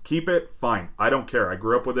 fine. Keep it, fine. I don't care. I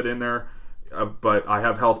grew up with it in there, but I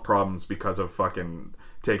have health problems because of fucking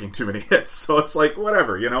taking too many hits. So it's like,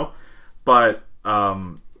 whatever, But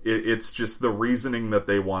it's just the reasoning that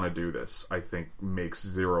they want to do this, I think, makes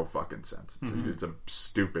zero fucking sense. It's a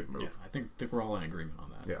stupid move. Yeah, I think we're all in agreement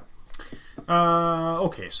on that. Yeah.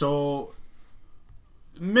 Okay, so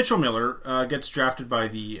Mitchell Miller gets drafted by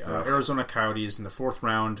the Arizona Coyotes in the 4th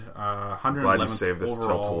round, 111th I'm glad you saved this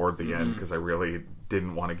overall. till toward the end, because I really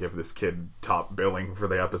didn't want to give this kid top billing for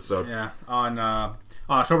the episode. Yeah, on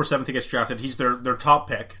October 7th he gets drafted. He's their top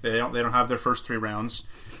pick. They don't have their first 3 rounds.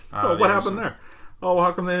 What happened there? Oh,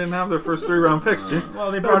 how come they didn't have their first 3 round picks, Jim?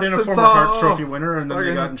 Well, they brought in a former Hart Trophy winner, and then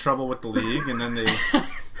they got in trouble with the league, and then they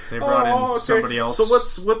brought in somebody else. So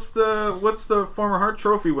what's the former Hart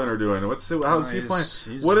Trophy winner doing? How's he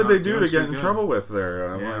playing? What did they do to get in trouble with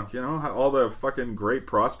there? Like, all the fucking great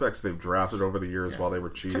prospects they've drafted over the years while they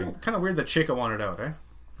were cheating. Kind of weird that Chica wanted out, eh?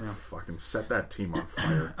 Yeah. Fucking set that team on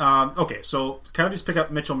fire. Okay, so Coyotes pick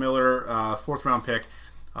up Mitchell Miller, 4th round pick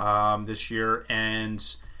this year,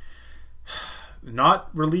 and not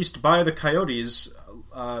released by the Coyotes.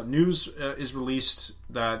 News is released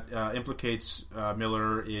that implicates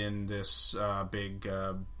Miller in this big.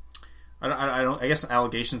 I guess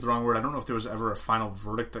allegation is the wrong word. I don't know if there was ever a final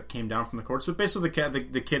verdict that came down from the courts, but basically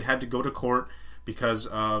the kid had to go to court because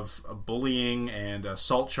of bullying and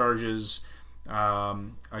assault charges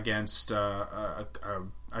against I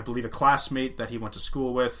believe a classmate that he went to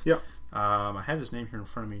school with. Yep. I had his name here in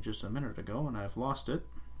front of me just a minute ago, and I've lost it.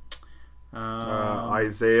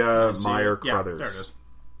 Isaiah Meyer Crothers. Yeah, there it is.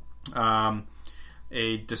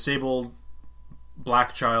 A disabled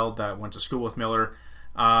black child that went to school with Miller.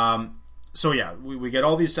 So yeah, we get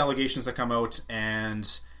all these allegations that come out,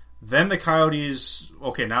 and then the Coyotes,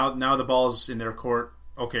 okay, now the ball's in their court.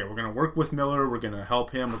 Okay, we're going to work with Miller. We're going to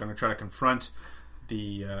help him. We're going to try to confront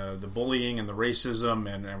the bullying and the racism,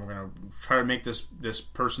 and we're going to try to make this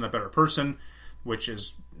person a better person. which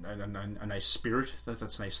is a nice spirit.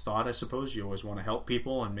 That's a nice thought, I suppose. You always want to help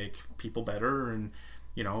people and make people better, and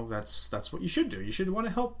that's what you should do. You should want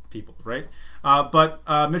to help people, right? But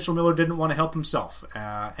Mitchell Miller didn't want to help himself,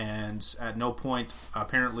 and at no point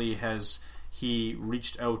apparently has he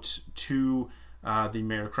reached out to the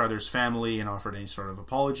Mayor Crothers family and offered any sort of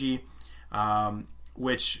apology,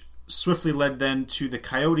 which swiftly led then to the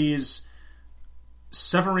Coyotes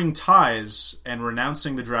severing ties and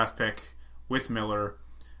renouncing the draft pick with Miller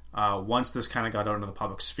once this kind of got out into the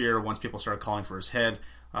public sphere, once people started calling for his head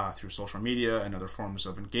through social media and other forms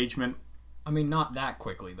of engagement. I mean, not that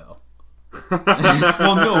quickly, though.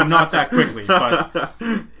 Well, no, not that quickly, but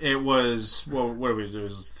it was, what did we do? It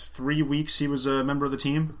was 3 weeks he was a member of the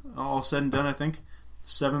team, all said and done, I think.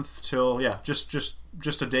 7th till,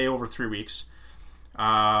 just a day over 3 weeks.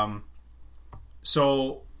 Following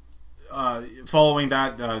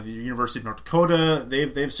that, the University of North Dakota,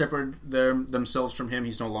 they've separated themselves from him.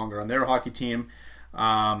 He's no longer on their hockey team.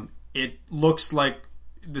 It looks like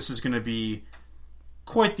this is going to be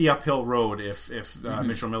quite the uphill road if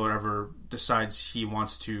Mitchell Miller ever decides he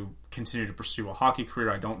wants to continue to pursue a hockey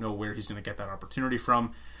career. I don't know where he's going to get that opportunity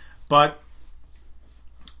from. But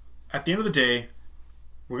at the end of the day,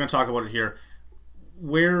 we're going to talk about it here.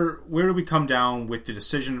 Where do we come down with the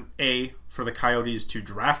decision, A, for the Coyotes to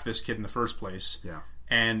draft this kid in the first place,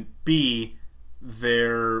 and B,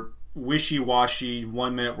 their wishy-washy,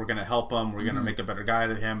 1 minute we're going to help him, we're going to make a better guy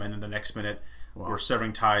out of him, and in the next minute we're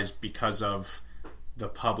severing ties because of the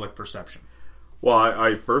public perception? Well,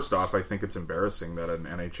 I first off, I think it's embarrassing that an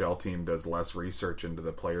NHL team does less research into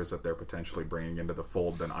the players that they're potentially bringing into the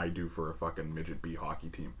fold than I do for a fucking midget B hockey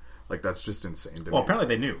team. Like, that's just insane to me. Well, apparently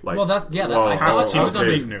they knew. Like, I was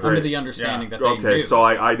under the understanding that they knew. Okay, so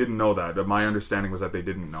I didn't know that. My understanding was that they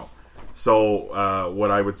didn't know. So what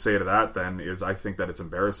I would say to that then is I think that it's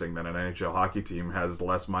embarrassing that an NHL hockey team has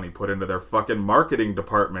less money put into their fucking marketing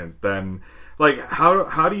department than, like,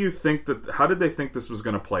 how do you think that? How did they think this was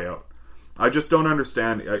going to play out? I just don't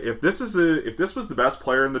understand. If this was the best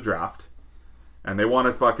player in the draft, and they want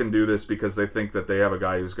to fucking do this because they think that they have a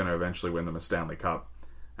guy who's going to eventually win them a Stanley Cup,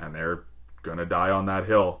 and they're going to die on that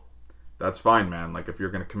hill, that's fine, man. Like, if you're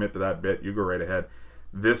going to commit to that bit, you go right ahead.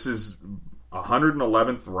 This is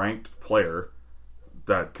 111th ranked player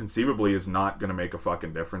that conceivably is not going to make a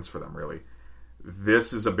fucking difference for them, really.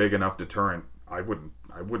 This is a big enough deterrent. I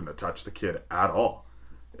wouldn't have touched the kid at all.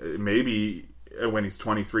 Maybe when he's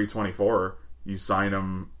 23, 24, you sign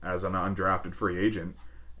him as an undrafted free agent,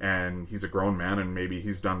 and he's a grown man, and maybe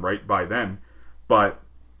he's done right by then. But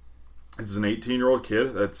this is an 18-year-old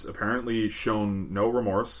kid that's apparently shown no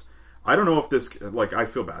remorse. I don't know if this... Like, I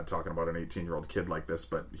feel bad talking about an 18-year-old kid like this,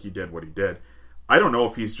 but he did what he did. I don't know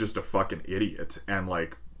if he's just a fucking idiot, and,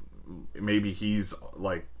 like, maybe he's,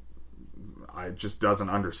 like... I just doesn't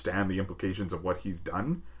understand the implications of what he's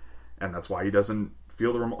done, and that's why he doesn't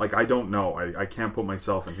feel the remorse. Like, I don't know. I can't put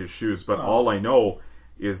myself in his shoes, but all I know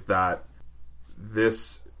is that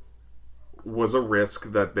this was a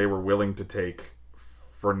risk that they were willing to take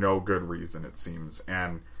for no good reason, it seems,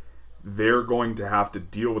 and they're going to have to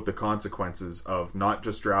deal with the consequences of not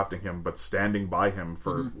just drafting him, but standing by him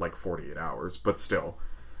for like 48 hours. But still,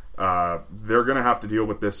 they're going to have to deal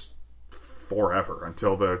with this forever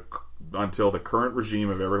until the current regime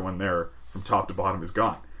of everyone there from top to bottom is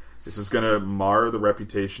gone. This is going to mar the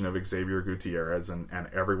reputation of Xavier Gutierrez and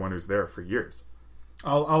everyone who's there for years.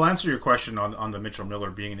 I'll answer your question on the Mitchell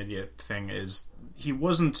Miller being an idiot thing. Is he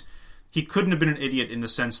couldn't have been an idiot in the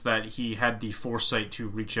sense that he had the foresight to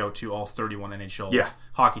reach out to all 31 NHL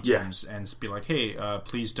hockey teams and be like, hey,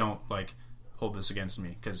 please don't, like, hold this against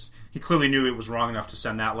me. Because he clearly knew it was wrong enough to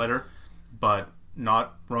send that letter, but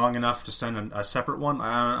not wrong enough to send a separate one.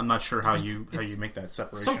 I'm not sure how you make that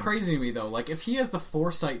separation. So crazy to me though. Like, if he has the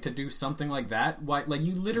foresight to do something like that, why? Like,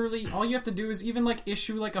 you literally, all you have to do is even like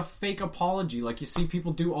issue like a fake apology, like you see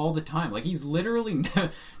people do all the time. Like, he's literally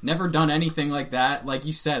never done anything like that. Like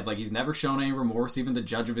you said, like, he's never shown any remorse. Even the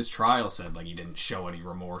judge of his trial said like he didn't show any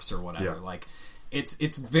remorse or whatever. Yeah. Like,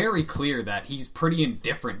 it's very clear that he's pretty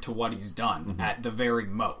indifferent to what he's done at the very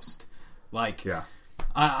most. Like, Yeah.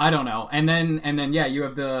 I don't know. And then yeah, you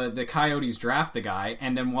have the Coyotes draft the guy,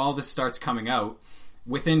 and then while this starts coming out,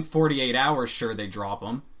 within 48 hours, sure, they drop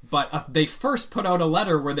him. But they first put out a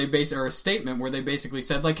letter where or a statement where they basically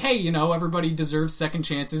said, like, hey, everybody deserves second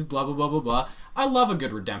chances, blah, blah, blah, blah, blah. I love a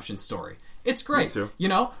good redemption story. It's great, Me too.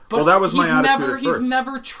 But well, that was my attitude he's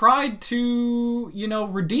never tried to,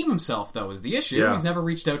 redeem himself, though, is the issue. Yeah. He's never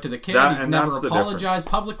reached out to the kid. He's and never that's the apologized difference.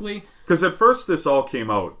 publicly. Because at first this all came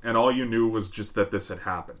out, and all you knew was just that this had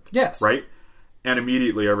happened. Yes. Right? And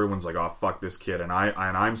immediately everyone's like, oh, fuck this kid. And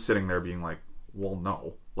I'm sitting there being like, well,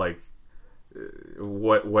 no. Like,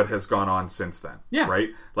 what has gone on since then? Yeah. Right?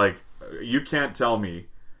 Like, you can't tell me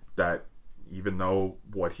that even though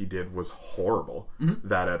what he did was horrible,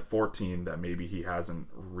 that at 14, that maybe he hasn't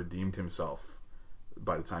redeemed himself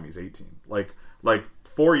by the time he's 18. Like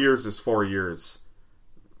 4 years is 4 years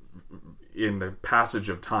in the passage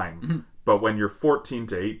of time. But when you're 14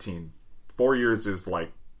 to 18, 4 years is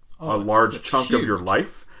like a large chunk huge. of your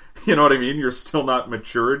life. You know what I mean? You're still not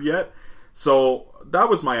matured yet. So that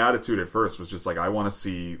was my attitude at first, was just like, I want to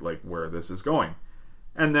see like where this is going.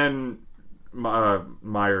 And then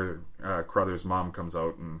Meyer Crothers' mom comes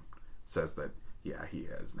out and says that, yeah, he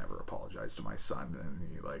has never apologized to my son,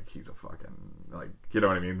 and he's a fucking, like, you know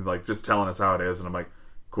what I mean? Like, just telling us how it is. And I'm like,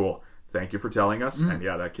 cool, thank you for telling us. And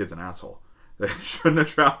yeah, that kid's an asshole. They shouldn't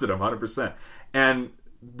have drafted him 100%. And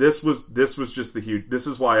this was just the huge, this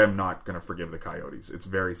is why I'm not going to forgive the Coyotes. It's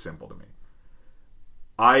very simple to me.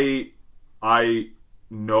 I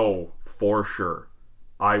know for sure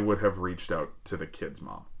I would have reached out to the kid's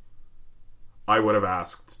mom. I would have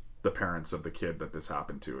asked the parents of the kid that this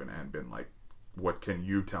happened to and been like, what can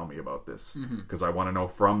you tell me about this? Because I want to know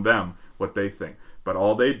from them what they think. But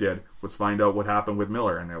all they did was find out what happened with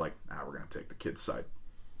Miller, and they're like, we're going to take the kid's side.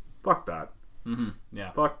 Fuck that.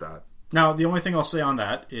 Yeah. Fuck that. Now, the only thing I'll say on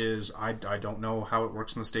that is I don't know how it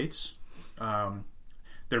works in the States.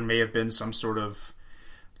 There may have been some sort of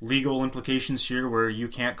legal implications here where you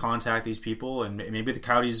can't contact these people, and maybe the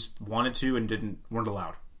Coyotes wanted to and weren't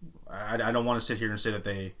allowed. I don't want to sit here and say that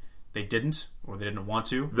they didn't, or they didn't want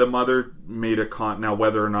to. The mother made a now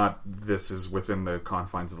whether or not this is within the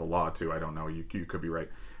confines of the law too, I don't know, you could be right,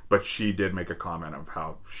 but she did make a comment of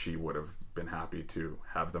how she would have been happy to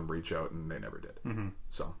have them reach out, and they never did.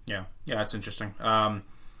 So yeah, that's interesting.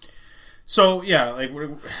 So yeah, like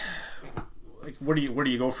where do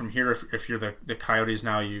you go from here if you're the Coyotes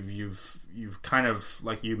now? You've kind of,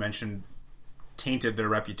 like you mentioned, tainted their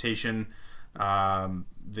reputation.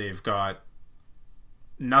 They've got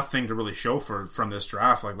nothing to really show from this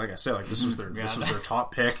draft. Like I said, like this was their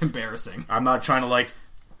top pick. It's embarrassing. I'm not trying to like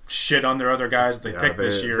shit on their other guys that they picked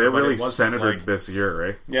this year. They but really it wasn't, centered like, this year,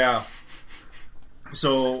 right? Yeah.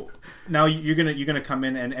 So now you're gonna come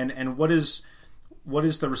in and what is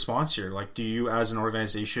the response here? Like, do you as an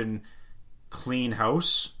organization clean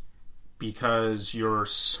house because your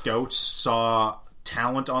scouts saw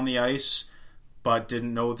talent on the ice but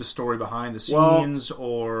didn't know the story behind the scenes,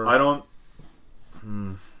 or I don't.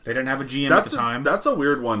 They didn't have a GM at the time? That's a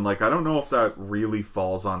weird one. Like, I don't know if that really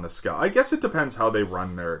falls on the scout. I guess it depends how they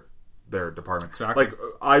run their department. Exactly. Like,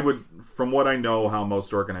 I would, from what I know, how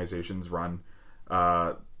most organizations run,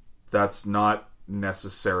 that's not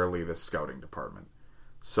necessarily the scouting department.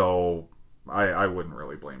 So I wouldn't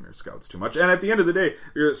really blame your scouts too much. And at the end of the day,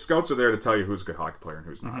 your scouts are there to tell you who's a good hockey player and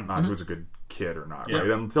who's not who's a good kid or not, right?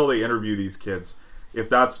 Until they interview these kids, if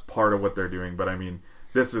that's part of what they're doing. But I mean,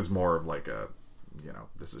 this is more of like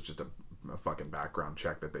this is just a fucking background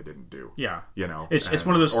check that they didn't do. Yeah. It's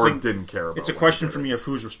one of those or things, didn't care about. It's a question for me of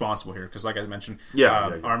who's responsible here, because like I mentioned,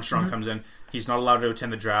 Armstrong comes in. He's not allowed to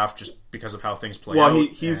attend the draft just because of how things play out. Well,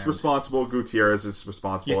 he's responsible. Gutierrez is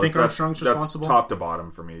responsible. You think Armstrong's responsible? That's top to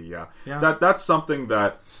bottom for me, yeah. That's something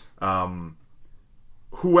that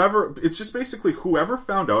it's just basically whoever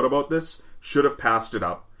found out about this should have passed it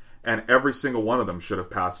up. And every single one of them should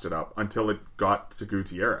have passed it up until it got to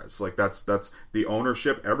Gutierrez. Like, that's the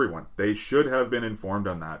ownership, everyone. They should have been informed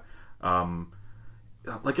on that.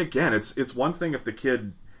 Like, again, it's one thing if the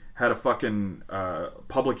kid had a fucking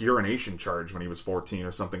public urination charge when he was 14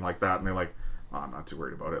 or something like that, and they're like, I'm not too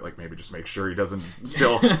worried about it. Like, maybe just make sure he doesn't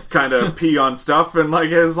still kind of pee on stuff, and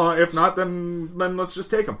like, if not, then let's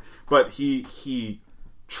just take him. But he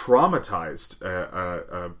traumatized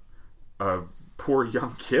a poor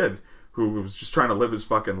young kid who was just trying to live his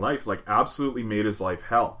fucking life, like, absolutely made his life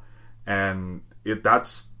hell. And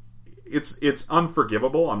it's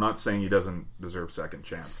unforgivable. I'm not saying he doesn't deserve second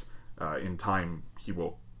chance. In time, he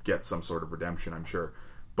will get some sort of redemption, I'm sure.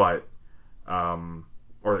 But,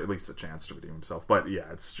 or at least a chance to redeem himself. But yeah,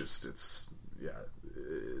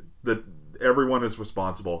 everyone is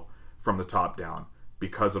responsible from the top down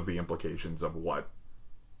because of the implications of what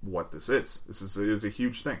this is. This is a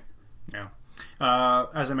huge thing. Yeah.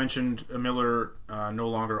 As I mentioned, Miller, no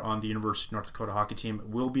longer on the University of North Dakota hockey team,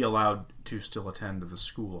 will be allowed to still attend the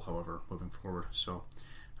school, however, moving forward. So,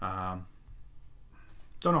 don't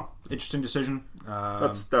know. Interesting decision.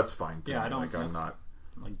 That's fine. Yeah, I don't. Like, I'm not.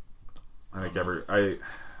 Like, I think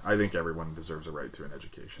I think everyone deserves a right to an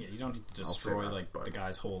education. Yeah, you don't need to destroy but the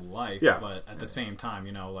guy's whole life. Yeah. But at the same time,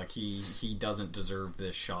 he doesn't deserve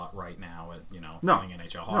this shot right now at No. playing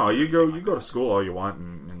NHL hockey. No, you go like to that. school all you want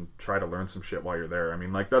and try to learn some shit while you're there. I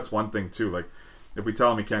mean, like, that's one thing too. Like, if we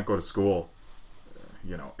tell him he can't go to school,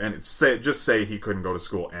 and say he couldn't go to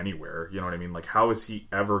school anywhere, you know what I mean? Like, how is he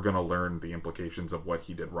ever going to learn the implications of what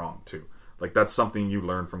he did wrong too? Like, that's something you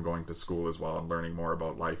learn from going to school as well and learning more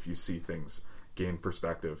about life. You see things, gain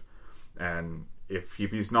perspective. And if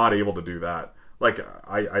he's not able to do that, like,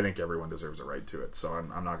 I think everyone deserves a right to it. So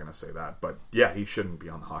I'm not going to say that. But yeah, he shouldn't be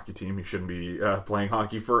on the hockey team. He shouldn't be playing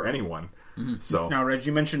hockey for anyone. Mm-hmm. So Now, Reg,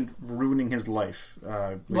 you mentioned ruining his life.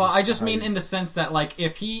 Well, I just mean in the sense that, like,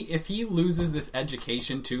 if he loses this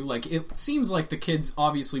education too, like, it seems like the kid's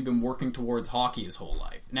obviously been working towards hockey his whole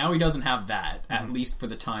life. Now he doesn't have that, at least for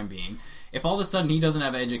the time being. If all of a sudden he doesn't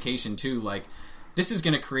have education too, like, this is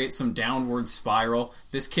going to create some downward spiral.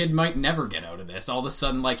 This kid might never get out of this. All of a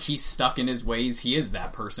sudden, like, he's stuck in his ways. He is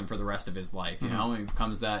that person for the rest of his life, you know? He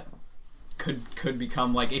becomes that... Could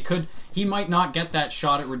become like it could. He might not get that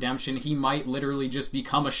shot at redemption. He might literally just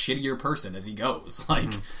become a shittier person as he goes.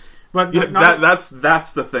 Like, But yeah, not, that's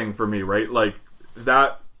the thing for me, right? Like,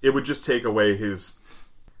 that it would just take away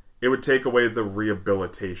it would take away the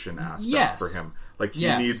rehabilitation aspect for him. Like,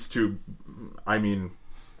 he needs to. I mean,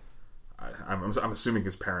 I'm assuming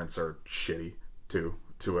his parents are shitty to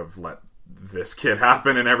have let this kid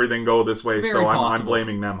happen and everything go this way. Very so I'm possible.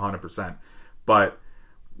 blaming them 100%. But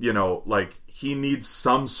like, he needs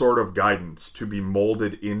some sort of guidance to be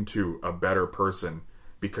molded into a better person,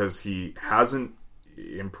 because he hasn't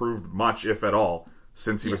improved much, if at all,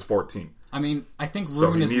 since he was 14. I mean, I think So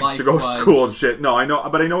ruin he his needs life to go to was- school and shit. No, I know,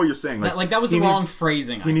 but I know what you're saying. That was the wrong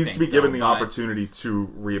phrasing. He needs to be given the opportunity. opportunity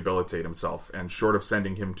to rehabilitate himself, and short of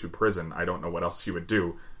sending him to prison, I don't know what else you would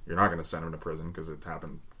do. You're not going to send him to prison because it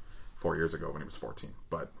happened 4 years ago when he was 14.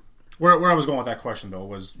 But where I was going with that question, though,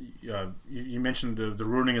 was you mentioned the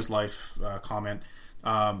ruining his life comment.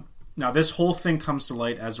 Now, this whole thing comes to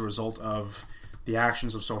light as a result of the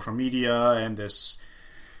actions of social media and this,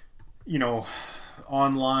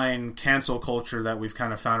 online cancel culture that we've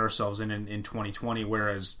kind of found ourselves in 2020.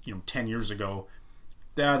 Whereas 10 years ago,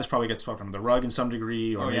 this probably gets swept under the rug in some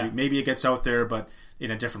degree, or maybe it gets out there, but in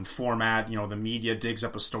a different format. The media digs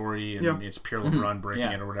up a story and it's Pierre LeBrun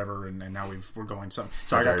breaking it or whatever, and now we're going some.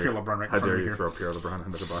 So I got Pierre LeBrun right in front of me here. How dare you throw Pierre LeBrun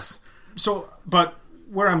under the bus? So, but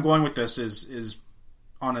where I'm going with this is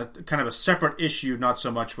on a kind of a separate issue, not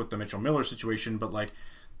so much with the Mitchell Miller situation, but like,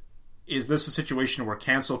 is this a situation where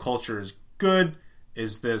cancel culture is good?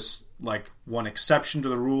 Is this like one exception to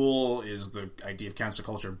the rule? Is the idea of cancel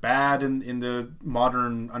culture bad in the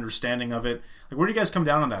modern understanding of it? Like, where do you guys come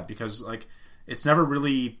down on that? Because like, it's never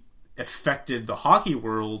really affected the hockey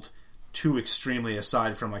world too extremely,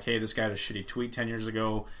 aside from like, hey, this guy had a shitty tweet 10 years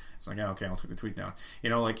ago. It's like, yeah, okay, I'll take the tweet down.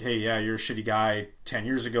 Like, hey, yeah, you're a shitty guy 10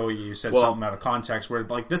 years ago. You said something out of context. Where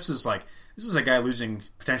like, this is a guy losing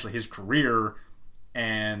potentially his career,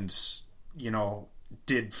 and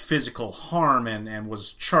did physical harm and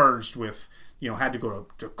was charged with had to go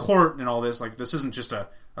to court and all this. Like, this isn't just a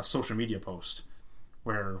social media post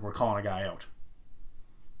where we're calling a guy out.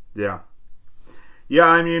 Yeah,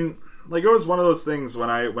 I mean, like, it was one of those things when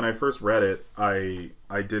I first read it, I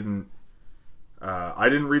didn't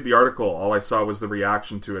read the article. All I saw was the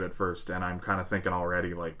reaction to it at first, and I'm kind of thinking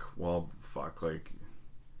already, like, well, fuck, like,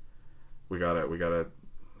 we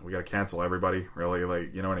gotta cancel everybody, really,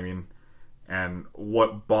 like, you know what I mean? And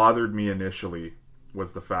what bothered me initially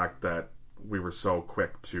was the fact that we were so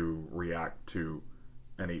quick to react to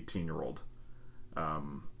an 18-year-old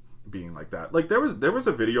being like that. Like, there was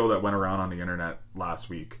a video that went around on the internet last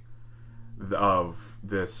week of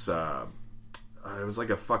this. It was like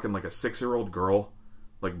a 6-year-old girl,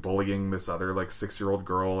 like, bullying this other like 6-year-old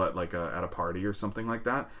girl at like at a party or something like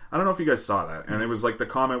that. I don't know if you guys saw that. And it was like, the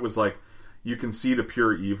comment was like, you can see the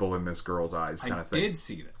pure evil in this girl's eyes, kind of thing. I did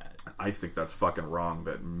see that. I think that's fucking wrong,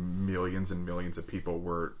 that millions and millions of people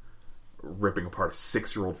were ripping apart a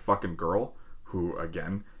 6-year-old fucking girl who,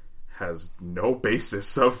 again, has no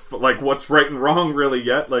basis of like what's right and wrong really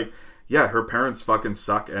yet. Like, yeah, her parents fucking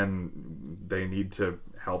suck, and they need to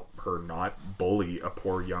help her not bully a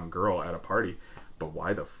poor young girl at a party. But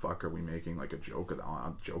why the fuck are we making like a joke of that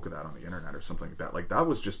on the internet or something like that? Like,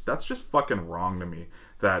 that's just fucking wrong to me.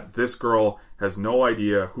 That this girl has no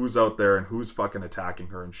idea who's out there and who's fucking attacking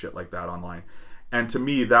her and shit like that online. And to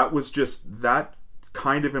me, that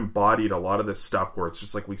kind of embodied a lot of this stuff where it's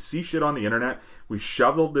just like, we see shit on the internet, we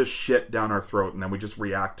shovel this shit down our throat, and then we just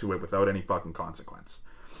react to it without any fucking consequence.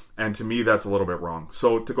 And to me, that's a little bit wrong.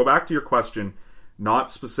 So to go back to your question,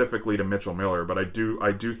 not specifically to Mitchell Miller, but I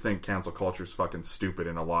do think cancel culture is fucking stupid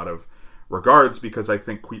in a lot of regards, because I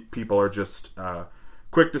think people are just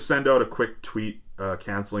quick to send out a quick tweet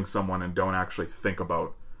canceling someone and don't actually think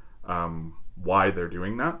about why they're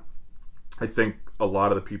doing that. I think a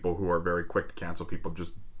lot of the people who are very quick to cancel people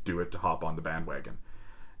just do it to hop on the bandwagon,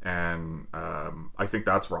 and I think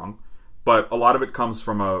that's wrong. But a lot of it comes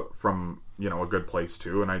from a good place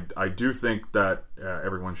too, and I do think that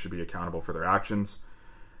everyone should be accountable for their actions.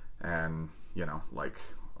 And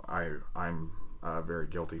I'm very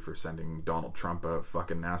guilty for sending Donald Trump a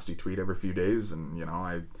fucking nasty tweet every few days, and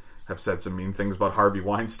I have said some mean things about Harvey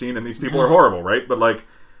Weinstein, and these people are horrible, right? But like,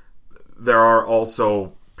 there are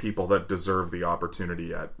also people that deserve the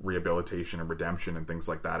opportunity at rehabilitation and redemption and things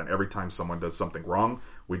like that. And every time someone does something wrong,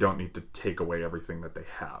 we don't need to take away everything that they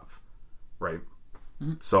have, right?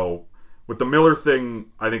 Mm-hmm. So with the Miller thing,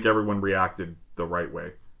 I think everyone reacted the right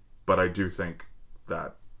way, but I do think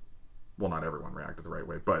that, well, not everyone reacted the right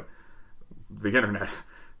way, but the internet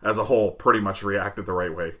as a whole pretty much reacted the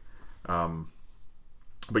right way.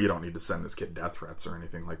 But you don't need to send this kid death threats or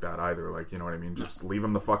anything like that either. Like, you know what I mean? Just leave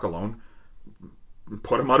him the fuck alone.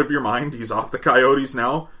 Put him out of your mind. He's off the Coyotes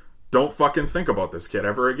now. Don't fucking think about this kid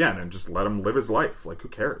ever again, and just let him live his life. Like, who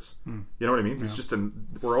cares? You know what I mean? Yeah. He's just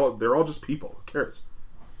they're all just people. Who cares?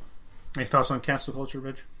 Any thoughts on cancel culture,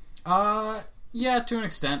 Rich? Yeah, to an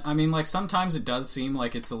extent. I mean, like, sometimes it does seem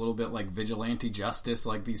like it's a little bit like vigilante justice,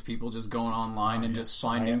 like these people just going online and just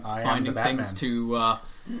finding things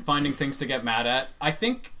to get mad at. I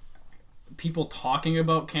think people talking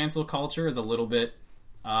about cancel culture is a little bit,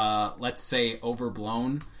 let's say,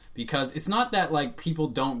 overblown, because it's not that, like, people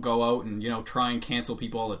don't go out and, try and cancel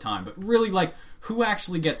people all the time, but really, like, who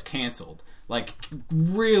actually gets canceled? Like,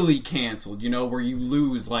 really canceled, where you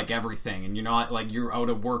lose, like, everything, and you're not, like, you're out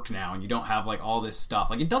of work now, and you don't have, like, all this stuff.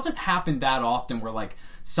 Like, it doesn't happen that often where, like,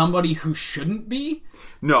 somebody who shouldn't be...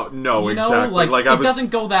 No, exactly. Like it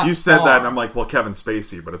doesn't go that far. You said that, and I'm like, well, Kevin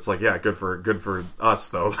Spacey, but it's like, yeah, good for us,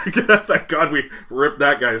 though. Like, thank God we ripped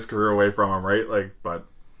that guy's career away from him, right? Like, but...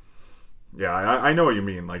 Yeah, I know what you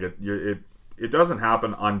mean. Like, it doesn't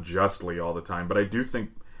happen unjustly all the time, but I do think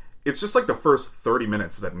it's just like the first 30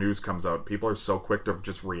 minutes that news comes out, people are so quick to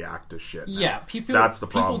just react to shit. Yeah, that's the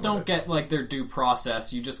problem. People don't get, like, their due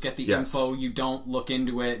process. You just get the info, you don't look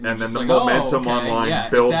into it, and then the momentum online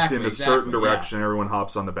builds in a certain direction. Yeah. Everyone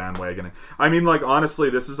hops on the bandwagon. I mean, like, honestly,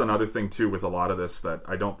 this is another thing too with a lot of this that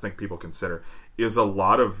I don't think people consider, is a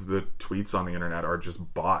lot of the tweets on the internet are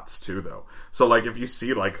just bots too, though. So, like, if you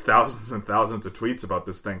see, like, thousands and thousands of tweets about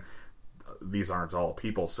this thing, these aren't all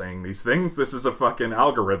people saying these things. This is a fucking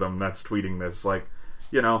algorithm that's tweeting this. Like,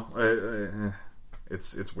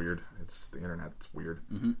 it's weird. It's the internet. It's weird.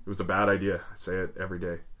 Mm-hmm. It was a bad idea. I say it every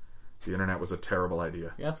day. The internet was a terrible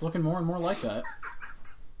idea. Yeah, it's looking more and more like that.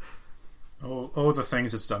 The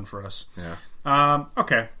things it's done for us. Yeah.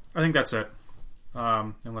 Okay. I think that's it.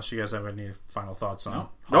 Unless you guys have any final thoughts on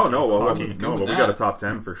hockey. But we got a top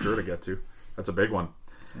 10 for sure to get to. That's a big one.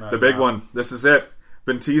 The big one. This is it.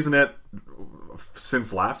 Been teasing it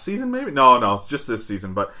since last season, maybe? No, it's just this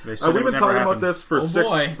season. But we've been talking about this for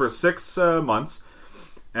 6 months.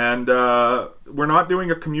 And we're not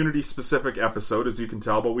doing a community-specific episode, as you can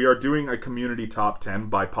tell, but we are doing a community top 10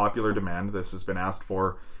 by popular demand. This has been asked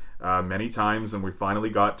for many times, and we finally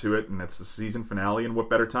got to it, and it's the season finale, and what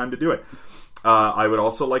better time to do it? I would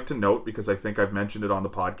also like to note, because I think I've mentioned it on the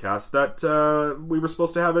podcast, that we were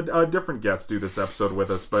supposed to have a different guest do this episode with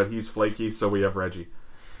us, but he's flaky, so we have Reggie.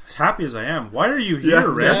 As happy as I am, why are you here,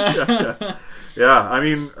 Reg? Yeah, I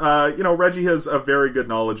mean, Reggie has a very good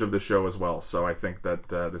knowledge of the show as well, so I think that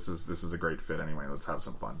this is a great fit anyway. Let's have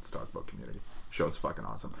some fun. Let's talk about community. The show's fucking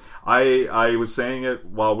awesome. I was saying it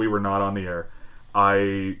while we were not on the air.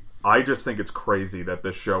 I just think it's crazy that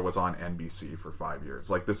this show was on NBC for 5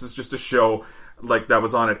 years. Like, this is just a show like that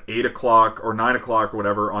was on at 8 o'clock or 9 o'clock or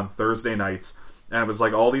whatever on Thursday nights, and it was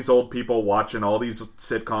like all these old people watching all these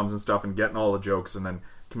sitcoms and stuff and getting all the jokes, and then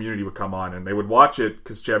Community would come on and they would watch it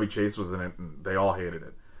because Chevy Chase was in it, and they all hated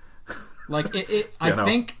it. Like, I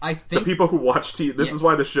think the people who watch TV. This is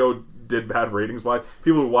why the show did bad ratings. Why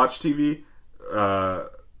people who watch TV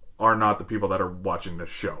are not the people that are watching this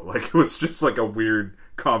show. Like, it was just like a weird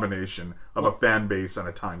combination of a fan base and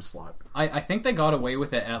a time slot. I think they got away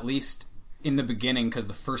with it, at least in the beginning, because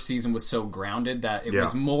the first season was so grounded that it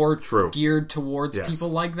was more geared towards people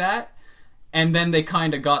like that. And then they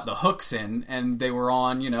kind of got the hooks in, and they were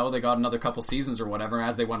on, they got another couple seasons or whatever, and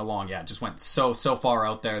as they went along, it just went so far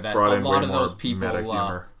out there that a lot of those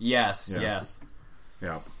people... Yes.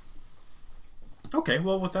 Yeah. Okay,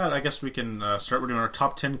 well, with that, I guess we can start. We're doing our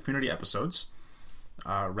top 10 community episodes,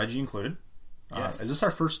 Reggie included. Yes. Is this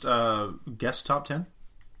our first guest top 10?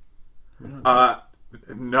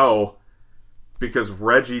 No, because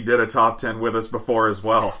Reggie did a top 10 with us before as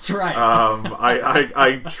well. That's right.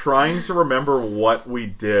 I'm trying to remember what we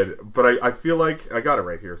did, but I feel like I got it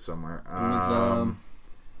right here somewhere. It was,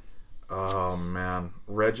 oh man,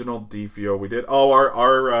 Reginald Defio. We did. Oh,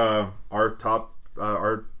 our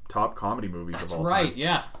top comedy movies that's of all right, time.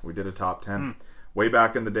 yeah. We did a top 10 way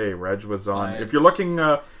back in the day. Reg was on. I- If you're looking,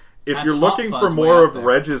 Had for Hot Fuzz more way of up there.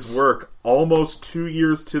 Reg's work, almost 2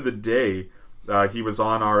 years to the day, he was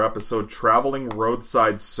on our episode "Traveling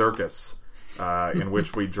Roadside Circus," in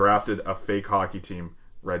which we drafted a fake hockey team.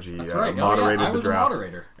 Reggie That's right. moderated I was the a draft,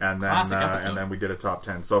 moderator. and then Classic episode. and then we did a top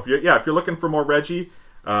 10. So if you're looking for more Reggie,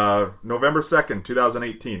 November 2nd,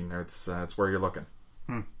 2018. That's where you're looking.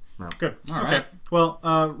 Good. All okay. right. Well,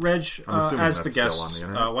 Reg, assuming as the that's still guest, on the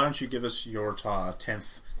internet. why don't you give us your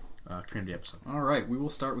 10th community episode? All right, we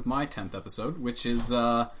will start with my 10th episode, which is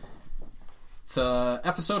it's a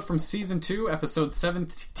episode from season 2, episode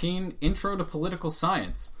 17, Intro to Political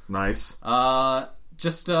Science. Nice. I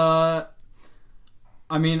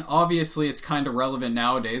mean, obviously it's kind of relevant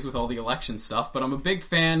nowadays with all the election stuff, but I'm a big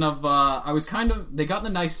fan of, they got the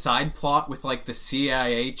nice side plot with, like, the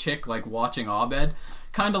CIA chick, like, watching Abed.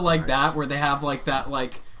 Kind of like that, where they have, like, that,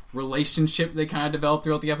 like, relationship they kind of develop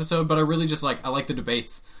throughout the episode, but I really just, like, I like the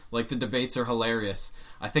debates. Like, the debates are hilarious.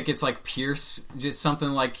 I think it's, like, Pierce, just something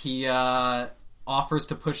like he, offers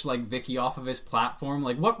to push, like, Vicky off of his platform.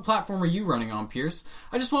 Like, what platform are you running on, Pierce?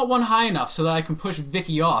 I just want one high enough so that I can push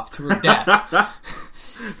Vicky off to her death.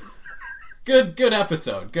 Good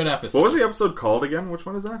episode. Good episode. What was the episode called again? Which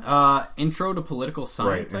one is that? Intro to Political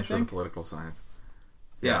Science, I Intro think. to Political Science.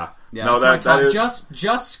 Yeah. No, that's that my is...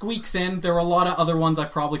 just squeaks in. There were a lot of other ones I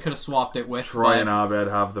probably could have swapped it with. Troy but and Abed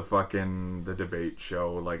have the debate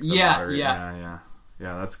show, like the Yeah, moderate- yeah.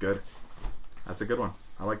 yeah. That's good. That's a good one.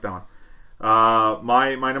 I like that one.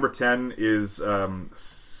 My number 10 is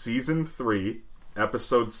season 3,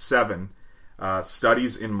 episode 7,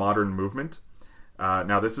 Studies in Modern Movement.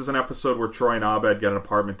 Now, this is an episode where Troy and Abed get an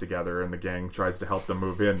apartment together, and the gang tries to help them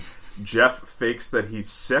move in. Jeff fakes that he's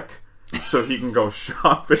sick so he can go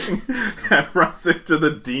shopping and runs into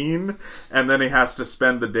the dean, and then he has to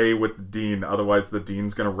spend the day with the dean, otherwise the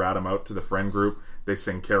dean's going to rat him out to the friend group. They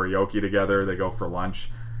sing karaoke together, they go for lunch.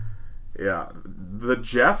 Yeah, the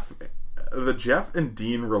Jeff and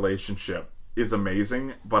Dean relationship is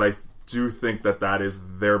amazing, but I do think that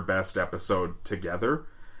is their best episode together.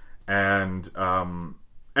 And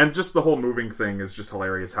just the whole moving thing is just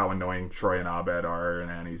hilarious, how annoying Troy and Abed are,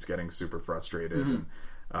 and Annie's getting super frustrated. Mm-hmm.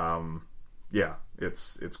 And yeah,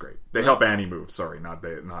 it's great. They help Annie move. Sorry, not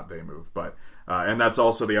they move. But and that's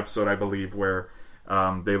also the episode, I believe, where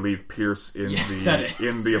they leave Pierce in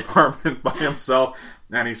the apartment by himself,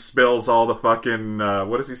 and he spills all the fucking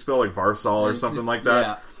what does he spill, like Varsol or something like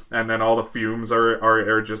that? Yeah. And then all the fumes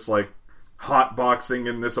are just like hot boxing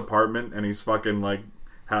in this apartment, and he's fucking like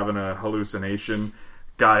having a hallucination.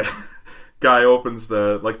 Guy opens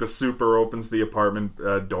the super opens the apartment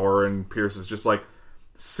door, and Pierce is just like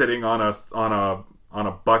sitting on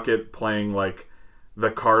a bucket playing like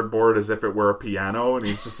the cardboard as if it were a piano, and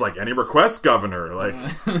he's just like, "Any requests, Governor?" Like,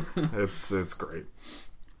 it's great.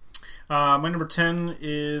 My number 10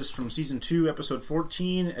 is from season 2, episode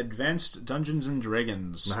 14, Advanced Dungeons and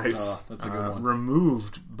Dragons. Nice. That's a good one.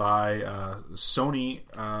 Removed by Sony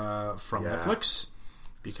from Yeah. Netflix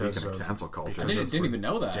because Speaking of cancel culture. I didn't even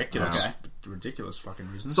know that. ridiculous, Okay. ridiculous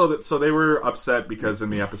fucking reasons. So they were upset because in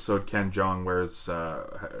the episode Ken Jeong wears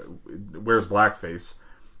blackface,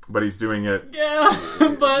 but he's doing it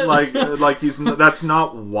Yeah, but like that's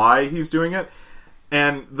not why he's doing it.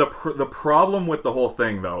 And the problem with the whole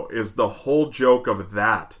thing, though, is the whole joke of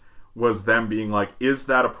that was them being like, is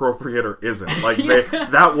that appropriate or isn't? Like,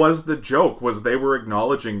 that was the joke, was they were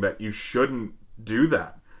acknowledging that you shouldn't do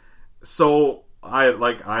that. So, I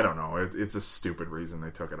don't know. It's a stupid reason they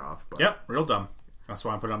took it off. But. Yep, real dumb. That's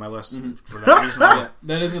why I put it on my list. For that reason. yeah,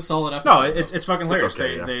 that is a solid episode. No, it's fucking hilarious.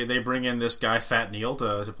 okay, yeah. They bring in this guy, Fat Neil,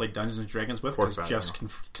 to play Dungeons and Dragons with, Poor because Fat Jeff's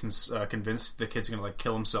convinced the kid's gonna like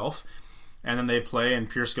kill himself. And then they play, and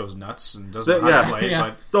Pierce goes nuts and doesn't know how to play. Yeah.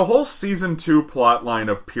 But The whole season 2 plot line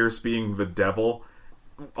of Pierce being the devil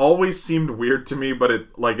always seemed weird to me, but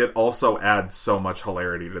it also adds so much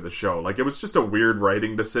hilarity to the show. Like, it was just a weird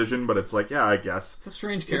writing decision, but it's like, yeah, I guess. it's a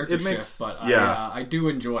strange character it makes- shift, but yeah. I do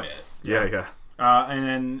enjoy it. Yeah. and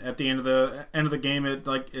then at the end of the game,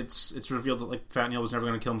 it's revealed that like Fat Neil was never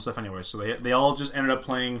going to kill himself anyway. So they all just ended up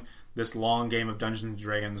playing this long game of Dungeons and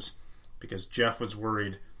Dragons because Jeff was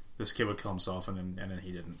worried this kid would kill himself, and then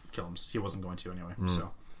he didn't kill him. He wasn't going to anyway.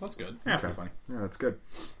 So That's good. yeah, pretty funny. Yeah, that's good.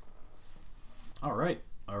 All right.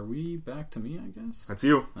 Are we back to me, I guess? That's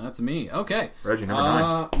you. That's me. Okay. Reggie, number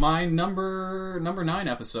 9. My number 9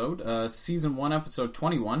 episode, season 1, episode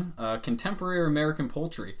 21, Contemporary American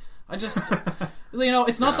Poultry. I just,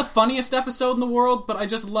 it's not the funniest episode in the world, but I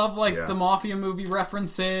just love, the Mafia movie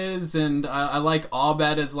references, and I like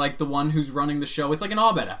Abed as, the one who's running the show. It's like an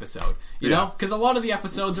Abed episode, you know? Because a lot of the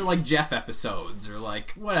episodes are, Jeff episodes, or,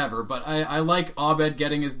 whatever, but I like Abed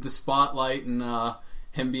getting the spotlight, and,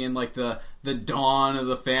 him being, the Don of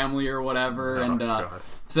the family or whatever, and,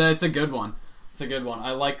 it's a good one. It's a good one.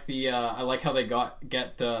 I like I like how they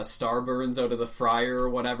get Starburns out of the fryer or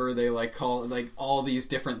whatever. They call all these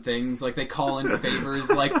different things. They call in favors.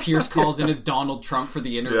 Pierce calls in as Donald Trump for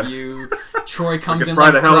the interview. Troy comes in.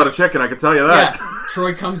 Fry the hell out of chicken. I can tell you that. Yeah.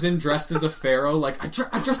 Troy comes in dressed as a pharaoh. I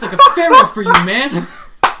dress like a pharaoh for you, man.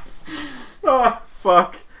 Oh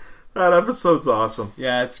fuck! That episode's awesome.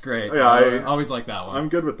 Yeah, it's great. Yeah, I always like that one. I'm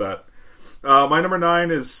good with that. My number 9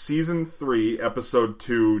 is season 3, episode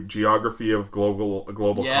 2, Geography of Global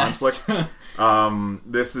Conflict.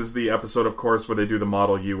 This is the episode, of course, where they do the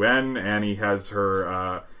Model UN. Annie has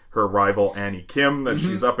her rival Annie Kim that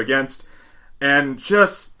she's up against, and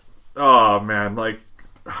just oh man, I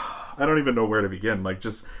don't even know where to begin.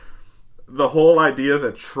 Just the whole idea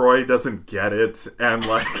that Troy doesn't get it, and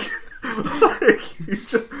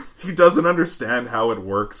he doesn't understand how it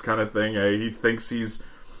works, kind of thing. He thinks he's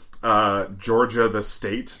Georgia the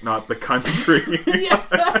state, not the country.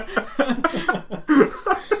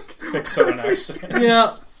 Thick Southern accent. Yeah.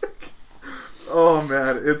 Oh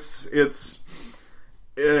man, it's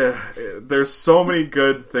there's so many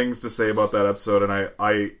good things to say about that episode, and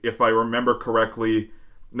I if I remember correctly,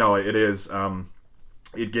 no, it is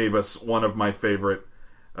it gave us one of my favorite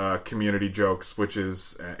community jokes, which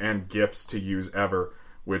is and gifs to use ever,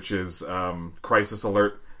 which is Crisis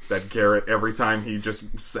Alert. That Garrett, every time he just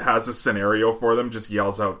has a scenario for them, just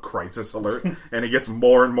yells out "Crisis Alert," and he gets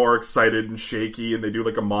more and more excited and shaky, and they do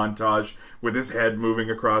a montage with his head moving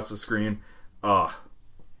across the screen.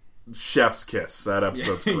 Chef's kiss. That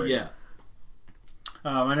episode's great. Yeah.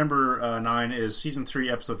 My number 9 is season 3,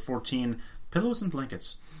 episode 14, Pillows and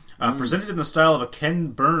Blankets. Presented in the style of a Ken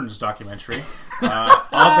Burns documentary,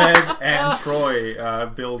 Abed and Troy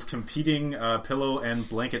build competing pillow and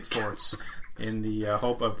blanket forts in the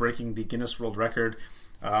hope of breaking the Guinness World Record,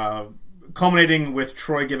 culminating with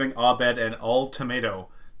Troy giving Abed an ultimatum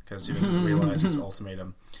because he doesn't realize it's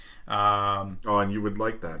ultimatum. And you would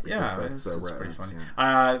like that because that's pretty funny.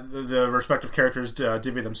 Yeah. The respective characters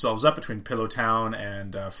divvy themselves up between Pillowtown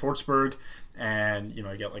and Fortsburg, and you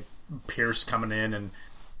get Pierce coming in and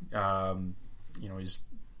he's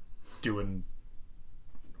doing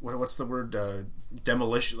what's the word,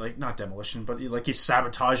 demolition, not demolition, but he's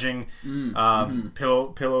sabotaging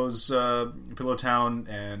Pillowtown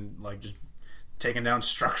and just taking down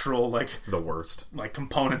structural the worst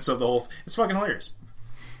components of the whole it's fucking hilarious.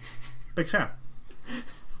 Big fan.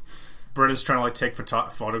 Britt is trying to take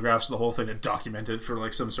photographs of the whole thing to document it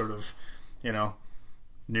for some sort of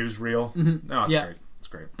newsreel. No, it's great. It's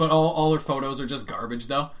great. But all her photos are just garbage,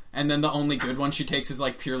 though. And then the only good one she takes is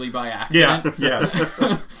purely by accident. Yeah.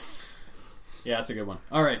 Yeah, that's a good one.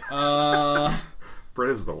 All right.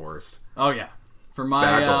 Britt is the worst. Oh yeah. For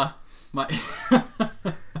my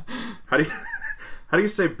How do you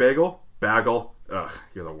say bagel? Bagel. Ugh,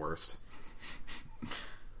 you're the worst.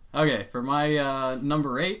 Okay, for my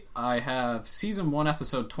number 8, I have season 1,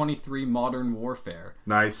 episode 23, Modern Warfare.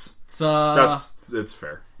 Nice. It's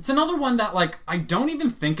fair. It's another one that I don't even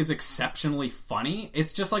think is exceptionally funny.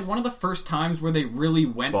 It's just one of the first times where they really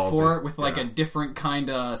went Ballsy. For it with a different kind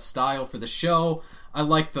of style for the show. I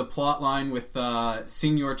like the plot line with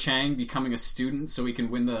Senior Chang becoming a student so he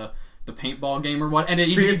can win the paintball game or what, and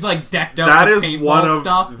he's decked out with paintball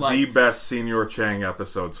stuff. That is one of the best Senior Chang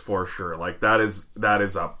episodes for sure. That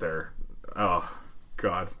is up there. Oh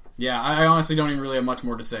God. Yeah, I honestly don't even really have much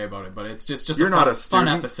more to say about it, but it's just You're a not fun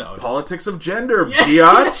episode. Politics of gender,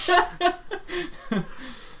 biatch.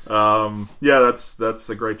 Yeah, that's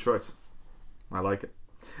a great choice. I like it.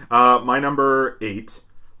 My number 8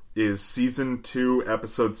 is season 2,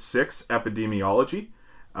 episode 6, Epidemiology.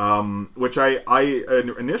 Which I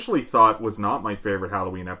initially thought was not my favorite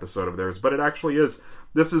Halloween episode of theirs, but it actually is.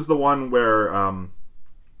 This is the one where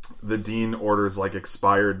the dean orders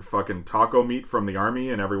expired fucking taco meat from the army,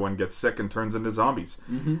 and everyone gets sick and turns into zombies.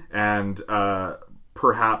 Mm-hmm. And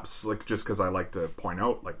perhaps just because I like to point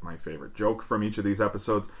out my favorite joke from each of these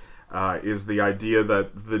episodes is the idea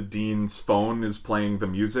that the dean's phone is playing the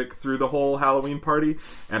music through the whole Halloween party,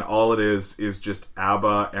 and all it is just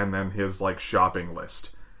ABBA and then his shopping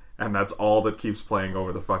list. And that's all that keeps playing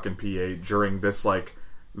over the fucking PA during this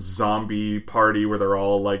zombie party where they're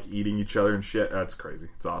all like eating each other and shit. That's crazy.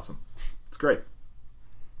 It's awesome. It's great.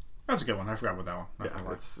 That's a good one. I forgot about that one.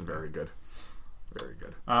 Yeah, it's very good. Very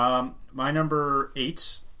good. My number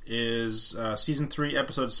 8 is season 3,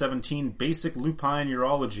 episode 17, Basic Lupine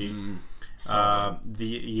Urology. The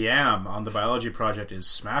Yam on the biology project is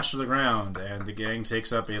smashed to the ground, and the gang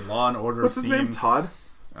takes up a Law and Order What's his theme. name? Todd?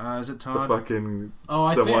 Is it Todd? The fucking...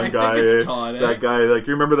 I the think one guy, it's Todd. That guy, like,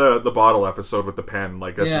 you remember the bottle episode with the pen?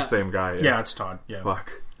 Like, that's Yeah. the same guy. Yeah, it's Todd. Yeah.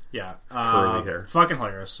 Fuck. Yeah. Curly hair. Fucking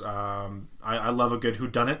hilarious. I love a good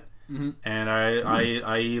whodunit, and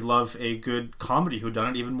I love a good comedy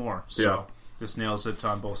whodunit even more. So Yeah. this nails it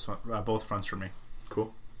on both fronts for me.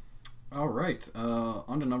 Cool. All right,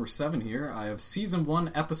 on to number 7 here. I have season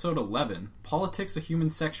 1, episode 11, Politics of Human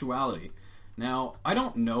Sexuality. Now, I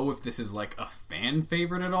don't know if this is like a fan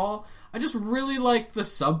favorite at all. I just really like the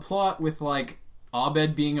subplot with like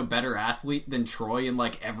Abed being a better athlete than Troy in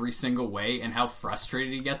like every single way, and how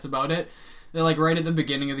frustrated he gets about it. They're like right at the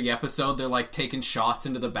beginning of the episode, they're like taking shots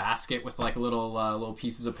into the basket with like little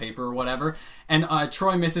pieces of paper or whatever, and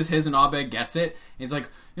Troy misses his and Abed gets it. He's like,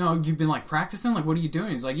 you've been like practicing, like what are you doing?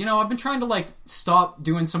 He's like, I've been trying to like stop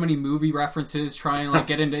doing so many movie references, trying to like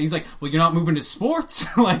get into. He's like, well, you're not moving to sports,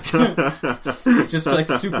 like just like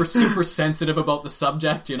super sensitive about the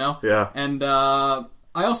subject, Yeah. And I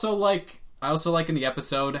also like in the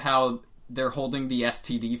episode how they're holding the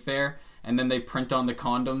STD fair. And then they print on the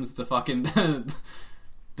condoms the fucking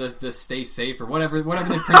the stay safe or whatever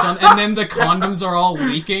they print on, and then the condoms are all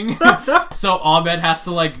leaking. So Abed has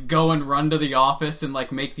to like go and run to the office and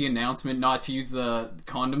like make the announcement not to use the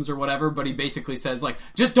condoms or whatever. But he basically says like,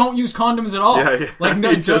 just don't use condoms at all. Yeah. Like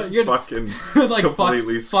no, he just you're, fucking like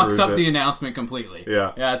completely fucks up it. the announcement completely.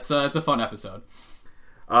 Yeah. It's a fun episode.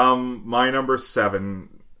 My number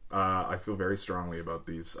 7. I feel very strongly about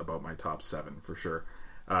my top 7 for sure.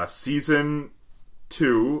 Season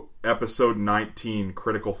 2, episode 19,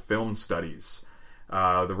 Critical Film Studies.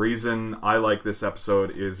 The reason I like this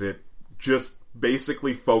episode is it just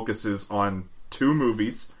basically focuses on 2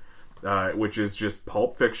 movies, which is just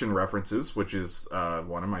Pulp Fiction references, which is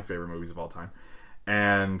one of my favorite movies of all time,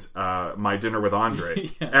 and My Dinner with Andre.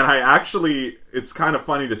 Yeah. And I actually, it's kind of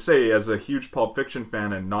funny to say, as a huge Pulp Fiction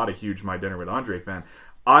fan and not a huge My Dinner with Andre fan,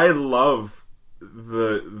 I love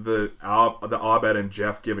the Abed and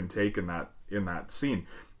Jeff give and take in that scene,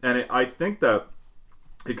 and I think that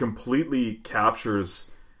it completely captures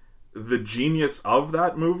the genius of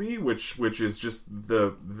that movie, which is just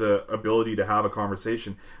the ability to have a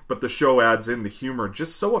conversation, but the show adds in the humor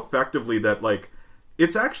just so effectively that like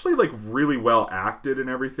it's actually like really well acted and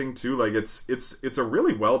everything too. Like it's a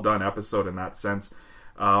really well done episode in that sense.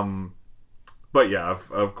 But yeah,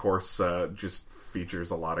 of course, just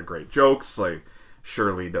features a lot of great jokes. Like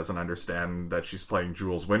Shirley doesn't understand that she's playing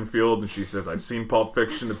Jules Winfield, and she says, I've seen Pulp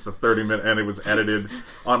Fiction, it's a 30-minute, and it was edited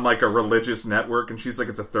on like a religious network, and she's like,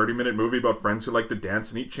 it's a 30-minute movie about friends who like to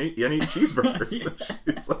dance and eat cheeseburgers. And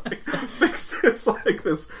she's like, it's like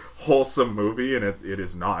this wholesome movie, and it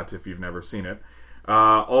is not if you've never seen it.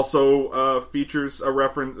 Also features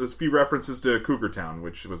a few references to Cougar Town,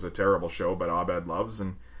 which was a terrible show, but Abed loves,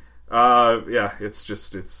 and yeah,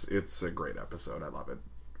 it's a great episode. I love it.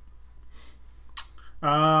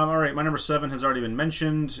 Alright, my number 7 has already been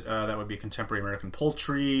mentioned. That would be Contemporary American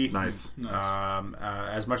Poultry. Nice.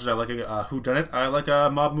 As much as I like a whodunit, I like a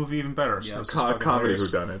mob movie even better. So this is fucking Comedy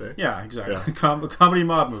hilarious. whodunit, eh? Yeah, exactly. Yeah. Comedy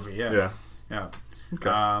mob movie, yeah. Yeah. Okay.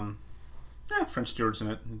 Okay. French Stewart's in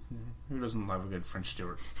it. Who doesn't love a good French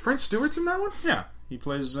Stewart? French Stewart's in that one? Yeah, he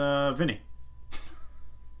plays Vinny.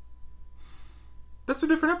 That's a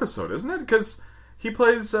different episode, isn't it? Because he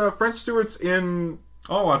plays French Stewart's in...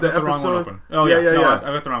 Oh, I've got the wrong one open. Oh, yeah. No, I've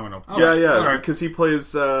got the wrong one open. Yeah, because he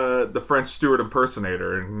plays the French Stewart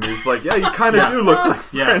impersonator, and he's like, yeah, you kind of do look like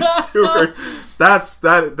French Stewart.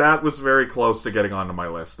 That was very close to getting onto my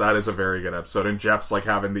list. That is a very good episode, and Jeff's like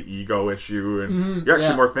having the ego issue, and you're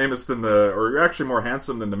actually more famous than you're actually more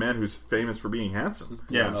handsome than the man who's famous for being handsome.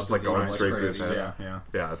 Yeah, just like going straight to his head. Yeah.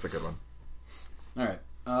 Yeah, that's a good one. All right.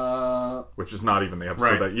 Which is not even the episode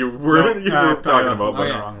Right. that you were talking about. But But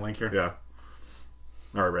the wrong link here. yeah.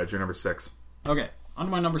 All right, Reg, you're number 6. Okay, on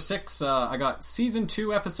to my number 6. I got Season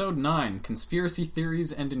 2, Episode 9, Conspiracy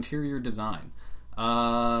Theories and Interior Design.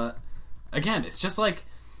 Again, it's just like...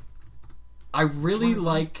 I really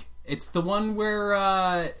like... It's the one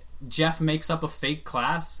where Jeff makes up a fake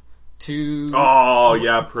class to. Oh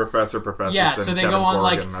yeah, Professor. Yeah, so they Kevin go on Corrigan,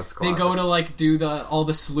 like that's they classic. go to like do all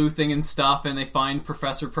the sleuthing and stuff, and they find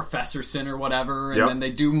Professorson or whatever, and Yep. then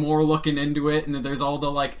they do more looking into it, and then there's all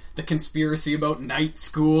the conspiracy about night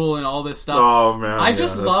school and all this stuff. Oh man, I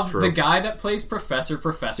just that's love true. the guy that plays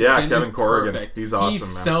Professorson. Yeah, is Kevin Corrigan. perfect. He's awesome, He's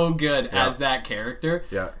man. so good Yeah. as that character.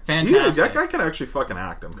 Yeah, fantastic. That guy can actually fucking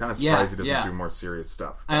act. I'm kind of Yeah, surprised he doesn't yeah. do more serious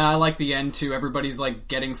stuff. And I like the end too. Everybody's like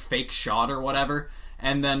getting fake shot or whatever,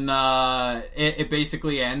 and then it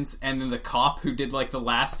basically ends. And then the cop who did like the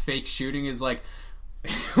last fake shooting is like,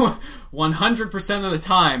 100% of the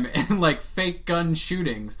time in like fake gun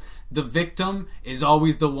shootings, the victim is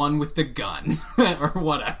always the one with the gun or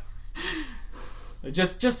whatever.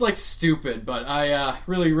 Just like stupid, but I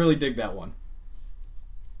really dig that one.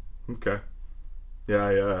 Okay.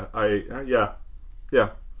 Yeah.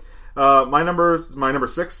 My number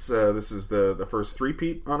 6. This is the first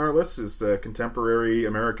three-peat on our list. Is contemporary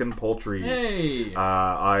American poultry. Hey.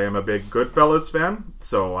 I am a big Goodfellas fan,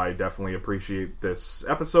 so I definitely appreciate this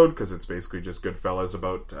episode because it's basically just Goodfellas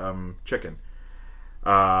about chicken.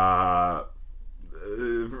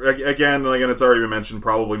 Again, it's already been mentioned.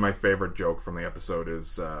 Probably my favorite joke from the episode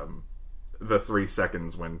is the 3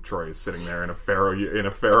 seconds when Troy is sitting there in a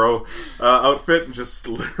pharaoh outfit and just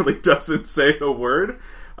literally doesn't say a word.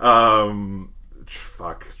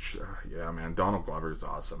 Fuck yeah, man. Donald Glover is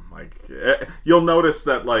awesome. Like, you'll notice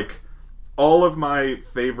that like all of my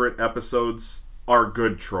favorite episodes are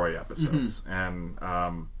good Troy episodes, and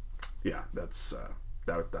yeah, that's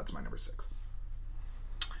my number 6.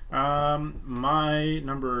 My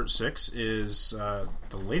number 6 is the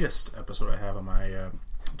latest episode I have on my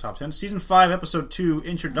top 10. Season 5, Episode 2,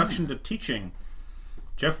 Introduction to Teaching.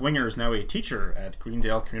 Jeff Winger is now a teacher at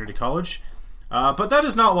Greendale Community College. But that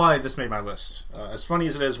is not why this made my list. As funny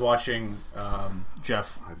as it is watching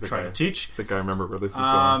Jeff try to teach, I think I remember where this is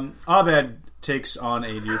going. Abed takes on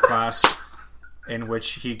a new class in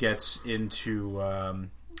which he gets into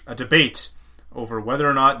a debate over whether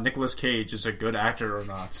or not Nicolas Cage is a good actor or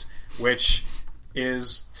not, which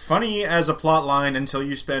is funny as a plot line until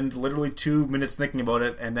you spend literally 2 minutes thinking about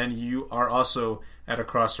it, and then you are also at a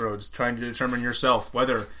crossroads trying to determine yourself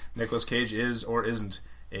whether Nicolas Cage is or isn't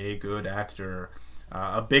a good actor.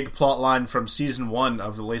 A big plot line from season 1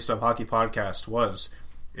 of the Laced Up Hockey podcast was,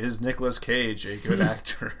 is Nicolas Cage a good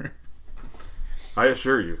actor? I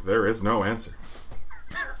assure you, there is no answer.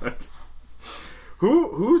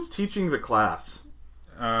 Who's teaching the class?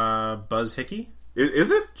 Buzz Hickey?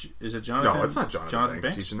 Is it? Is it Jonathan? No, it's not Jonathan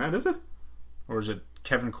Banks teaching that, is it? Or is it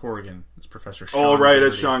Kevin Corrigan as Professor Sean Oh, right, Garrity?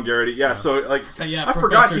 it's Sean Garrity. Yeah, so, like, Yeah, I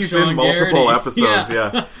forgot Professor he's Sean in multiple Garrity. episodes,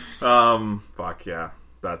 Yeah. yeah. Fuck, yeah.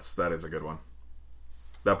 That is a good one.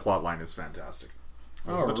 That plot line is fantastic.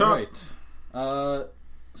 All the top. right.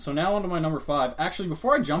 So now onto my number 5. Actually,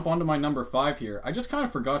 before I jump onto my number 5 here, I just kind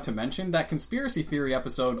of forgot to mention that conspiracy theory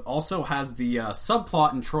episode also has the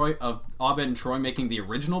subplot of Abed and Troy making the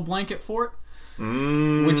original blanket fort,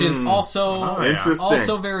 which is also Interesting.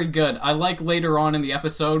 also very good. I like later on in the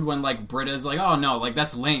episode when like Britta's like, "Oh no, like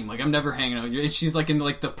that's lame. Like I'm never hanging out with you." She's like in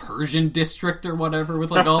like the Persian district or whatever with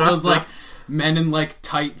like all those like men in like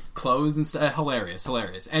tight clothes and stuff.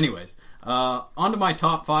 Hilarious. Anyways. On to my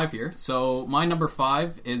top 5 here. So my number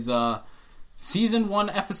 5 is season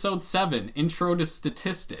 1, episode 7, Intro to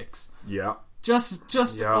Statistics. Yeah. Just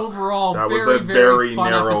Yeah. overall, That was very, a very very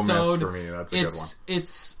fun narrow episode. miss for me. That's a good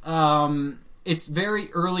one. It's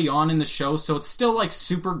very early on in the show, so it's still like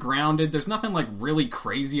super grounded. There's nothing like really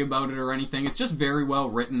crazy about it or anything. It's just very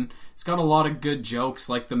well written. It's got a lot of good jokes,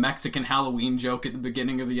 like the Mexican Halloween joke at the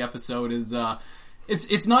beginning of the episode is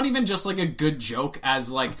It's not even just like a good joke as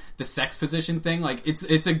like the sex position thing. Like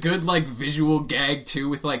it's a good like visual gag too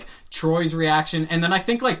with like Troy's reaction, and then I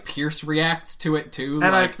think like Pierce reacts to it too.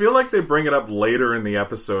 And like, I feel like they bring it up later in the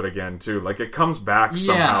episode again too. Like it comes back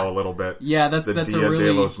somehow a little bit. Yeah, that's the a Dia really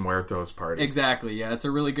de los Muertos party. exactly. Yeah, it's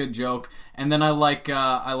a really good joke. And then I like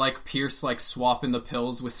Pierce like swapping the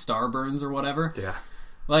pills with Starburns or whatever. Yeah.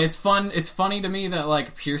 Like it's fun. It's funny to me that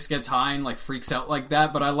like Pierce gets high and like freaks out like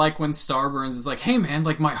that. But I like when Starburns is like, "Hey man,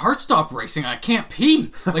 like my heart stopped racing. I can't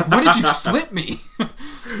pee. Like what did you slip me?"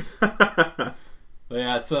 But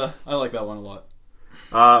yeah, it's I like that one a lot.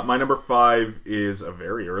 My number 5 is a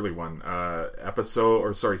very early one.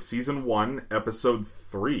 Season 1, episode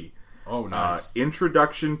 3. Oh, nice.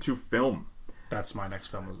 Introduction to film. That's my next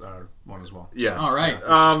film one as well. Yes. All right. Let's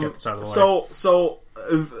just get this out of the way. So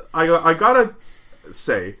I gotta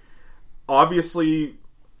say, obviously,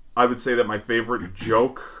 I would say that my favorite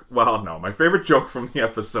joke. Well, no, my favorite joke from the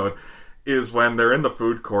episode is when they're in the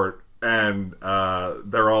food court and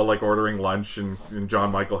they're all like ordering lunch, and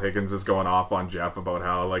John Michael Higgins is going off on Jeff about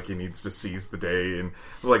how like he needs to seize the day and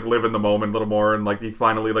like live in the moment a little more, and like he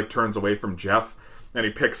finally like turns away from Jeff and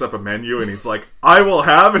he picks up a menu and he's like, I will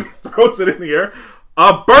have, and he throws it in the air,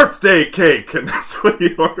 a birthday cake, and that's what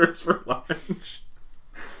he orders for lunch.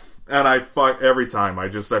 And every time I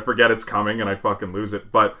forget it's coming and I fucking lose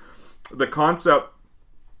it. But the concept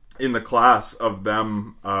in the class of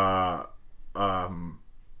them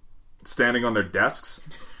standing on their desks,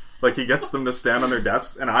 like he gets them to stand on their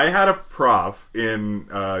desks, and I had a prof in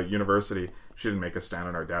university. She didn't make us stand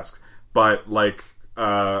on our desks, but like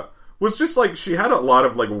was just like, she had a lot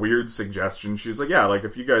of like weird suggestions. She's like, yeah, like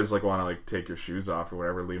if you guys like want to like take your shoes off or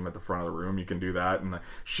whatever, leave them at the front of the room, you can do that. And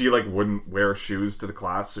she like wouldn't wear shoes to the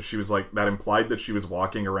class, so she was like, that implied that she was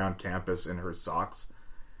walking around campus in her socks.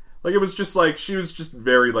 Like it was just like, she was just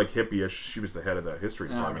very like hippie-ish. She was the head of the history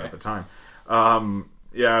department at the time.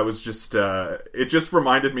 Yeah, it was just it just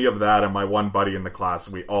reminded me of that, and my one buddy in the class,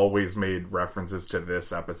 we always made references to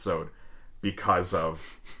this episode because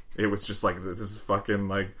of it was just like, this is fucking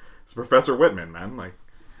like, it's Professor Whitman, man. Like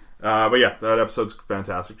but yeah, that episode's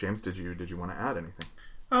fantastic. James, did you want to add anything?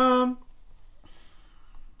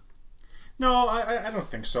 No, I don't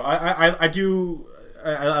think so. I do.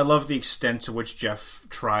 I love the extent to which Jeff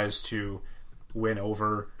tries to win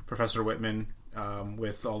over Professor Whitman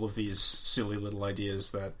with all of these silly little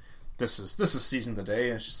ideas that this is seizing the day,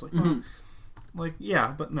 and it's just like, well, like,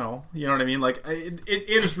 yeah, but no, you know what I mean? Like, it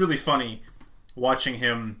is really funny watching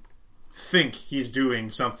him think he's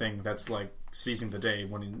doing something that's like seizing the day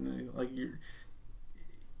when he, like,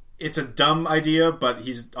 it's a dumb idea, but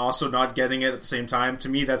he's also not getting it at the same time. To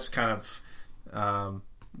me, that's kind of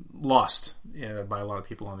lost by a lot of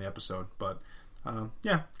people on the episode. But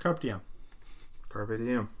yeah, Carpe Diem. Carpe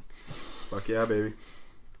Diem. Fuck yeah, baby.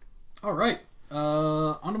 All right.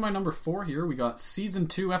 On to my number 4 here. We got Season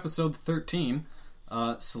 2, Episode 13,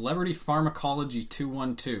 Celebrity Pharmacology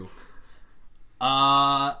 212.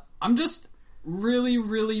 I'm just really,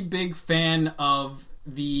 really big fan of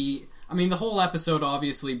the whole episode,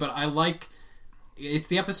 obviously, but I like, it's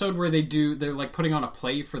the episode where they're like putting on a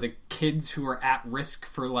play for the kids who are at risk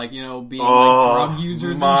for like, you know, being like drug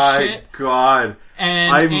users and shit. My God.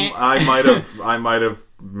 And I might have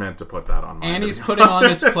meant to put that on mine. And he's putting on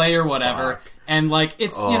this play or whatever. And like,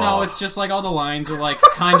 it's, you know, it's just like all the lines are like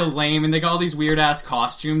kind of lame, and they got all these weird ass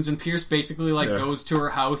costumes, and Pierce basically like goes to her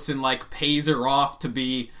house and like pays her off to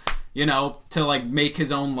be, you know, to like make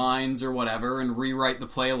his own lines or whatever and rewrite the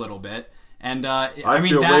play a little bit. And I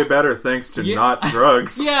feel way better thanks to not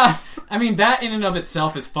drugs. Yeah, I mean, that in and of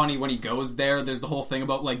itself is funny when he goes there. There's the whole thing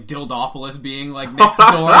about like Dildopolis being like next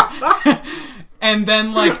door. And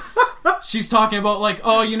then like she's talking about like,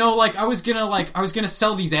 oh, you know, like I was gonna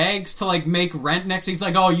sell these eggs to like make rent next. He's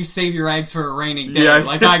like, oh, you save your eggs for a rainy day. Yeah.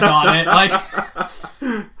 Like, I got it. Like,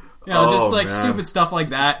 you know, just like stupid stuff like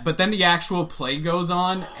that. But then the actual play goes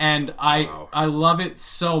on, and I love it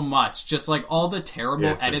so much. Just like all the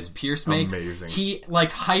terrible edits Pierce makes. Amazing. He like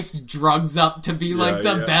hypes drugs up to be like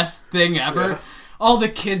the best thing ever. Yeah. All the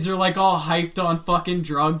kids are like all hyped on fucking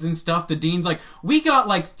drugs and stuff. The dean's like, we got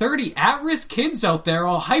like 30 at-risk kids out there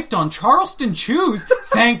all hyped on Charleston Chews.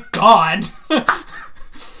 Thank God.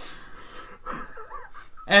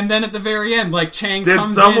 And then at the very end, like, Chang comes in.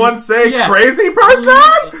 Did someone say crazy person?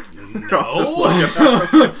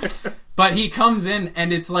 No. But he comes in,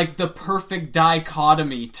 and it's like the perfect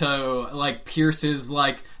dichotomy to like Pierce's,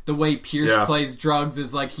 like, the way Pierce plays drugs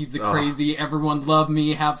is like he's the crazy, everyone love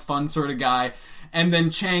me, have fun sort of guy. And then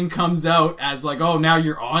Chang comes out as like, oh, now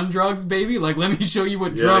you're on drugs, baby? Like, let me show you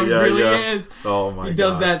what drugs really is. Oh, my God. He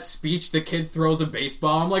does that speech, the kid throws a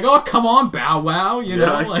baseball. I'm like, oh, come on, Bow Wow, you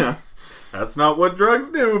know? Like, that's not what drugs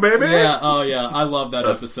do, baby. Yeah, oh, yeah, I love that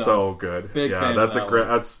that's episode. That's so good. Big fan that's of a great,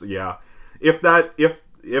 that's,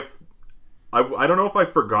 If I don't know if I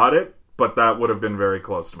forgot it, but that would have been very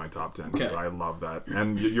close to my top 10. Okay. I love that.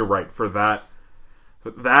 And you're right, for that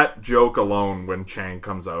joke alone when Chang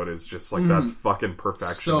comes out is just like, that's fucking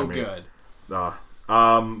perfection so to me. Good.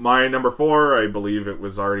 My number 4, I believe it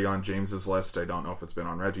was already on James's list. I don't know if it's been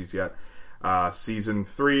on Reggie's yet. Season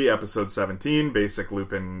 3, episode 17, Basic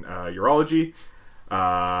Lupin Urology.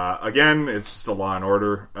 Again, it's just a Law and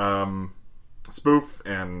Order spoof,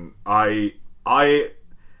 and I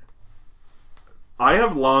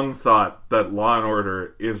have long thought that Law and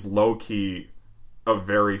Order is low-key a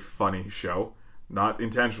very funny show. Not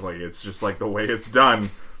intentionally, it's just like the way it's done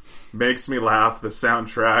makes me laugh. The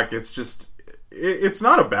soundtrack, it's just, it's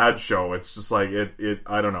not a bad show. It's just like,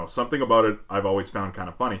 I don't know, something about it I've always found kind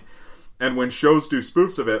of funny. And when shows do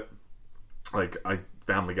spoofs of it, like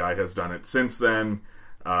Family Guy has done it since then,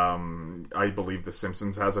 I believe The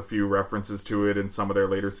Simpsons has a few references to it in some of their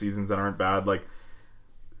later seasons that aren't bad. Like,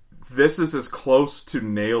 this is as close to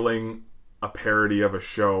nailing a parody of a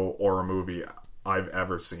show or a movie I've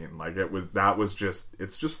ever seen. Like, it's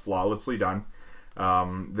just flawlessly done.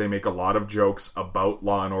 They make a lot of jokes about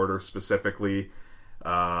Law and Order specifically.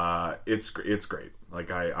 It's great. Like,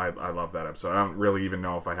 I love that episode. I don't really even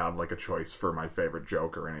know if I have like a choice for my favorite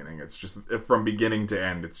joke or anything. It's just, from beginning to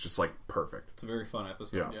end, it's just like perfect. It's a very fun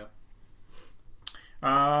episode.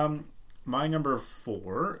 Yeah. My number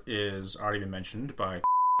 4 is already been mentioned by,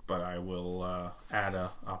 but I will add a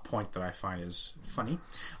point that I find is funny.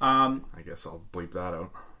 I guess I'll bleep that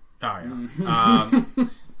out. Oh yeah.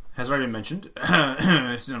 Has already been mentioned.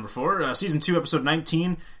 This is number 4. Season 2, episode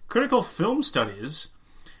 19, Critical Film Studies.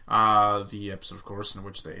 The episode, of course, in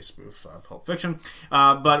which they spoof Pulp Fiction.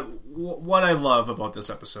 But what I love about this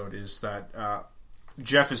episode is that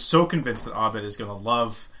Jeff is so convinced that Abed is going to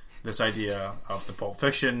love this idea of the Pulp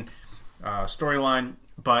Fiction storyline,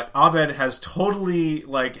 but Abed has totally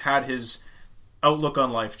had his outlook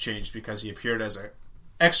on life changed because he appeared as an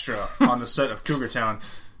extra on the set of Cougar Town,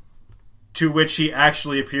 to which he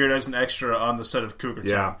actually appeared as an extra on the set of Cougar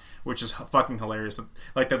Town, which is fucking hilarious.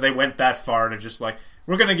 That they went that far to just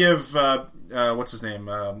we're gonna give what's his name,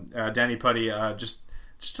 Danny Putty, just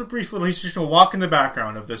a brief little. He's just gonna walk in the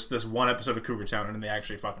background of this one episode of Cougar Town, and then they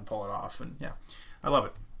actually fucking pull it off. And yeah, I love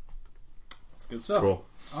it. It's good stuff. Cool.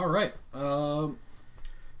 All right,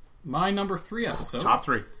 my number 3 episode. Top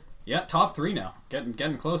 3. Yeah, top 3 now.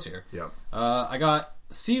 Getting close here. Yeah. I got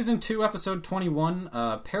Season 2, Episode 21,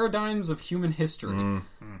 Paradigms of Human History.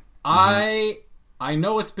 Mm-hmm. I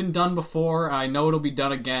know it's been done before, I know it'll be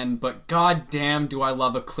done again, but goddamn do I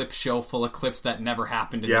love a clip show full of clips that never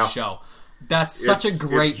happened in the show. That's such a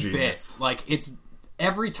great bit. It's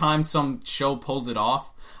every time some show pulls it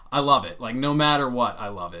off, I love it. No matter what, I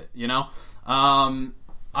love it, you know?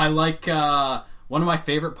 I like, one of my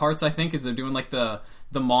favorite parts, I think, is they're doing, the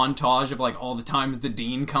montage of, all the times the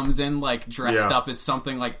Dean comes in, dressed up as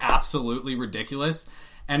something, absolutely ridiculous.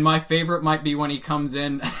 And my favorite might be when he comes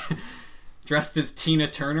in dressed as Tina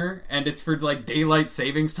Turner, and it's for, daylight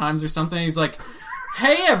savings times or something. He's like,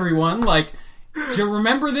 hey, everyone, do you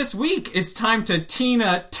remember this week? It's time to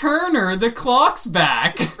Tina Turner, the clock's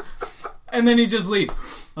back. And then he just leaves.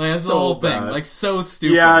 That's the whole thing. So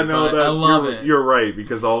stupid. Yeah, no, I love it. You're right,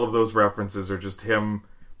 because all of those references are just him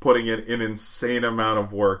putting in an insane amount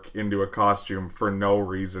of work into a costume for no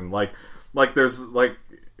reason. There's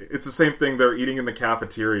it's the same thing. They're eating in the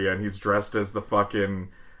cafeteria, and he's dressed as the fucking,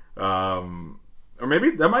 or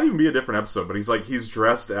maybe that might even be a different episode. But he's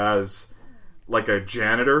dressed as a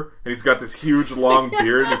janitor, and he's got this huge long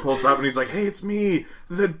beard. And he pulls up, and he's like, "Hey, it's me,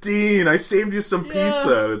 the Dean. I saved you some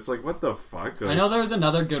pizza." And it's what the fuck? I know there was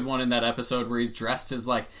another good one in that episode where he's dressed as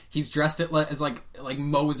as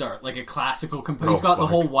Mozart, a classical composer. He's got the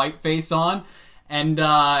whole white face on, and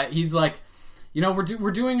he's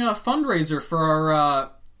we're doing a fundraiser for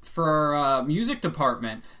our music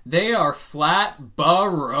department. They are flat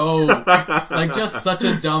baroque. Just such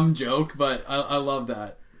a dumb joke, but I love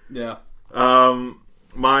that. Yeah.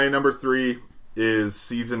 My number 3 is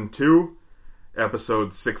Season 2,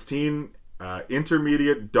 Episode 16,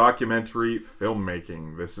 Intermediate Documentary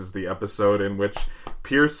Filmmaking. This is the episode in which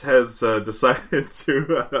Pierce has decided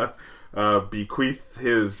to bequeath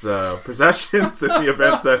his possessions in the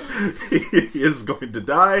event that he is going to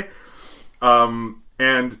die.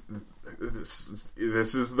 And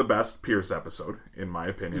this is the best Pierce episode, in my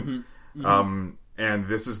opinion. Mm-hmm. Mm-hmm. And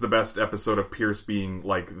this is the best episode of Pierce being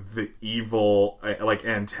the evil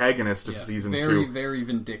antagonist of season 2. Very, very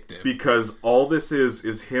vindictive. Because all this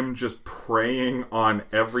is him just preying on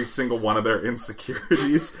every single one of their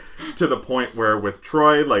insecurities to the point where with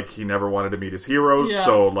Troy, he never wanted to meet his heroes,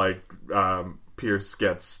 so Pierce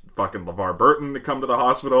gets fucking LeVar Burton to come to the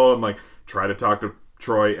hospital and try to talk to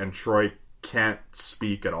Troy, and Troy can't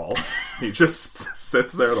speak at all. He just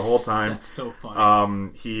sits there the whole time. That's so funny.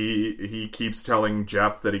 He keeps telling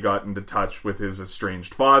Jeff that he got into touch with his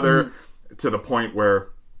estranged father, to the point where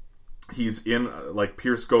he's in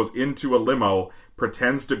Pierce goes into a limo,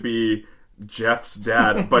 pretends to be Jeff's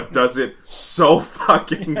dad, but does it so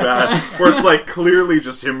fucking bad, where it's clearly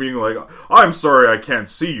just him being I'm sorry I can't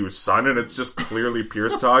see you, son, and it's just clearly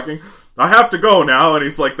Pierce talking. I have to go now, and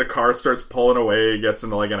he's the car starts pulling away, he gets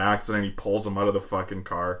into an accident, he pulls him out of the fucking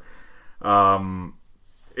car.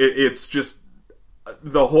 It's just,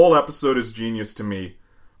 the whole episode is genius to me,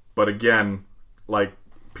 but again,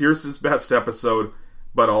 Pierce's best episode,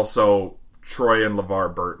 but also Troy and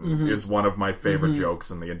LeVar Burton is one of my favorite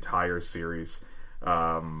jokes in the entire series.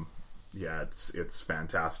 yeah, it's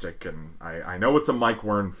fantastic, and I know it's a Mike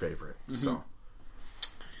Wern favorite. So,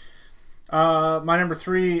 my number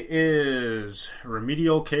 3 is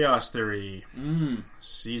Remedial Chaos Theory,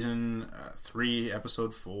 season 3,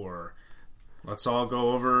 episode 4. Let's all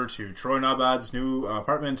go over to Troy Nabad's new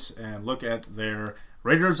apartment and look at their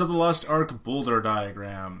Raiders of the Lost Ark boulder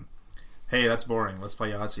diagram. Hey, that's boring. Let's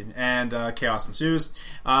play Yahtzee. And chaos ensues.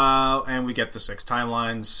 And we get the 6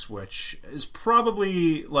 timelines, which is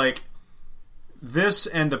probably, like, this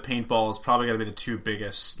and the paintball is probably going to be the 2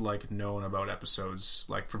 biggest, like, known about episodes,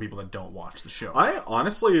 like, for people that don't watch the show. I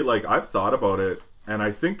honestly, like, I've thought about it, and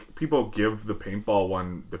I think people give the paintball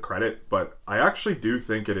one the credit, but I actually do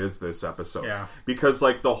think it is this episode. Yeah. Because,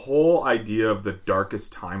 like, the whole idea of the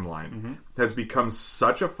darkest timeline has become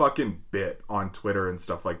such a fucking bit on Twitter and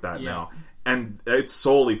stuff like that now. And it's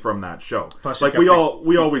solely from that show. Plus, like, we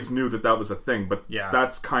always knew that was a thing, but Yeah.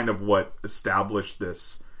 that's kind of what established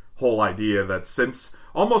this whole idea that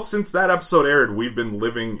almost since that episode aired, we've been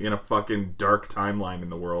living in a fucking dark timeline in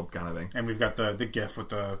the world kind of thing. And we've got the gif with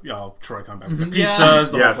the Troy coming back with the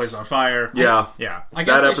pizzas, the whole place on fire. Yeah. Yeah. I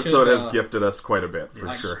guess That episode should, has gifted us quite a bit,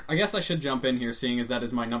 for sure. I guess I should jump in here, seeing as that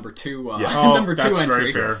is my number 2. Oh, that's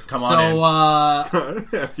entry. very fair. Come on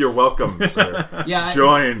So, You're welcome, sir. yeah,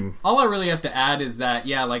 Join. all I really have to add is that,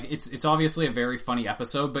 yeah, like it's obviously a very funny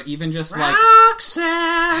episode, but even just like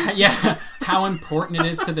Roxanne! yeah, how important it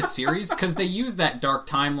is to the series, because they use that dark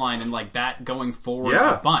timeline and like that going forward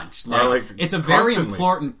Yeah. a bunch. Like, it's a very constantly.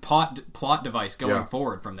 important plot device going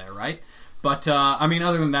forward from there, right? But I mean,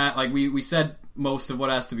 other than that, like we said most of what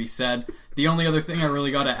has to be said. The only other thing I really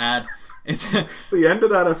got to add is The end of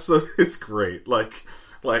that episode is great. Like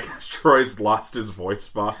Troy's lost his voice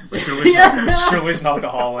box. Shirley's an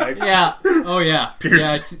alcoholic. yeah, oh yeah, Pierce-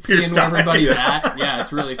 yeah. It's Pierce seeing where died. everybody's at. Yeah,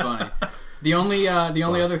 it's really funny. The only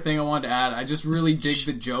other thing I wanted to add, I just really dig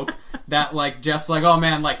the joke that like Jeff's like, oh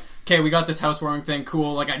man, like, okay, we got this housewarming thing,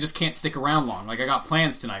 cool. Like, I just can't stick around long. Like, I got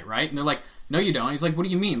plans tonight, right? And they're like, no, you don't. He's like, what do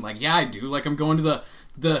you mean? Like, yeah, I do. Like, I'm going to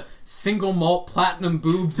the single malt platinum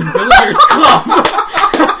boobs and billiards club.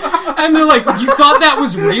 And they're like, you thought that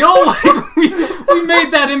was real? Like, we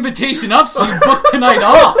made that invitation up, so you booked tonight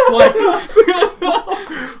off. Like,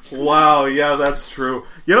 Wow, yeah, that's true.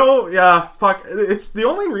 You know, yeah, fuck. It's the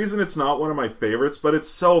only reason it's not one of my favorites, but it's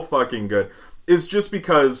so fucking good. Is just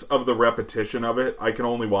because of the repetition of it. I can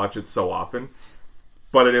only watch it so often.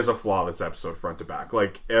 But it is a flawless episode front to back.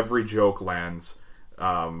 Like, every joke lands.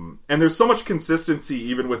 And there's so much consistency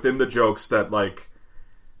even within the jokes that, like,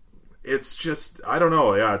 it's just, I don't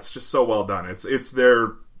know, yeah, it's just so well done. It's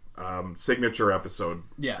their signature episode.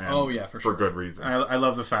 Yeah, and oh yeah, for sure. For good reason. I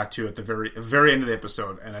love the fact too at the very end of the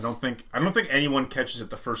episode, and I don't think anyone catches it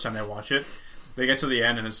the first time they watch it. They get to the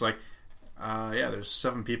end and it's like, yeah, there's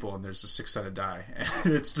 7 people and there's a 6-sided die,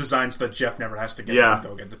 and it's designed so that Jeff never has to get up and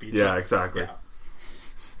go get the pizza. Yeah, exactly. Yeah.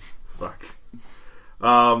 Fuck.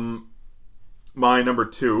 My number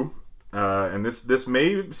 2, and this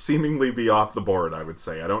may seemingly be off the board, I would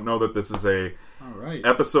say. I don't know that this is a All right.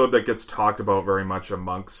 episode that gets talked about very much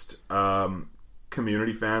amongst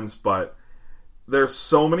community fans, but there's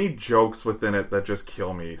so many jokes within it that just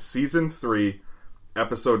kill me. Season 3,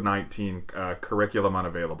 episode 19, Curriculum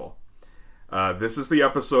Unavailable. This is the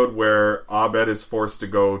episode where Abed is forced to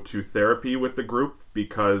go to therapy with the group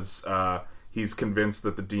because he's convinced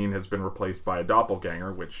that the dean has been replaced by a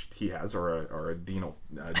doppelganger, which he has, or a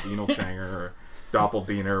Dienelchanger, or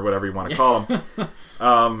Doppeldiener, whatever you want to call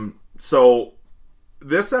him. So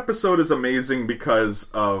this episode is amazing because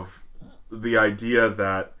of the idea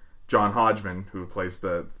that John Hodgman, who plays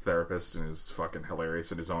the therapist and is fucking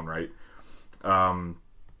hilarious in his own right,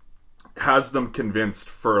 has them convinced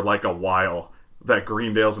for like a while that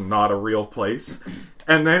Greendale's not a real place.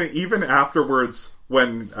 And then even afterwards,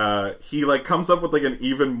 when he like comes up with like an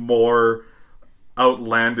even more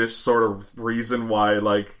outlandish sort of reason why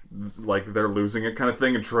like they're losing it kind of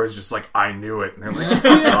thing, and Troy's just like, I knew it, and they're like,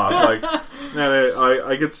 oh, like, and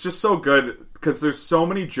I it's just so good because there's so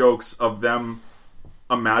many jokes of them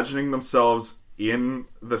imagining themselves in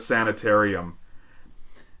the sanitarium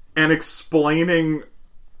and explaining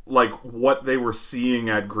like what they were seeing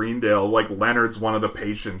at Greendale. Like Leonard's one of the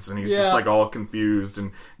patients and he's just like all confused,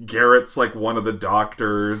 and Garrett's like one of the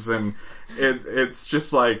doctors, and it's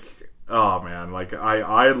just like, oh man, like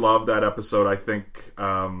I love that episode. I think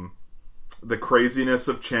the craziness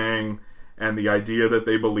of Chang and the idea that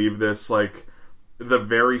they believe this, like the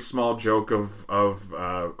very small joke of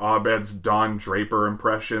Abed's Don Draper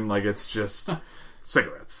impression, like it's just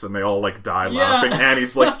cigarettes, and they all like die laughing.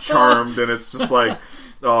 Annie's like charmed, and it's just like,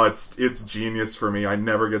 oh, it's genius for me. I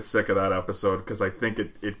never get sick of that episode because I think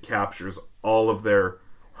it captures all of their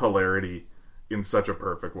hilarity in such a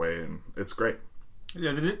perfect way, and it's great.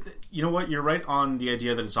 Yeah, you know what? You're right on the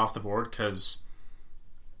idea that it's off the board, because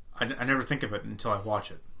I never think of it until I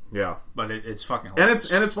watch it. Yeah, but it's fucking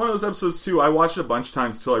hilarious. And it's one of those episodes too. I watched it a bunch of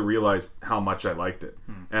times till I realized how much I liked it,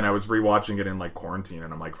 and I was rewatching it in like quarantine,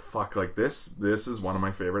 and I'm like, fuck, like this is one of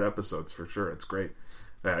my favorite episodes for sure. It's great.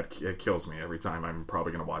 It kills me every time. I'm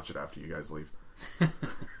probably gonna watch it after you guys leave.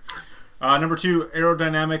 Number 2,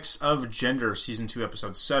 Aerodynamics of Gender, Season 2,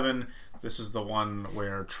 Episode 7. This is the one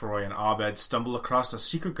where Troy and Abed stumble across a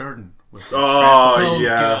secret garden. So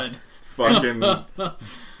yeah. good. Fucking...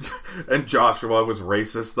 And Joshua was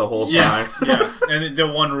racist the whole time. Yeah. And the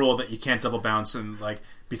one rule that you can't double bounce, and like,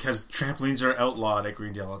 because trampolines are outlawed at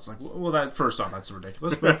Greendale. It's like, well, that first off, that's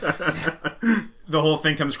ridiculous. But the whole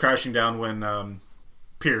thing comes crashing down when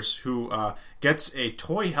Pierce, who gets a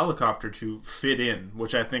toy helicopter to fit in,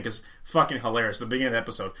 which I think is fucking hilarious. At the beginning of the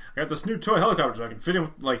episode, I got this new toy helicopter so I can fit in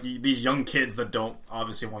with like these young kids that don't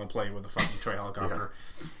obviously want to play with a fucking toy helicopter,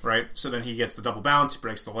 right? So then he gets the double bounce, he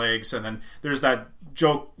breaks the legs, and then there's that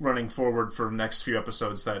joke running forward for the next few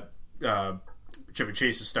episodes that Chevy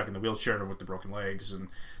Chase is stuck in the wheelchair with the broken legs, and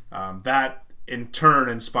that in turn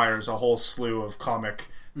inspires a whole slew of comic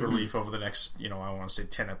relief over the next, I want to say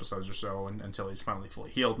 10 episodes or so, until he's finally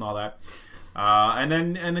fully healed and all that. And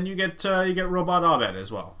then you get Robot Abed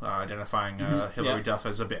as well, identifying Hilary Duff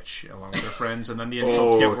as a bitch along with her friends, and then the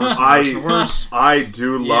insults get worse and worse and worse. I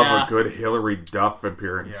do love a good Hilary Duff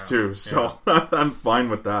appearance too, so I'm fine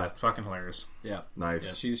with that. Fucking hilarious. Yeah,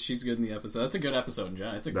 nice. Yeah, she's good in the episode. That's a good episode in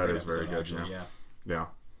general. It's a great episode, very good, actually. Yeah.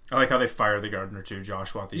 I like how they fire the gardener too,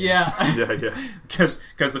 Joshua, at the end. Yeah. Because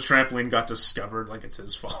the trampoline got discovered, like it's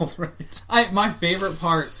his fault, right? My favorite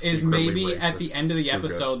part is maybe racist. at the end of the So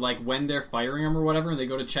episode, good. like when they're firing him or whatever, and they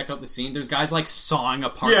go to check out the scene. There's guys like sawing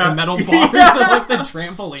apart Yeah. the metal bars of like the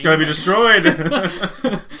trampoline. It's gotta be destroyed.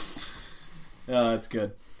 It's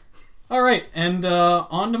good. All right, and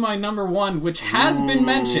on to my number 1, which has been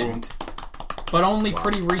mentioned, but only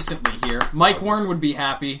pretty recently here. Mike Warren would be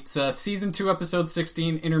happy. It's Season 2, Episode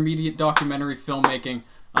 16, Intermediate Documentary Filmmaking.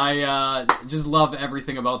 I just love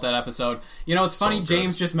everything about that episode. It's funny, good.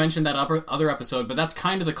 James just mentioned that other episode, but that's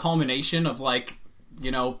kind of the culmination of, like,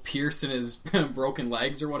 Pierce and his broken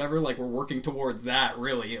legs or whatever. Like, we're working towards that,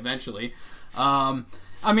 really, eventually. I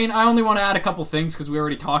only want to add a couple things because we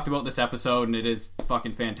already talked about this episode, and it is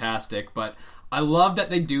fucking fantastic, but I love that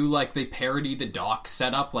they parody the doc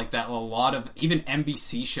setup like that a lot of even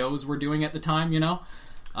NBC shows were doing at the time,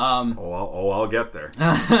 I'll get there.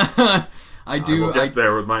 I will get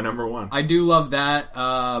there with my number 1. I do love that.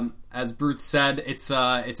 As Brute said, it's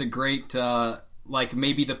a great like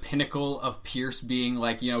maybe the pinnacle of Pierce being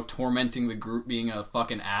like, tormenting the group, being a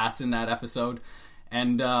fucking ass in that episode.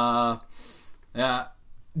 And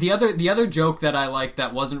the other joke that I like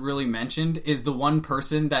that wasn't really mentioned is the one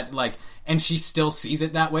person that, like, and she still sees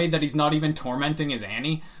it that way, that he's not even tormenting his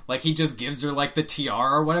Annie. Like, he just gives her, like, the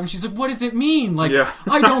tiara or whatever. And she's like, what does it mean? Like,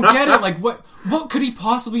 I don't get it. Like, what could he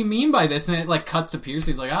possibly mean by this? And it, like, cuts to Pierce.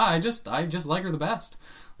 He's like, I just like her the best.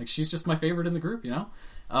 Like, she's just my favorite in the group,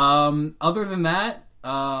 Other than that,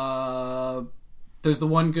 there's the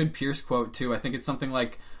one good Pierce quote, too. I think it's something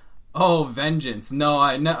like, oh, vengeance. No,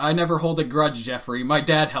 I never hold a grudge, Jeffrey. My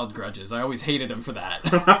dad held grudges. I always hated him for that.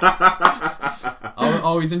 I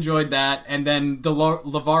always enjoyed that. And then the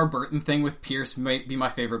LeVar Burton thing with Pierce might be my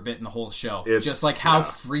favorite bit in the whole show. Just like how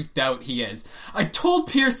freaked out he is. I told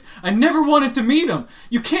Pierce I never wanted to meet him.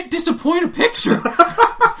 You can't disappoint a picture.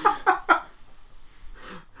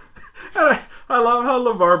 And I love how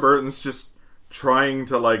LeVar Burton's just trying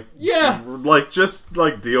to just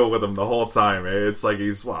deal with him the whole time. It's like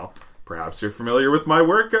perhaps you're familiar with my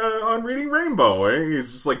work on Reading Rainbow.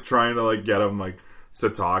 He's just like trying to like get him like to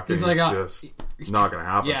talk. He's like, just not gonna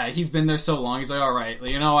happen. Yeah, he's been there so long. He's like, all right,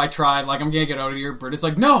 I tried. Like, I'm gonna get out of here. But it's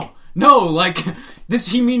like, no, like this.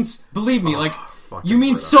 He means, believe me, like you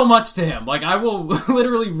mean so much to him. Like, I will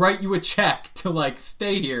literally write you a check to like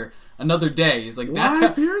stay here another day. He's like, that's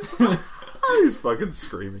how. Pierce? He's fucking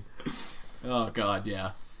screaming. Oh God,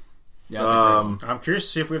 yeah. That's a great one. I'm curious to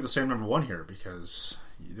see if we have the same number 1 here, because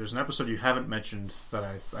there's an episode you haven't mentioned that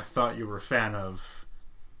I thought you were a fan of.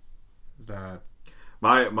 That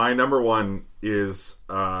my number 1 is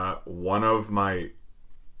one of my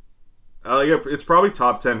it's probably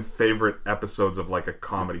top 10 favorite episodes of like a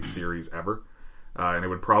comedy series ever, and it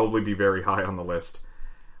would probably be very high on the list.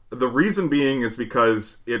 The reason being is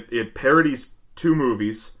because it parodies 2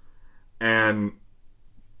 movies, and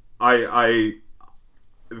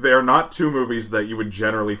they're not 2 movies that you would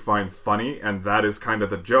generally find funny, and that is kind of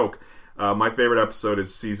the joke. My favorite episode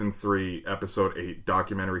is Season 3, Episode 8,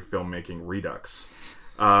 Documentary Filmmaking Redux.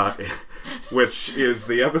 which is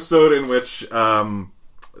the episode in which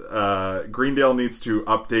Greendale needs to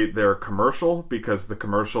update their commercial because the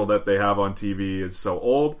commercial that they have on TV is so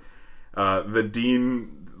old. The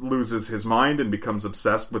dean loses his mind and becomes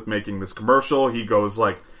obsessed with making this commercial. He goes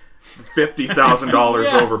like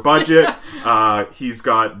 $50,000 over budget. He's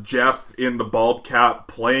got Jeff in the bald cap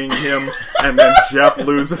playing him, and then Jeff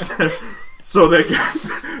loses him. So they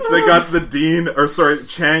got the dean, or sorry,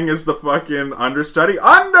 Chang is the fucking understudy.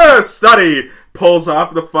 Understudy pulls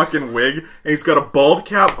off the fucking wig, and he's got a bald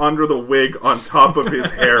cap under the wig on top of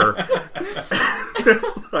his hair.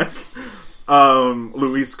 It's like,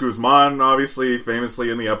 Luis Guzman, obviously, famously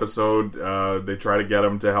in the episode, they try to get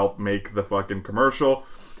him to help make the fucking commercial.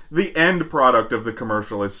 The end product of the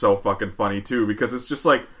commercial is so fucking funny too, because it's just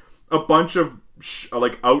like a bunch of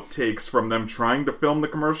like outtakes from them trying to film the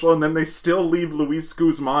commercial, and then they still leave Luis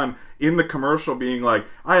Guzman in the commercial being like,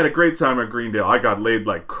 I had a great time at Greendale, I got laid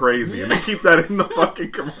like crazy, and they keep that in the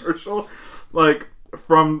fucking commercial. Like,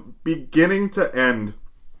 from beginning to end,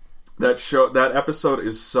 that episode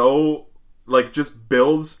is so, like, just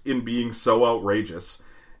builds in being so outrageous,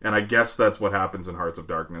 and I guess that's what happens in Hearts of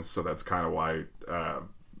Darkness, so that's kind of why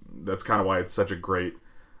it's such a great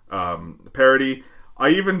parody. I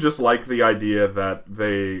even just like the idea that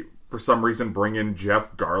they, for some reason, bring in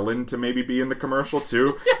Jeff Garland to maybe be in the commercial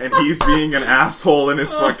too, and he's being an asshole in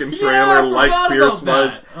his fucking trailer, like Pierce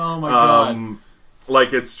was. Oh my god!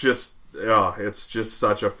 Like, it's just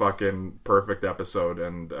such a fucking perfect episode,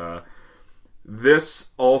 and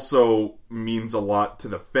this also means a lot to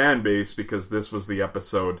the fan base because this was the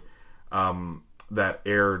episode that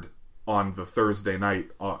aired on the Thursday night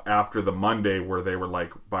after the Monday where they were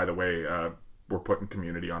like, by the way, we're putting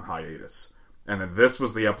Community on hiatus. And then this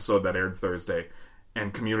was the episode that aired Thursday,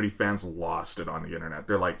 and Community fans lost it on the internet.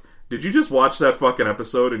 They're like, did you just watch that fucking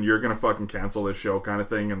episode and you're gonna fucking cancel this show kind of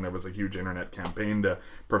thing? And there was a huge internet campaign to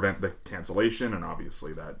prevent the cancellation, and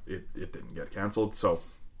obviously that it didn't get canceled. So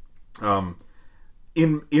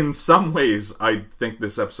in some ways I think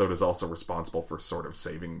this episode is also responsible for sort of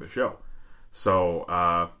saving the show.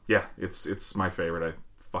 So yeah, it's my favorite. I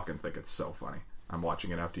fucking think it's so funny. I'm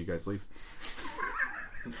watching it after you guys leave.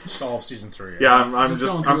 It's all of season 3. Yeah,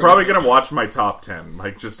 I'm probably gonna watch my top 10,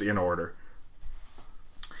 like, just in order.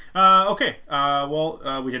 Okay.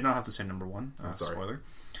 Well, we did not have to say number 1. Sorry. Spoiler.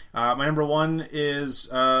 My number 1 is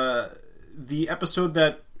the episode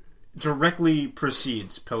that directly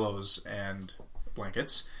precedes Pillows and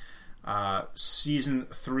Blankets. Season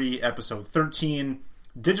 3, episode 13.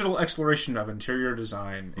 Digital exploration of interior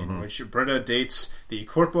design, in which Britta dates the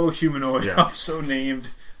corpo humanoid, also named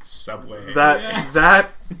Subway. That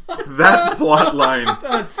plot line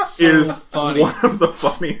is funny. one of the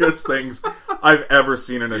funniest things I've ever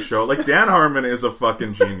seen in a show. Like, Dan Harmon is a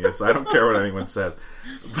fucking genius. I don't care what anyone says.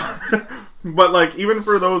 But like, even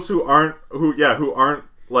for those who aren't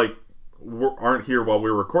here while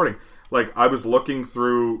we were recording, like, I was looking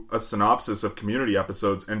through a synopsis of Community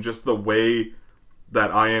episodes, and just the way that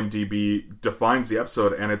IMDb defines the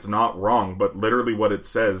episode, and it's not wrong, but literally what it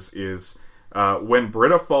says is, when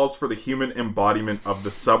Britta falls for the human embodiment of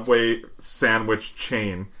the Subway sandwich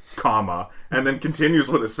chain, comma, and then continues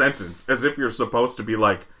with a sentence, as if you're supposed to be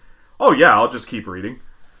like, oh yeah, I'll just keep reading.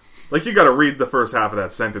 Like, you gotta read the first half of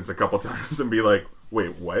that sentence a couple times and be like,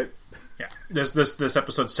 wait, what? Yeah, this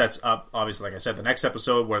episode sets up, obviously, like I said, the next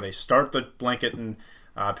episode where they start the Blanket and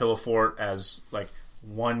Pillow Fort as, like,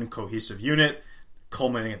 one cohesive unit,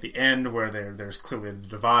 culminating at the end where there's clearly the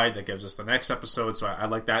divide that gives us the next episode. So I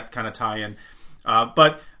like that kind of tie-in.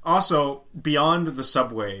 But also, beyond the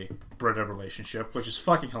Subway Britta relationship, which is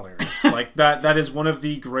fucking hilarious. Like, that is one of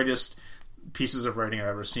the greatest pieces of writing I've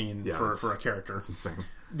ever seen for a character. That's insane.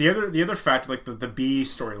 The other fact, like the B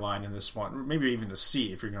storyline in this one, or maybe even the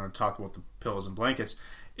C, if you're going to talk about the Pillows and Blankets,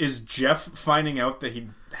 is Jeff finding out that he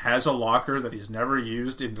has a locker that he's never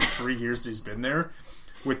used in the 3 years that he's been there,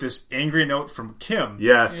 with this angry note from Kim.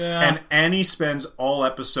 Yes. Yeah. And Annie spends all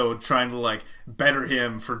episode trying to, like, better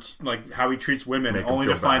him for, like, how he treats women, Make him only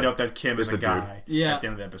feel to find bad. out that Kim is It's a a dude. guy at the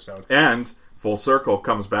end of the episode. And full circle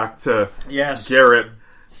comes back to Yes. Garrett.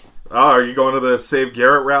 Oh, are you going to the Save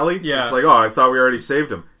Garrett rally? Yeah. It's like, oh, I thought we already saved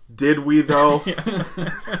him. Did we, though?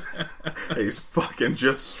 He's fucking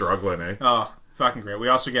just struggling, eh? Oh, fucking great. We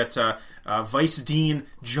also get Vice Dean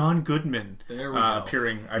John Goodman There we go.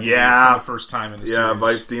 appearing, I believe, Yeah. for the first time in the series. Yeah,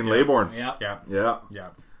 Vice Dean Laybourne. Yeah. Yeah. Yeah. Yeah.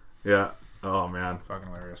 Yeah. Oh, man. Fucking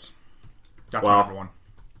hilarious. That's Wow. my number 1.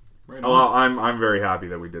 Right Well, on. I'm very happy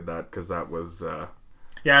that we did that, because that was...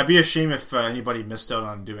 Yeah, it'd be a shame if anybody missed out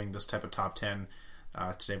on doing this type of top 10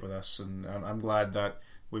 today with us, and I'm glad that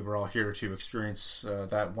we were all here to experience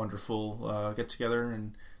that wonderful get together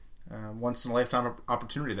and once in a lifetime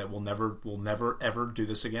opportunity that we'll never ever do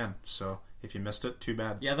this again. So if you missed it, too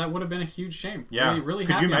bad. Yeah, that would have been a huge shame. Yeah, really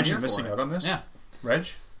could happy you I'm imagine here missing for it. out on this? Yeah. Reg?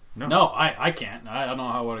 No, I can't. I don't know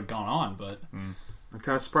how it would have gone on, but I'm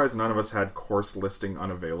kind of surprised none of us had course listing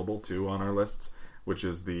unavailable too on our lists, which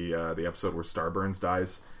is the episode where Starburns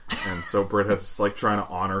dies, and so Britta's like trying to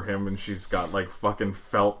honor him, and she's got like fucking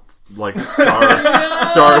felt like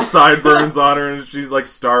star sideburns on her, and she's like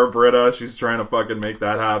Star Britta. She's trying to fucking make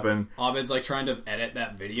that happen. Abed's like trying to edit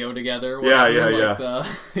that video together. Yeah.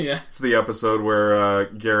 Yeah. It's the episode where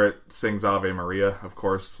Garrett sings Ave Maria, of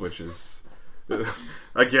course, which is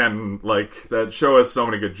again like that show has so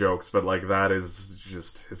many good jokes, but like that is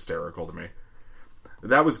just hysterical to me.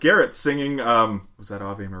 That was Garrett singing. Was that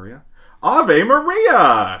Ave Maria? Ave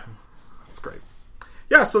Maria. That's great.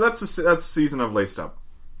 Yeah, so that's the season of Laced Up.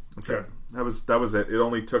 That's it. That was it. It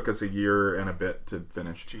only took us a year and a bit to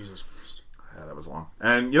finish. Jesus Christ. Yeah, that was long.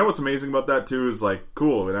 And you know what's amazing about that too is like,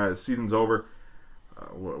 cool. The season's over.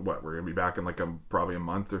 What we're gonna be back in like probably a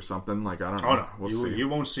month or something. Like I don't know. Oh no, We'll see. You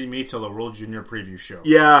won't see me till the World Junior preview show.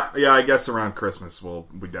 Yeah. I guess around Christmas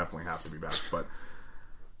we definitely have to be back. But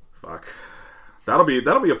fuck, that'll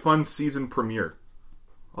be a fun season premiere.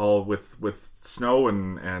 All with snow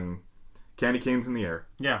and candy canes in the air.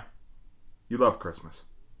 Yeah. You love Christmas.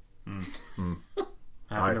 Happy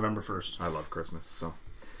November 1st. I love Christmas. So,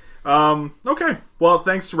 okay. Well,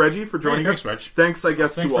 thanks to Reggie for joining thanks, us. Reg. Thanks, I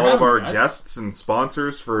guess, Thanks to for all of having our me, guys. guests and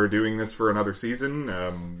sponsors for doing this for another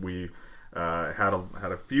season. We had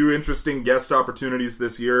a few interesting guest opportunities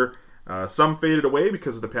this year. Some faded away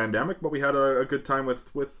because of the pandemic, but we had a good time with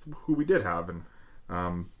who we did have, and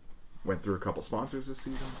went through a couple sponsors this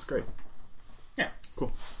season. It's great. Yeah.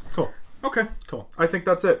 Cool. Cool. Okay. Cool. I think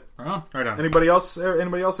that's it. Right on. Right on. Anybody else?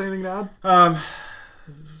 Anything to add?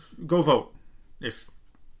 Go vote if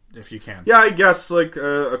you can. Yeah, I guess like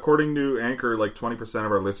according to Anchor, like 20%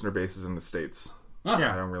 of our listener base is in the States. Oh. I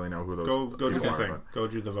Yeah. don't really know who those Go do people the are, thing. but Go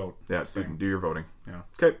do the vote. yeah, thing. do your voting. Yeah.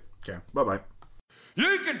 Okay. Okay. Bye bye.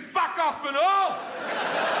 You can fuck off and all!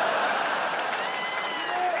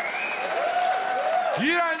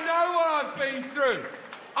 You don't know what I've been through.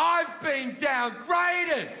 I've been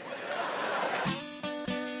downgraded.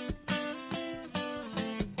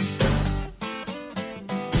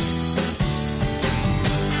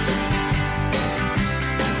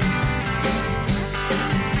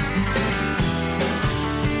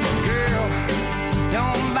 Girl,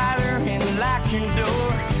 don't bother him, lock your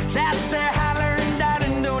door. It's out there hollering,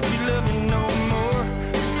 darling, don't you love me no more?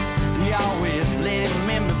 You always let him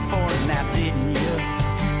in before now, didn't you?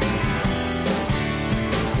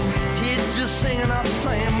 He's just singing the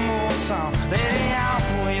same old song that he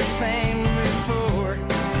always sang before.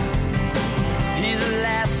 He's the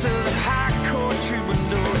last of the hardcore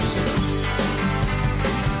troubadours.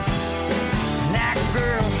 Now,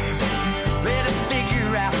 girl, better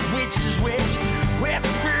figure out which is which. Whip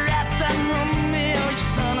her out that Romeo, you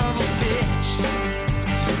son of a bitch.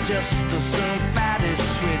 You just as soon fight his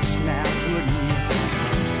switch now, wouldn't you?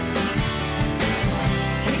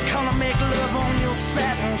 He gonna make love on your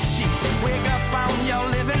satin sheets, wake up on your